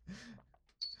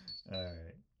 All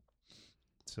right.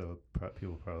 So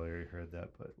people probably already heard that,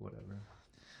 but whatever.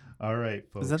 All right,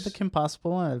 folks. Is that the Kim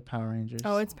Possible one or the Power Rangers?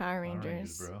 Oh, it's Power Power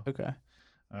Rangers. bro. Okay.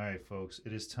 All right, folks.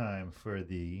 It is time for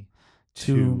the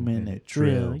 2-minute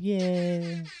drill. drill.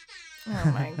 Yeah. Oh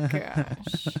my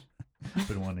gosh.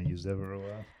 Been wanting to use that for a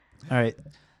while. All right.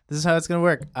 This is how it's going to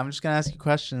work. I'm just going to ask you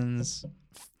questions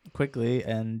quickly,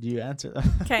 and you answer them.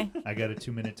 Okay. I got a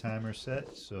 2-minute timer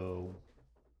set, so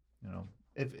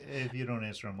if you don't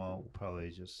answer them all, we'll probably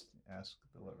just ask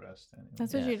the rest anyway.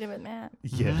 That's what you did with Matt.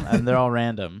 Yeah. And they're all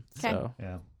random. 'Kay. So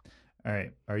Yeah. All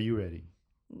right. Are you ready?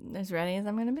 As ready as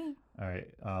I'm going to be. All right.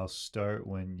 I'll start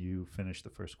when you finish the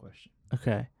first question.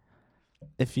 Okay.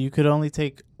 If you could only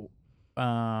take,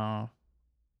 all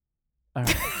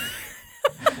right.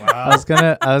 Wow.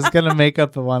 I was gonna make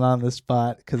up the one on the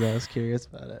spot because I was curious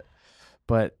about it.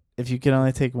 But if you could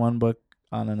only take one book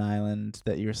on an island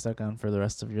that you were stuck on for the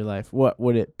rest of your life, what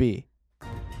would it be?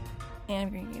 Anne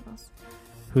of Green Gables.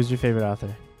 Who's your favorite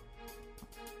author?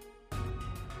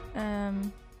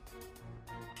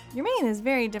 You're making this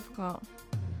very difficult.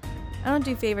 I don't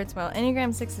do favorites well. Enneagram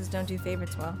 6s don't do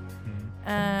favorites well.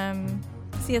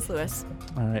 C.S. Lewis.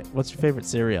 All right. What's your favorite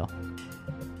cereal?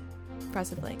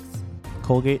 Frosted Flakes.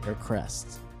 Colgate or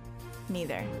Crest?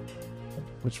 Neither.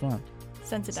 Which one?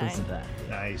 Sensodyne. Sensodyne.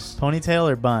 Nice. Ponytail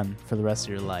or bun for the rest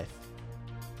of your life?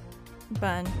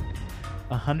 Bun.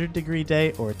 100-degree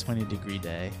day or a 20-degree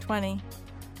day? 20.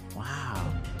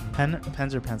 Wow.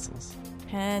 Pens or pencils?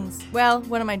 Pens. Well,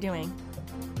 what am I doing?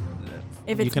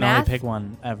 If it's you can math? only pick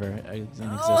one ever in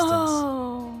existence.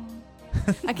 Oh.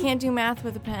 I can't do math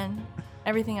with a pen.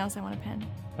 Everything else I want a pen.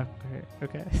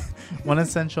 Okay. One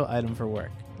essential item for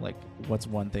work. Like, what's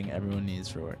one thing everyone needs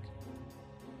for work?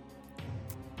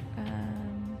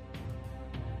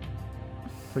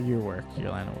 For your work, your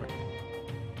line of work.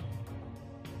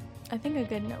 I think a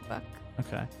good notebook.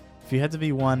 Okay. If you had to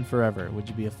be one forever, would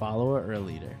you be a follower or a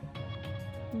leader?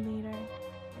 Leader.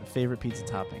 Favorite pizza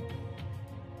topping?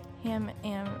 Ham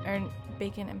and or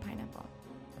bacon and pineapple.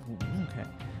 Okay.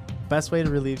 Best way to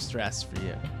relieve stress for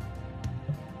you?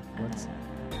 What's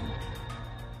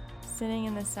Sitting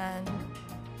in the sun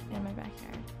in my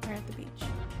backyard or at the beach.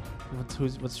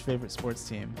 what's your favorite sports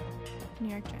team? New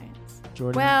York Giants.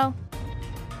 Jordan. Well,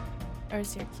 or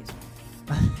Syracuse.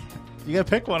 You gotta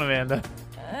pick one, Amanda.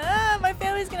 My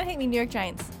family's gonna hate me. New York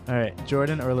Giants. All right.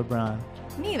 Jordan or LeBron?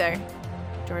 Neither.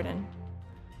 Jordan.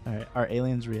 All right. Are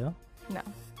aliens real? No.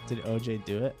 Did OJ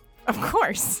do it? Of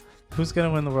course. Who's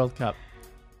gonna win the World Cup?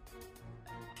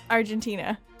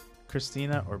 Argentina.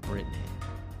 Christina or Brittany?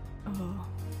 Oh.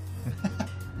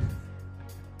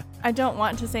 I don't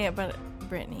want to say it, but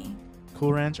Brittany.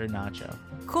 Cool Ranch or Nacho?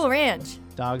 Cool Ranch.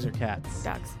 Dogs or cats?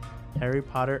 Dogs. Harry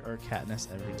Potter or Katniss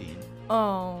Everdeen?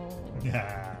 Oh.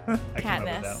 Yeah. I came up with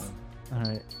that Katniss. one.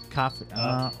 All right. Coffee.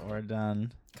 We're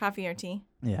done. Coffee or tea?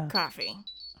 Yeah. Coffee.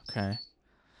 Okay.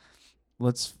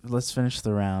 Let's finish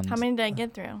the round. How many did I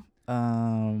get through?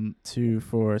 2,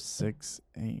 4, 6,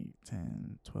 8,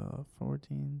 10, 12,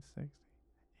 14, 16, 18,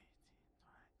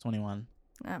 21.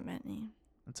 Not many.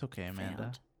 It's okay,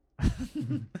 Amanda. I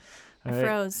All right.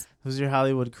 froze. Who's your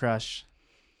Hollywood crush?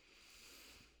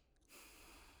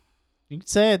 You can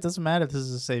say it. Doesn't matter if this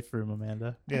is a safe room,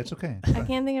 Amanda. Yeah, it's okay. I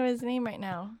can't think of his name right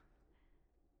now.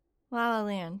 La La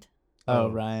Land. Oh, Oh,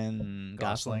 Ryan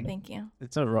Gosling. Thank you.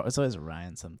 It's always a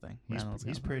Ryan something. He's Reynolds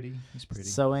Gosling. pretty. He's pretty.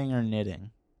 Sewing or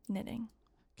knitting? Knitting.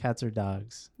 Cats or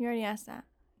dogs? You already asked that.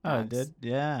 Oh, I Dogs. did?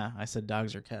 Yeah. I said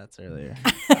dogs or cats earlier.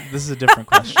 This is a different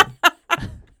question.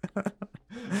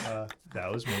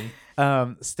 That was me.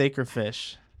 Steak or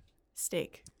fish?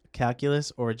 Steak.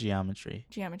 Calculus or geometry?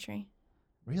 Geometry.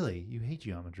 Really? You hate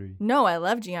geometry? No, I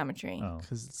love geometry. Oh.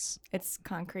 Because It's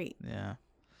concrete. yeah.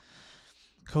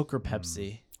 Coke or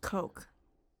Pepsi? Coke.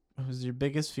 Who's your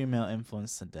biggest female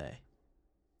influence today?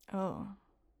 Oh.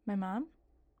 My mom?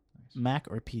 Mac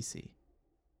or PC?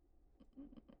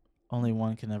 Only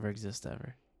one can never exist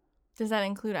ever. Does that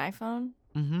include iPhone?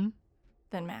 Mm-hmm.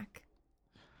 Then Mac.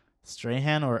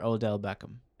 Strahan or Odell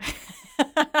Beckham?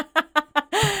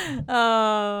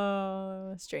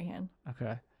 Oh, Strahan.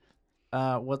 Okay.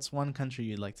 What's one country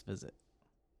you'd like to visit?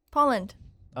 Poland.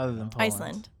 Other than Poland?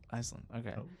 Iceland. Iceland.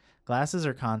 Okay. Oh. Glasses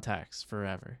or contacts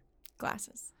forever?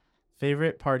 Glasses.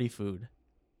 Favorite party food?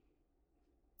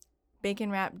 Bacon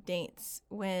wrapped dates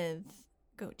with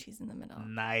goat cheese in the middle.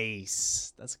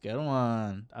 Nice. That's a good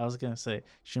one. I was going to say,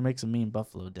 she makes a mean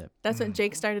buffalo dip. That's what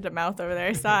Jake started to mouth over there.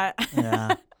 I saw it.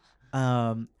 Yeah.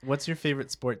 What's your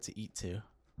favorite sport to eat to?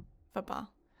 Football.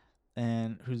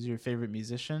 And who's your favorite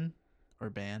musician or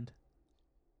band?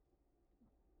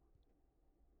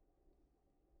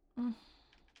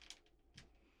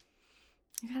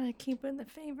 You gotta keep with the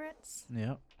favorites.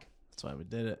 Yep. That's why we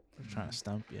did it. We're trying to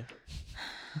stump you.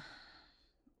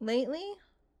 Lately,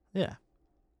 Yeah.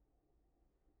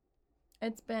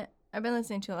 I've been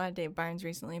listening to a lot of Dave Barnes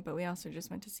recently, but we also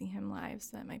just went to see him live,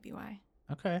 so that might be why.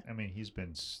 Okay. I mean, he's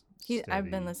been I've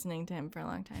been steady. listening to him for a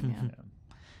long time, yeah.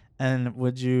 Yeah. And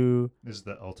would you This is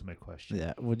the ultimate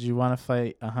question. would you want to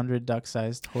fight 100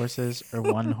 duck-sized horses or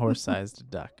one horse-sized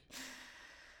duck?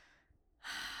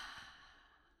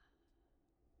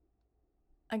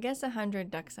 I guess 100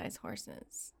 duck-sized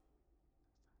horses.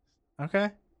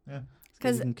 Okay. Yeah.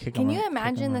 Because You can kick can 'em you out- kick 'em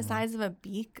imagine the out. size of a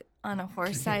beak on a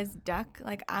horse-sized duck?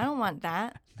 Like, I don't want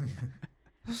that.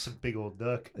 It's a big old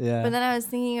duck. Yeah. But then I was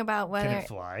thinking about Can whether it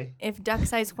fly? if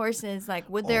duck-sized horses, like,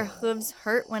 would their hooves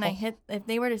hurt when I hit? If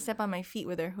they were to step on my feet,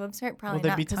 would their hooves hurt? well, Probably they'd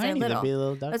not be because tiny. they're They'd little. be a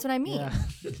little duck. That's what I mean.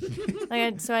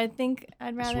 Yeah. So I think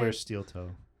I'd Just rather, wear steel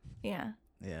toe. yeah.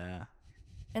 Yeah.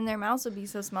 And their mouths would be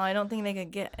so small, I don't think they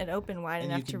could get it open wide And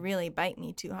you enough to could- really bite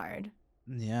me too hard.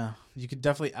 Yeah. You could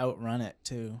definitely outrun it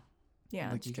too. Yeah,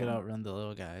 Like that's you true. could outrun the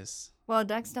little guys. Well,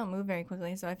 ducks don't move very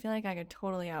quickly, so I feel like I could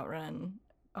totally outrun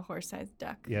a horse-sized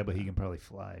duck. Yeah, but he can probably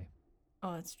fly.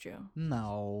 Oh, that's true.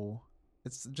 No.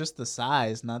 It's just the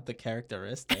size, not the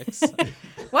characteristics.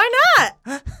 Why not?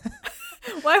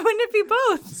 Why wouldn't it be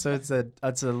both? So it's a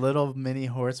little mini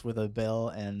horse with a bill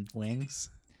and wings.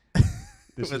 This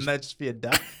Wouldn't is that just be a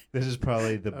duck? this is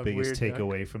probably the A biggest weird duck.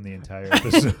 takeaway from the entire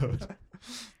episode.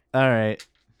 All right.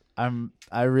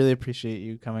 I really appreciate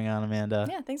you coming on, Amanda.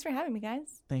 Yeah, thanks for having me,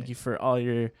 guys. Thank you for all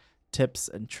your tips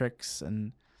and tricks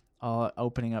and all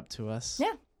opening up to us.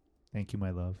 Yeah. Thank you,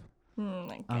 my love. Oh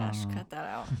my gosh, Oh. cut that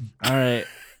out. All right.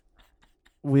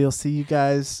 We'll see you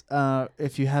guys.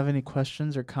 If you have any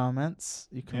questions or comments,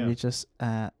 you can Yeah. reach us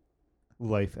at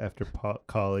Life After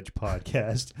College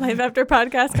podcast. Life after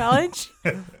podcast college.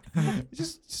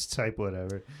 just type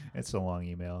whatever. It's a long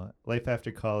email.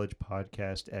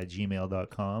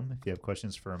 lifeaftercollegepodcast@gmail.com. If you have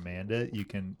questions for Amanda, you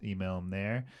can email them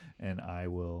there, and I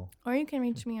will. Or you can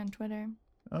reach me on Twitter.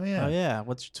 Oh yeah. Oh yeah.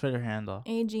 What's your Twitter handle?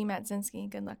 AG Matzinski.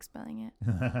 Good luck spelling it.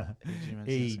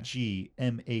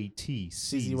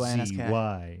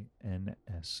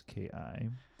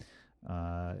 AGMATCZYNSKI.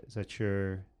 Is that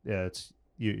your? Yeah, it's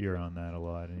you're on that a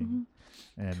lot, Mhm.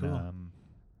 and Cool.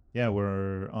 yeah,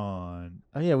 we're on.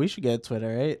 Oh yeah, we should get a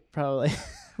Twitter, right? Probably.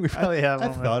 We probably have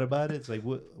I've one. thought about it. It's like,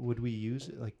 would we use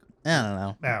it? Like, I don't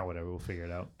know. whatever. We'll figure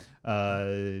it out.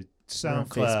 on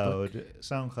SoundCloud,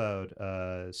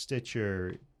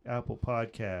 Stitcher, Apple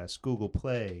Podcasts, Google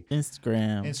Play,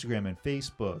 Instagram. Instagram, and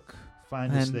Facebook.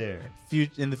 Find us And- there.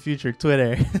 In the future,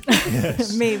 Twitter.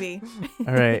 Yes. Maybe.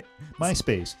 All right.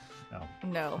 MySpace.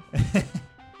 No.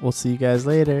 We'll see you guys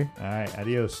later. All right.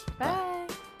 Adios. Bye.